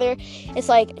know each other. It's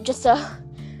like just a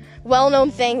well-known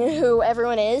thing who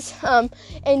everyone is.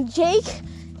 And Jake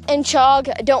and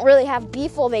Chog don't really have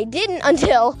beef. Well, they didn't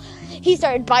until he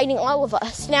started biting all of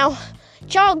us. Now,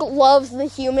 Chog loves the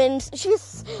humans.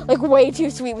 She's like way too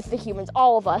sweet with the humans,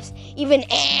 all of us. Even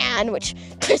Anne, which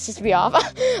pisses me off.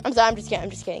 I'm sorry, I'm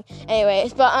just kidding.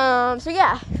 Anyways, but, so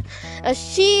yeah.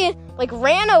 She, like,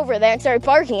 ran over there and started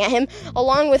barking at him,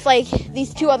 along with, like,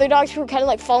 these two other dogs who were kind of,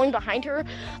 like, falling behind her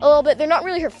a little bit. They're not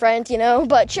really her friends, you know,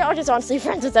 but Chog is honestly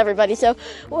friends with everybody, so,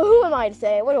 well, who am I to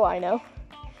say? What do I know?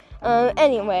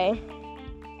 Anyway.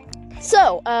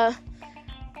 So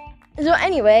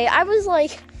anyway, I was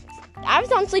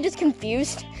honestly just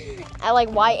confused at, like,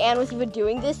 why Anne was even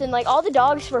doing this, and, like, all the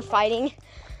dogs were fighting,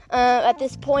 at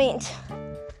this point.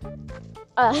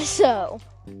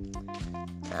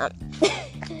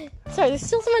 Sorry, there's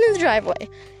still someone in the driveway.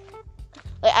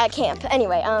 Like, at camp.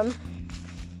 Anyway,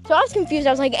 so I was confused.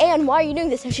 I was like, Anne, why are you doing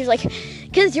this? And she was like,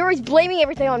 because you're always blaming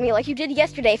everything on me like you did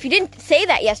yesterday. If you didn't say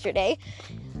that yesterday,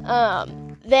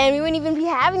 then we wouldn't even be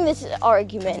having this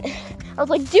argument. I was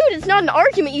like, dude, it's not an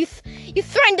argument. You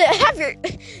threatened to have your...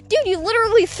 Dude, you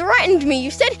literally threatened me.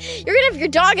 You said you're going to have your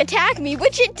dog attack me,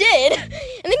 which it did. And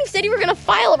then you said you were going to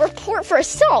file a report for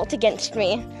assault against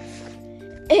me.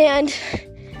 And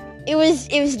it was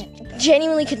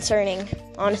genuinely concerning,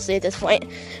 honestly, at this point.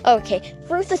 Okay,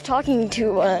 Ruth is talking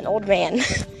to an old man.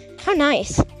 How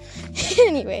nice.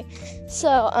 Anyway,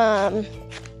 so,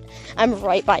 I'm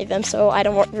right by them, so I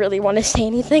don't really want to say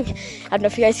anything. I don't know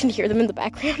if you guys can hear them in the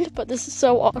background, but this is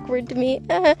so awkward to me.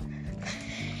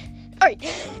 Alright,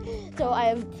 so I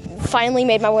have finally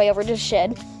made my way over to the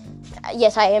shed.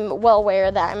 Yes, I am well aware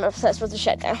that I'm obsessed with the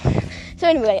shed now. So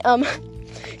anyway,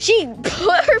 she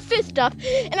put her fist up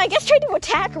and I guess tried to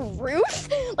attack Ruth.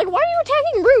 Like, why are you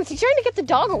attacking Ruth? She's trying to get the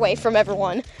dog away from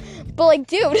everyone. But, like,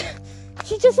 dude,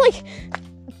 she just, like,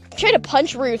 tried to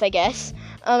punch Ruth, I guess.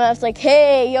 I was like,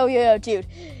 hey, yo, dude,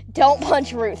 don't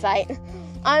punch Ruth. I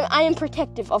am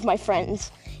protective of my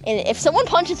friends. And if someone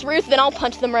punches Ruth, then I'll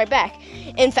punch them right back.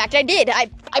 In fact, I did. I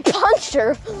punched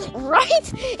her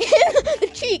right in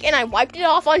the cheek, and I wiped it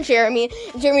off on Jeremy.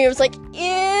 And Jeremy was like, ew.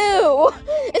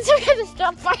 And so I had to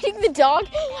stop fighting the dog.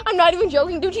 I'm not even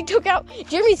joking, dude.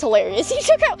 Jeremy's hilarious. He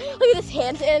took out, look at this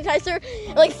hand sanitizer,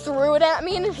 and, like, threw it at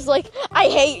me, and it was like, I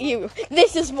hate you.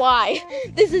 This is why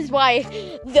the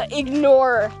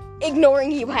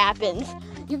ignoring you happens.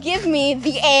 You give me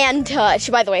the Anne touch.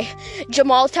 By the way,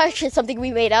 Jamal touch is something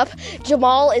we made up.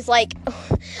 Jamal is like...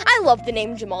 I love the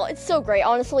name Jamal. It's so great,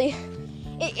 honestly.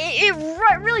 It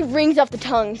really rings off the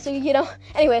tongue. So, you know...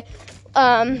 Anyway,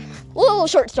 little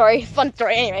short story. Fun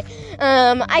story, anyway.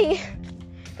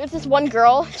 There's this one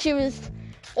girl. She was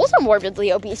also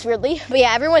morbidly obese, weirdly. But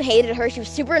yeah, everyone hated her. She was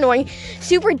super annoying,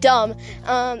 super dumb.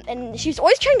 And she was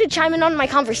always trying to chime in on my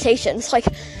conversations. Like,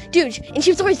 dude, and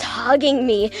she was always hugging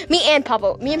me. Me and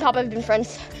Papa have been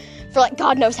friends for, like,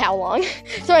 God knows how long.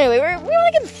 So anyway, we were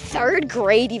like in 3rd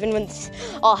grade even when this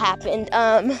all happened.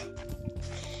 And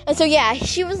so yeah,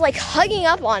 she was like hugging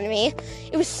up on me.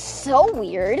 It was so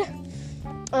weird.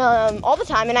 All the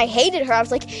time, and I hated her. I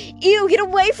was like, ew, get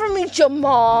away from me,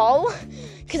 Jamal.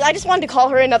 Because I just wanted to call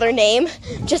her another name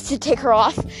just to tick her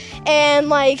off. And,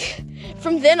 like,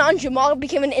 from then on, Jamal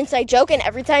became an inside joke, and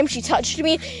every time she touched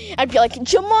me, I'd be like,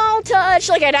 Jamal touch!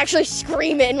 Like, I'd actually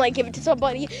scream it and, like, give it to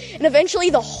somebody, and eventually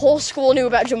the whole school knew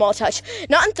about Jamal touch.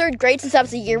 Not in 3rd grade, since that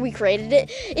was the year we created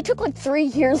it. It took, like, 3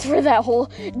 years for that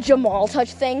whole Jamal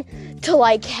touch thing to,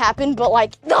 like, happen, but,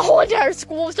 like, the whole entire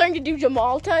school was starting to do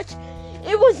Jamal touch.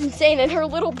 It was insane, and her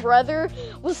little brother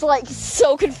was, like,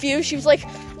 so confused. She was like,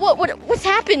 what's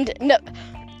happened? No,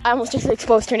 I almost just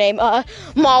exposed her name.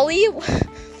 Molly?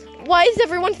 Why is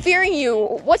everyone fearing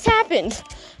you? What's happened?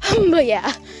 But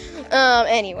yeah,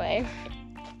 anyway.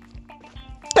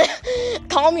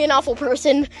 Call me an awful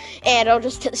person, and I'll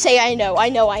just say I know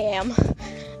I am.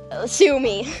 Sue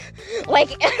me.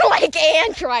 Like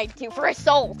Anne tried to for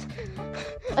assault.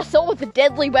 Assault with a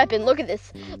deadly weapon. Look at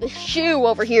this shoe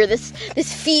over here, this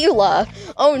Fila.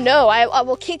 Oh no, I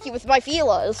will kick you with my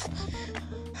Filas.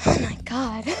 Oh my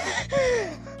god.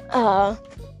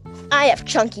 I have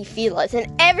chunky Filas, and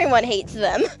everyone hates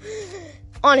them.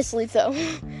 Honestly, though,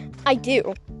 I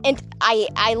do. And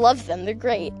I love them. They're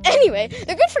great. Anyway,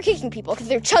 they're good for kicking people because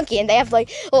they're chunky and they have,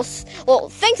 like, little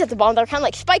things at the bottom that are kind of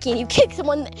like spiky, and you kick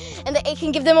someone and it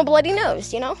can give them a bloody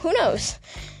nose, you know? Who knows?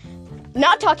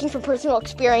 Not talking from personal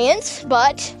experience,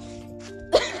 but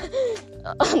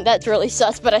that's really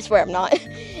sus, but I swear I'm not.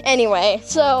 Anyway,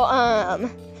 so,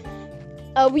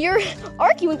 we are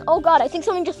arguing. Oh god, I think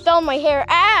something just fell in my hair.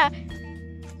 Ah!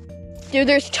 Dude,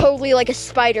 there's totally like a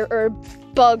spider or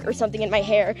bug or something in my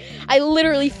hair. I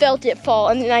literally felt it fall,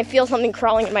 and then I feel something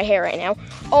crawling in my hair right now.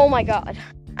 Oh my god.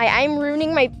 I'm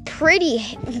ruining my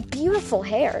pretty, beautiful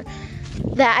hair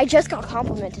that I just got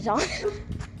complimented on.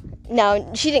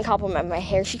 No, she didn't compliment my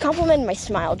hair. She complimented my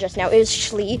smile just now. It was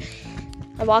Shlee.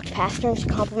 I walked past her and she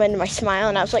complimented my smile,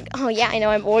 and I was like, oh yeah, I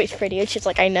know I'm always pretty. And she's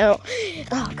like, I know.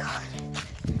 Oh god.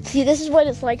 See, this is what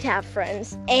it's like to have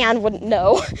friends. Anne wouldn't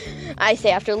know. I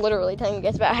say after literally telling you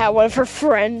guys about how one of her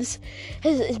friends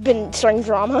has been starting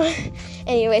drama.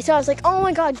 Anyway, so I was like, oh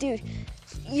my god, dude,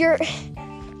 you're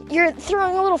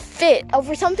throwing a little fit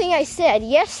over something I said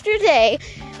yesterday.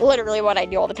 Literally what I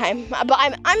do all the time. But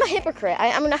I'm a hypocrite.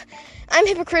 I'm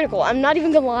hypocritical. I'm not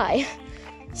even gonna lie.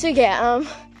 So yeah,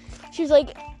 she was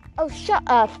like, oh, shut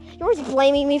up. You're always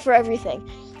blaming me for everything.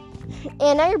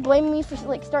 And now you're blaming me for,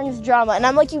 like, starting this drama. And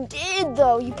I'm like, you did,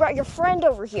 though. You brought your friend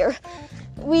over here.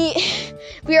 We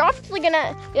are obviously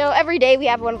gonna, every day we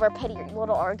have one of our petty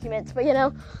little arguments. But,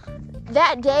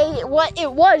 that day,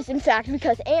 it was, in fact,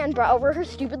 because Anne brought over her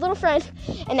stupid little friend.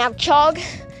 And now Chog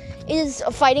is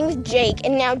fighting with Jake.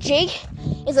 And now Jake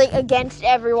is, like, against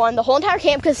everyone, the whole entire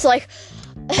camp. Because, like,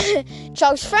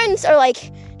 Chog's friends are,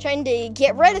 like, trying to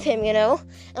get rid of him,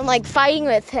 and, like, fighting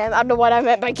with him. I don't know what I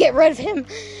meant by get rid of him.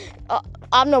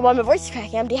 I don't know why my voice is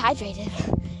cracking. I'm dehydrated.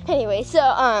 Anyway, so,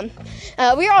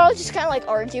 we were all just kind of, like,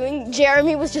 arguing.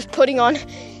 Jeremy was just putting on,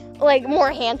 like,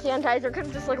 more hand sanitizer, kind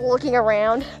of just, like, looking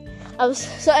around.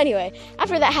 So anyway,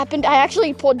 after that happened, I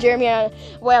actually pulled Jeremy out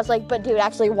of the way. I was like, but dude,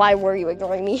 actually, why were you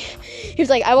ignoring me? He was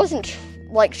like, I wasn't,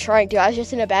 like, trying to. I was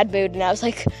just in a bad mood. And I was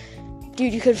like,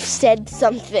 dude, you could have said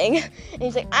something. And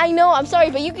he's like, I know, I'm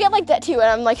sorry, but you get like that too. And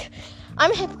I'm like,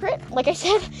 I'm a hypocrite, like I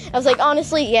said. I was like,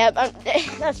 honestly, yeah,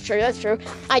 that's true.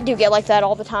 I do get like that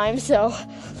all the time, so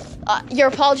your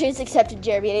apology is accepted,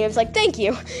 Jeremy. And he was like, thank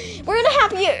you. We're in a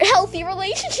happy, healthy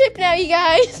relationship now, you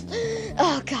guys.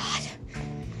 Oh, God.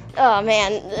 Oh,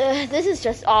 man, this is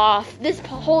just off. This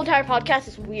whole entire podcast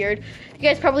is weird. You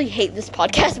guys probably hate this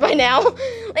podcast by now.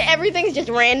 Like, everything's just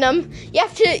random.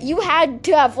 You had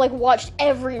to have, like, watched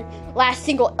every last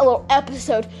single little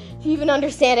episode to even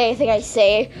understand anything I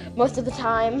say most of the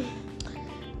time.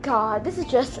 God, this is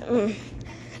just,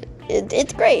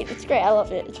 it's great. It's great. I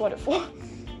love it. It's wonderful.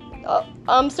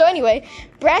 So anyway,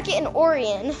 Brackett and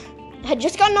Orion had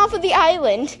just gotten off of the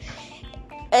island,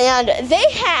 and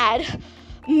they had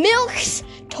Milk's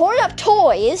torn up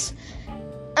toys.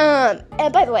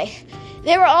 And by the way,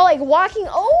 they were all, like, walking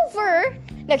over.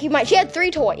 Now keep in mind, she had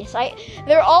 3 toys, right?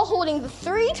 They were all holding the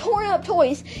 3 torn up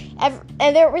toys,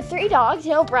 and there were 3 dogs,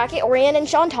 Brackett, Orion, and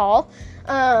Chantal.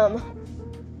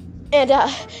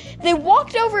 They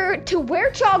walked over to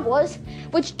where Chog was,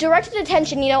 which directed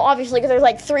attention, obviously, because there's,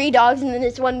 like, 3 dogs, and then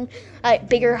this one,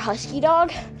 bigger husky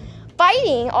dog,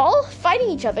 all fighting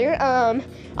each other.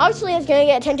 Obviously, it's gonna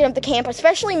get attention of the camp,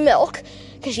 especially Milk,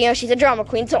 because, she's a drama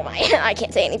queen, so I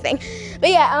can't say anything. But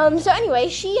yeah, so anyway,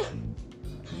 she,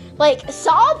 like,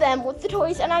 saw them with the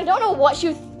toys, and I don't know what she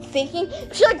was thinking.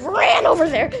 She, like, ran over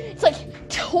there. It's like,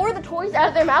 tore the toys out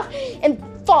of their mouth and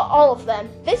fought all of them.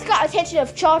 This got attention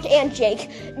of Chalk and Jake.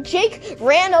 Jake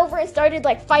ran over and started,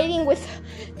 like, fighting with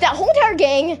that whole entire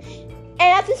gang.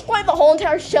 And at this point, the whole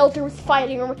entire shelter was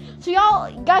fighting. So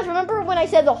y'all, guys, remember when I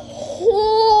said the whole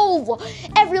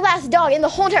every last dog in the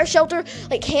whole entire shelter,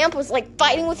 like camp, was like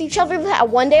fighting with each other that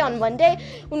one day on Monday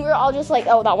when we were all just like,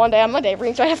 oh, that one day on Monday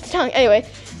brings right half the tongue. Anyway,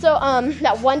 so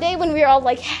that one day when we were all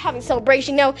like having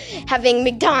celebration, having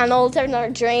McDonald's, having our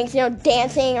drinks,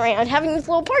 dancing around, having this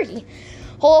little party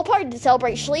to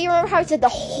celebrate Shlee. Remember how I said the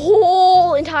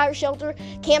whole entire shelter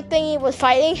camp thingy was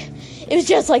fighting? It was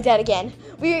just like that again.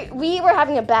 We were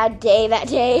having a bad day that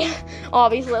day,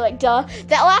 obviously, like, duh.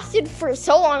 That lasted for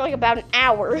so long, like, about an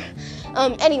hour.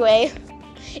 Anyway,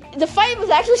 the fight was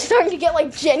actually starting to get,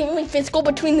 like, genuinely physical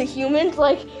between the humans,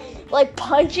 like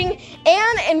punching.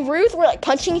 Anne and Ruth were, like,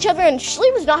 punching each other, and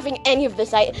Shlee was not having any of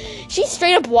this. She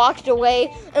straight up walked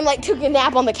away and, like, took a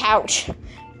nap on the couch.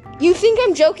 You think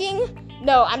I'm joking?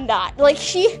 No, I'm not. Like,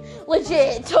 she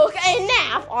legit took a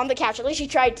nap on the couch. At least she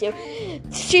tried to.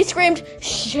 She screamed,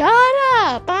 "Shut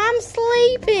up, I'm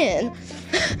sleeping."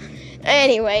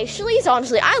 Anyway, Shlee's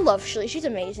honestly, I love Shlee. She's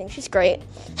amazing. She's great.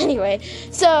 Anyway,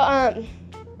 so,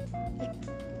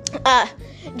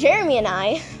 Jeremy and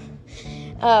I,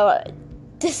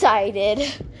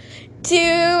 decided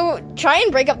to try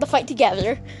and break up the fight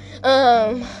together.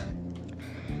 So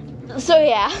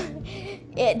yeah.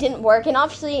 It didn't work, and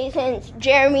obviously since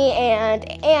Jeremy and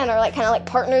Anne are like kind of like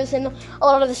partners in a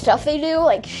lot of the stuff they do,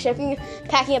 like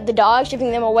packing up the dogs,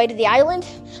 shipping them away to the island,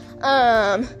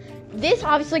 this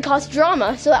obviously caused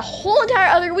drama. So that whole entire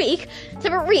other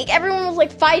separate week, everyone was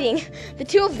like fighting. The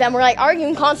two of them were like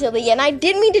arguing constantly, and I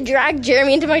didn't mean to drag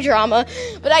Jeremy into my drama,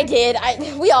 but I did.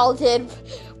 We all did.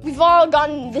 We've all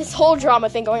gotten this whole drama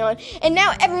thing going on, and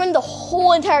now everyone, the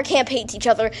whole entire camp hates each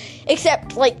other,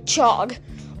 except like Chog.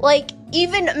 Like,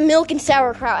 even Milk and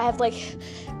Sauerkraut have, like,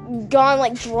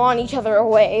 drawn each other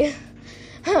away.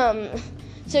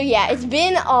 So yeah, it's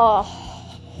been a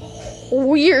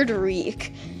weird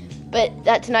week, but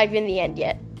that's not even the end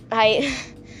yet.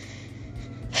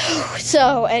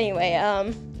 So, anyway,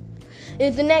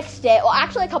 it's the next day, well,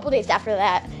 actually a couple days after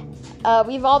that,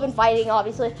 we've all been fighting,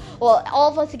 obviously. Well,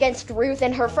 all of us against Ruth,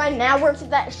 and her friend now works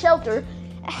at that shelter.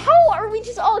 How are we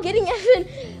just all getting even,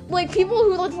 like, people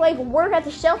who like work at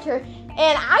the shelter?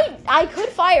 And I could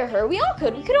fire her. We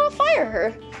could all fire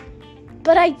her.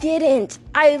 But I didn't.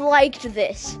 I liked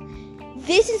this.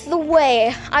 This is the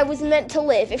way I was meant to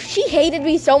live. If she hated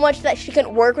me so much that she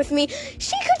couldn't work with me,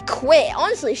 she could quit.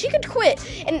 Honestly, she could quit.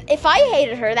 And if I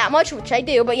hated her that much, which I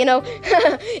do, but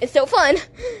it's so fun,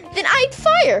 then I'd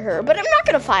fire her. But I'm not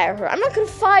going to fire her. I'm not going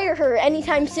to fire her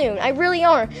anytime soon. I really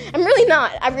aren't. I'm really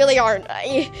not. I really aren't.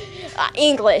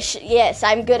 English. Yes,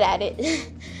 I'm good at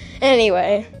it.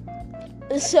 Anyway.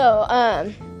 So,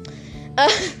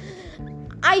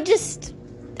 I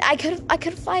could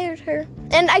have fired her.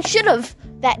 And I should have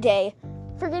that day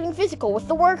for getting physical with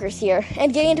the workers here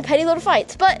and getting into petty little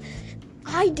fights. But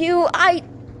I do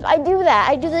that.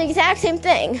 I do the exact same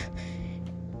thing.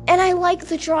 And I like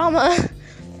the drama.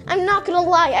 I'm not gonna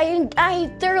lie. I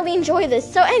thoroughly enjoy this.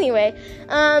 So anyway,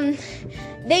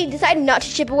 they decided not to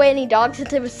ship away any dogs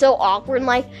since it was so awkward. And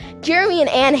like, Jeremy and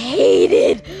Anne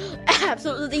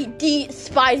absolutely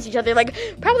despised each other, like,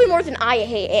 probably more than I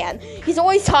hate Anne. He's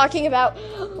always talking about,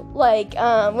 like,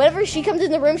 whenever she comes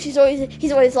in the room, he's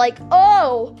always like,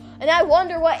 oh, and I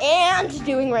wonder what Anne's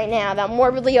doing right now, that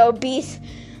morbidly obese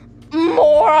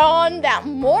moron,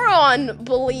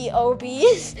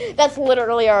 obese. That's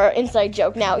literally our inside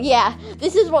joke now. Yeah,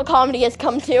 this is what comedy has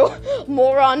come to,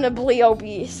 moronably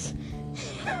obese.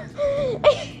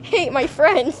 I hate my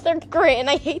friends. They're great, and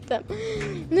I hate them.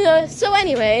 So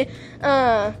anyway,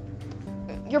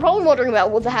 you're probably wondering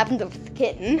about what happened to the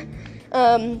kitten,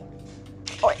 and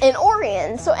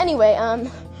Orion. So anyway,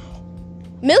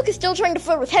 Milk is still trying to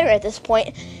flirt with Henry at this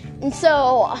point, and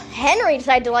so Henry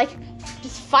decided to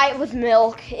just fight with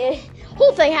Milk.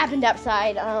 Whole thing happened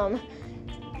outside.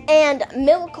 And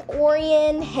Milk,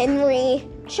 Orion, Henry,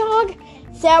 Chog,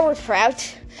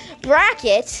 Sauerkraut,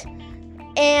 Bracket,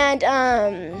 and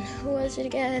who was it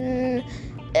again?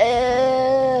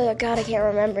 God, I can't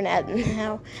remember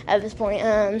now at this point.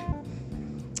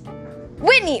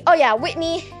 Whitney. Oh yeah,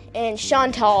 Whitney and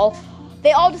Chantal.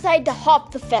 They all decided to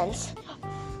hop the fence.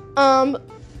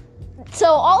 So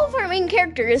all of our main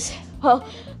characters, well,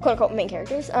 quote unquote main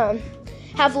characters,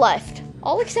 have left.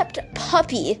 All except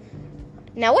Puppy.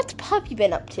 Now, what's Puppy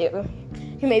been up to?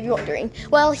 You may be wondering.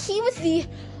 Well, he was the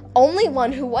only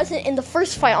one who wasn't in the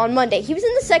first fight on Monday. He was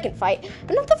in the second fight,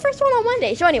 but not the first one on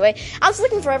Monday. So anyway, I was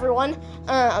looking for everyone.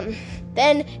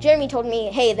 Then Jeremy told me,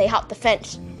 hey, they hopped the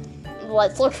fence.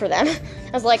 Let's look for them.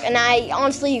 I was like, and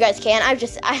honestly, you guys can't. I've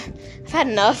had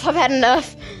enough.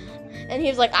 And he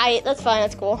was like, that's fine,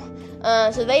 that's cool.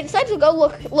 So they decided to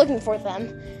go looking for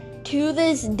them. To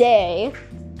this day,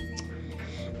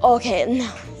 Okay,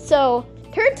 so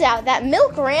turns out that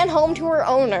Milk ran home to her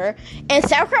owner, and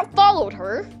Sauerkraut followed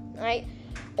her, right?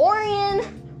 Orion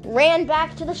ran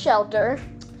back to the shelter,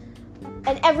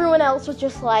 and everyone else was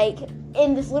just, like,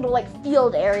 in this little, like,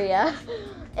 field area,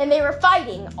 and they were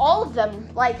fighting, all of them,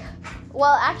 like,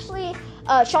 well, actually,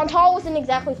 Chantal wasn't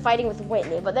exactly fighting with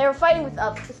Whitney, but they were fighting with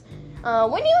others.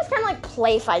 Whitney was kind of like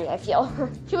play fighting, I feel.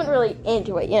 She wasn't really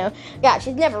into it, you know. Yeah,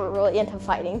 she's never really into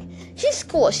fighting. She's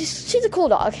cool. She's a cool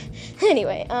dog.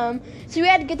 Anyway, so we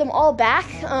had to get them all back.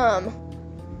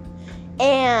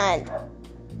 And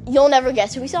you'll never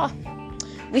guess who we saw.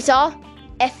 We saw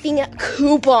effing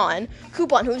Coupon.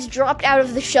 Coupon, who was dropped out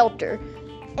of the shelter.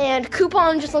 And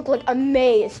Coupon just looked like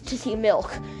amazed to see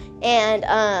Milk and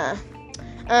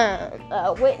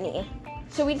Whitney.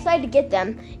 So we decided to get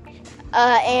them.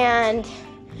 And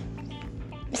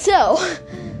so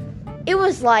it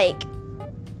was like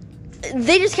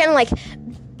they just kind of like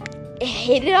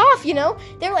hit it off, you know.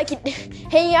 They were like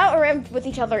hanging out around with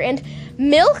each other, and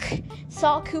Milk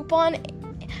saw Coupon.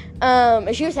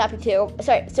 She was happy too.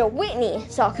 So Whitney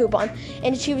saw Coupon,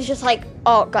 and she was just like,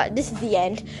 "Oh God, this is the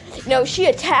end." You know, she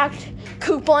attacked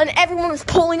Coupon. Everyone was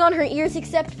pulling on her ears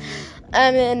except,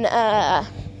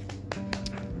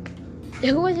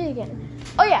 who was it again?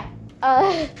 Oh yeah.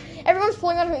 Everyone's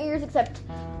pulling on her ears except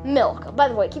Milk. By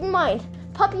the way, keep in mind,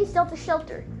 Puppy is still at the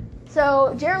shelter.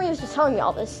 So, Jeremy was just telling me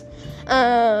all this.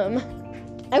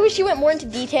 I wish he went more into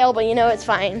detail, but you know, it's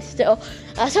fine still.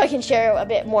 So I can share a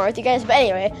bit more with you guys. But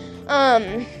anyway,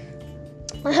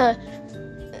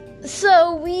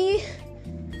 so we,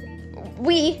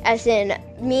 as in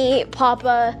me,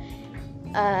 Papa,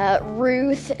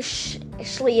 Ruth,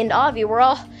 Shlee, and Avi, we're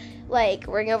all like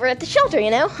working over at the shelter,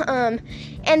 you know?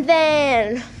 And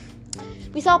then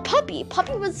we saw Puppy.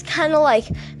 Puppy was kind of like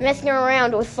messing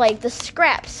around with like the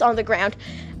scraps on the ground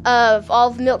of all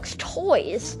of Milk's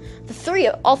toys.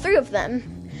 All three of them.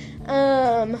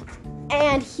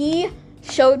 And he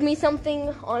showed me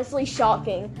something honestly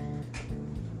shocking.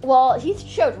 Well, he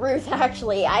showed Ruth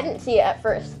actually. I didn't see it at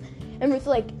first. And Ruth's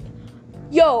like,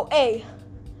 "Yo, hey,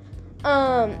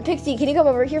 Pixie, can you come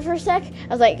over here for a sec?" I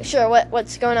was like, "Sure,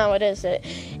 what's going on? What is it?"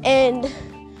 And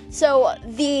so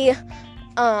the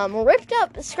ripped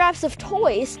up scraps of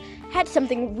toys had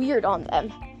something weird on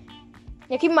them.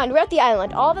 Now keep in mind, we're at the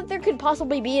island. All that there could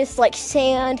possibly be is like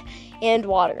sand and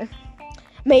water.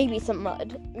 Maybe some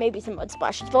mud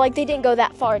splashes, but like they didn't go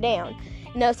that far down.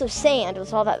 You know, so sand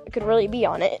was all that could really be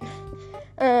on it.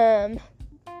 And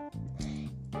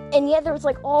yet there was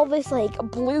like all this like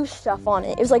blue stuff on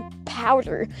it. It was like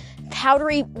powdery,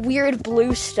 weird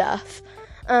blue stuff.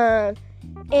 And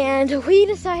we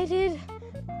decided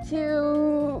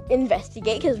to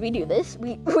investigate, because we do this.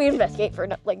 We investigate for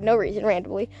no reason,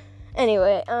 randomly.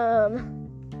 Anyway,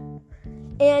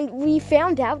 and we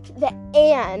found out that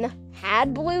Anne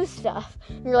had blue stuff.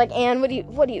 And we were like, "Anne,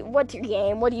 what's your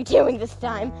game? What are you doing this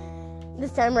time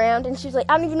around?" And she was like,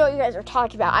 "I don't even know what you guys are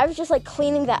talking about. I was just like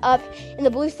cleaning that up, and the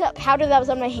blue stuff powder that was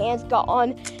on my hands got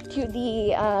on to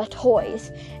the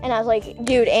toys." And I was like,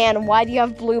 "Dude, Anne, why do you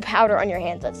have blue powder on your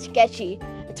hands? That's sketchy.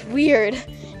 It's weird."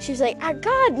 She was like,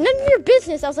 "God, none of your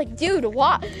business." I was like, "Dude,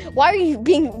 why are you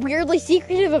being weirdly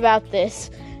secretive about this?"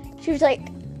 She was like,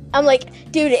 I'm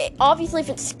like, "Dude, obviously if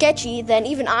it's sketchy, then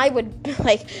even I would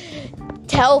like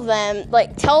tell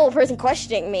the person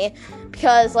questioning me,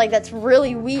 because like that's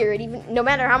really weird, even no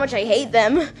matter how much I hate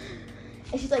them."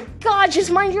 And she's like, "God,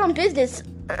 just mind your own business.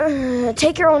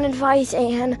 Take your own advice,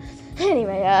 Anne."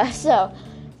 Anyway, so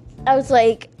I was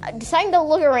like deciding to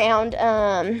look around,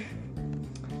 and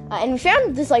we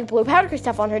found this like blue powder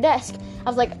stuff on her desk. I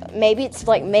was like, maybe it's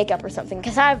like makeup or something,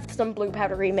 because I have some blue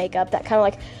powdery makeup that kind of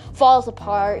like falls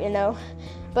apart, you know.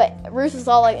 But Ruth was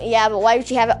all like, "Yeah, but why would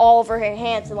she have it all over her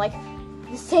hands?" And like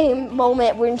the same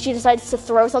moment when she decides to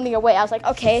throw something away, I was like,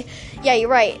 "Okay, yeah, you're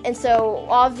right." And so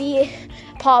Avi,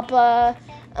 Papa,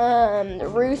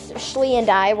 Ruth, Shlee, and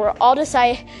I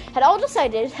had all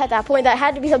decided at that point that it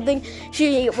had to be something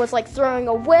she was like throwing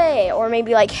away, or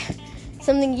maybe like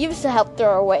something used to help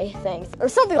throw away things, or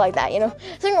something like that, you know,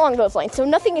 something along those lines. So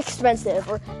nothing expensive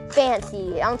or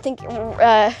fancy. I don't think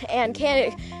Anne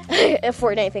can't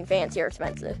afford anything fancy or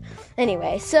expensive.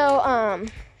 Anyway, so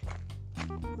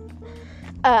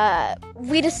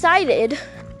we decided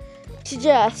to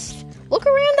just look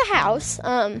around the house.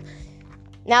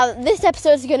 Now this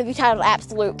episode is going to be titled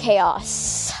Absolute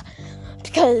Chaos,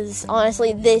 because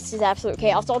honestly this is absolute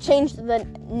chaos. I'll change the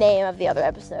name of the other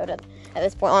episode at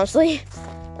this point, honestly.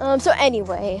 So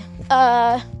anyway,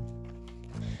 I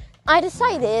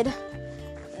decided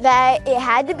that it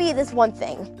had to be this one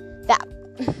thing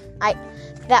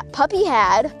that Puppy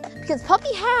had, because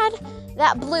Puppy had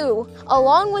that Blue,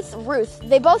 along with Ruth,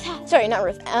 they both not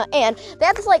Ruth, Anne, they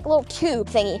had this like little tube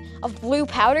thingy of blue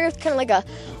powder. It's kind of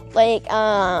like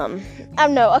I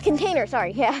don't know, a container, a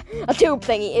tube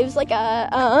thingy. It was like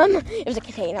it was a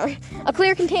container, a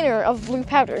clear container of blue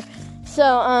powder. So,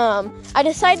 I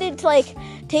decided to like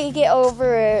take it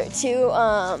over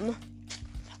to,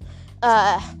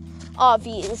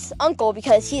 Avi's uncle,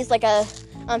 because he's like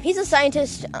he's a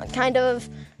scientist, kind of.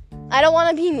 I don't want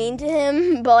to be mean to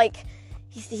him, but like,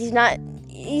 he's not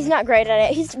great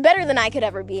at it. He's better than I could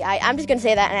ever be. I'm just gonna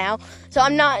say that now. So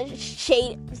I'm not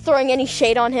throwing any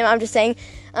shade on him. I'm just saying,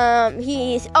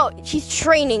 he's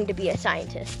training to be a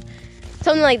scientist,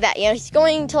 something like that. He's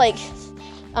going to like,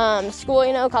 school,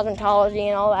 cosmetology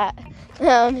and all that.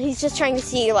 He's just trying to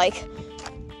see like,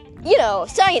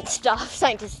 scientist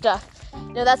stuff.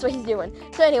 That's what he's doing.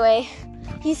 So anyway,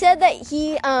 he said that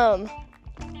he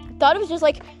thought it was just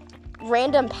like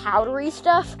random powdery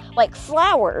stuff, like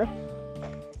flour.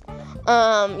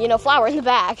 Flour in the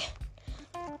bag,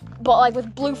 but like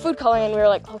with blue food coloring. And we were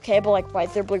like, okay, but like, why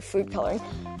is there blue food coloring?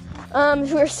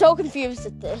 We were so confused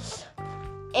at this.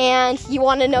 And you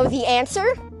want to know the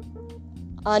answer?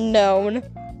 Unknown.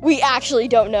 We actually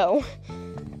don't know.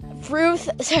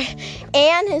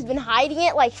 Anne has been hiding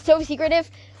it, like, so secretive,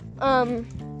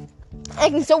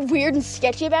 acting so weird and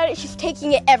sketchy about it. She's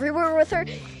taking it everywhere with her.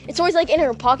 It's always like in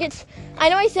her pockets. I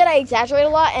know I said I exaggerate a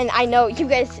lot, and I know you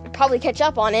guys probably catch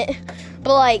up on it,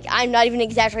 but like, I'm not even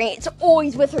exaggerating. It's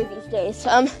always with her these days.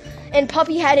 And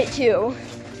Puppy had it too.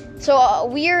 So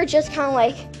we're just kind of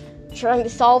like trying to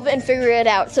solve it and figure it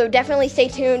out. So definitely stay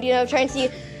tuned, try and see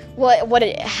what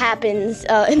it happens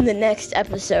in the next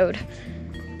episode.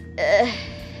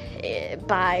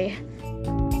 Bye.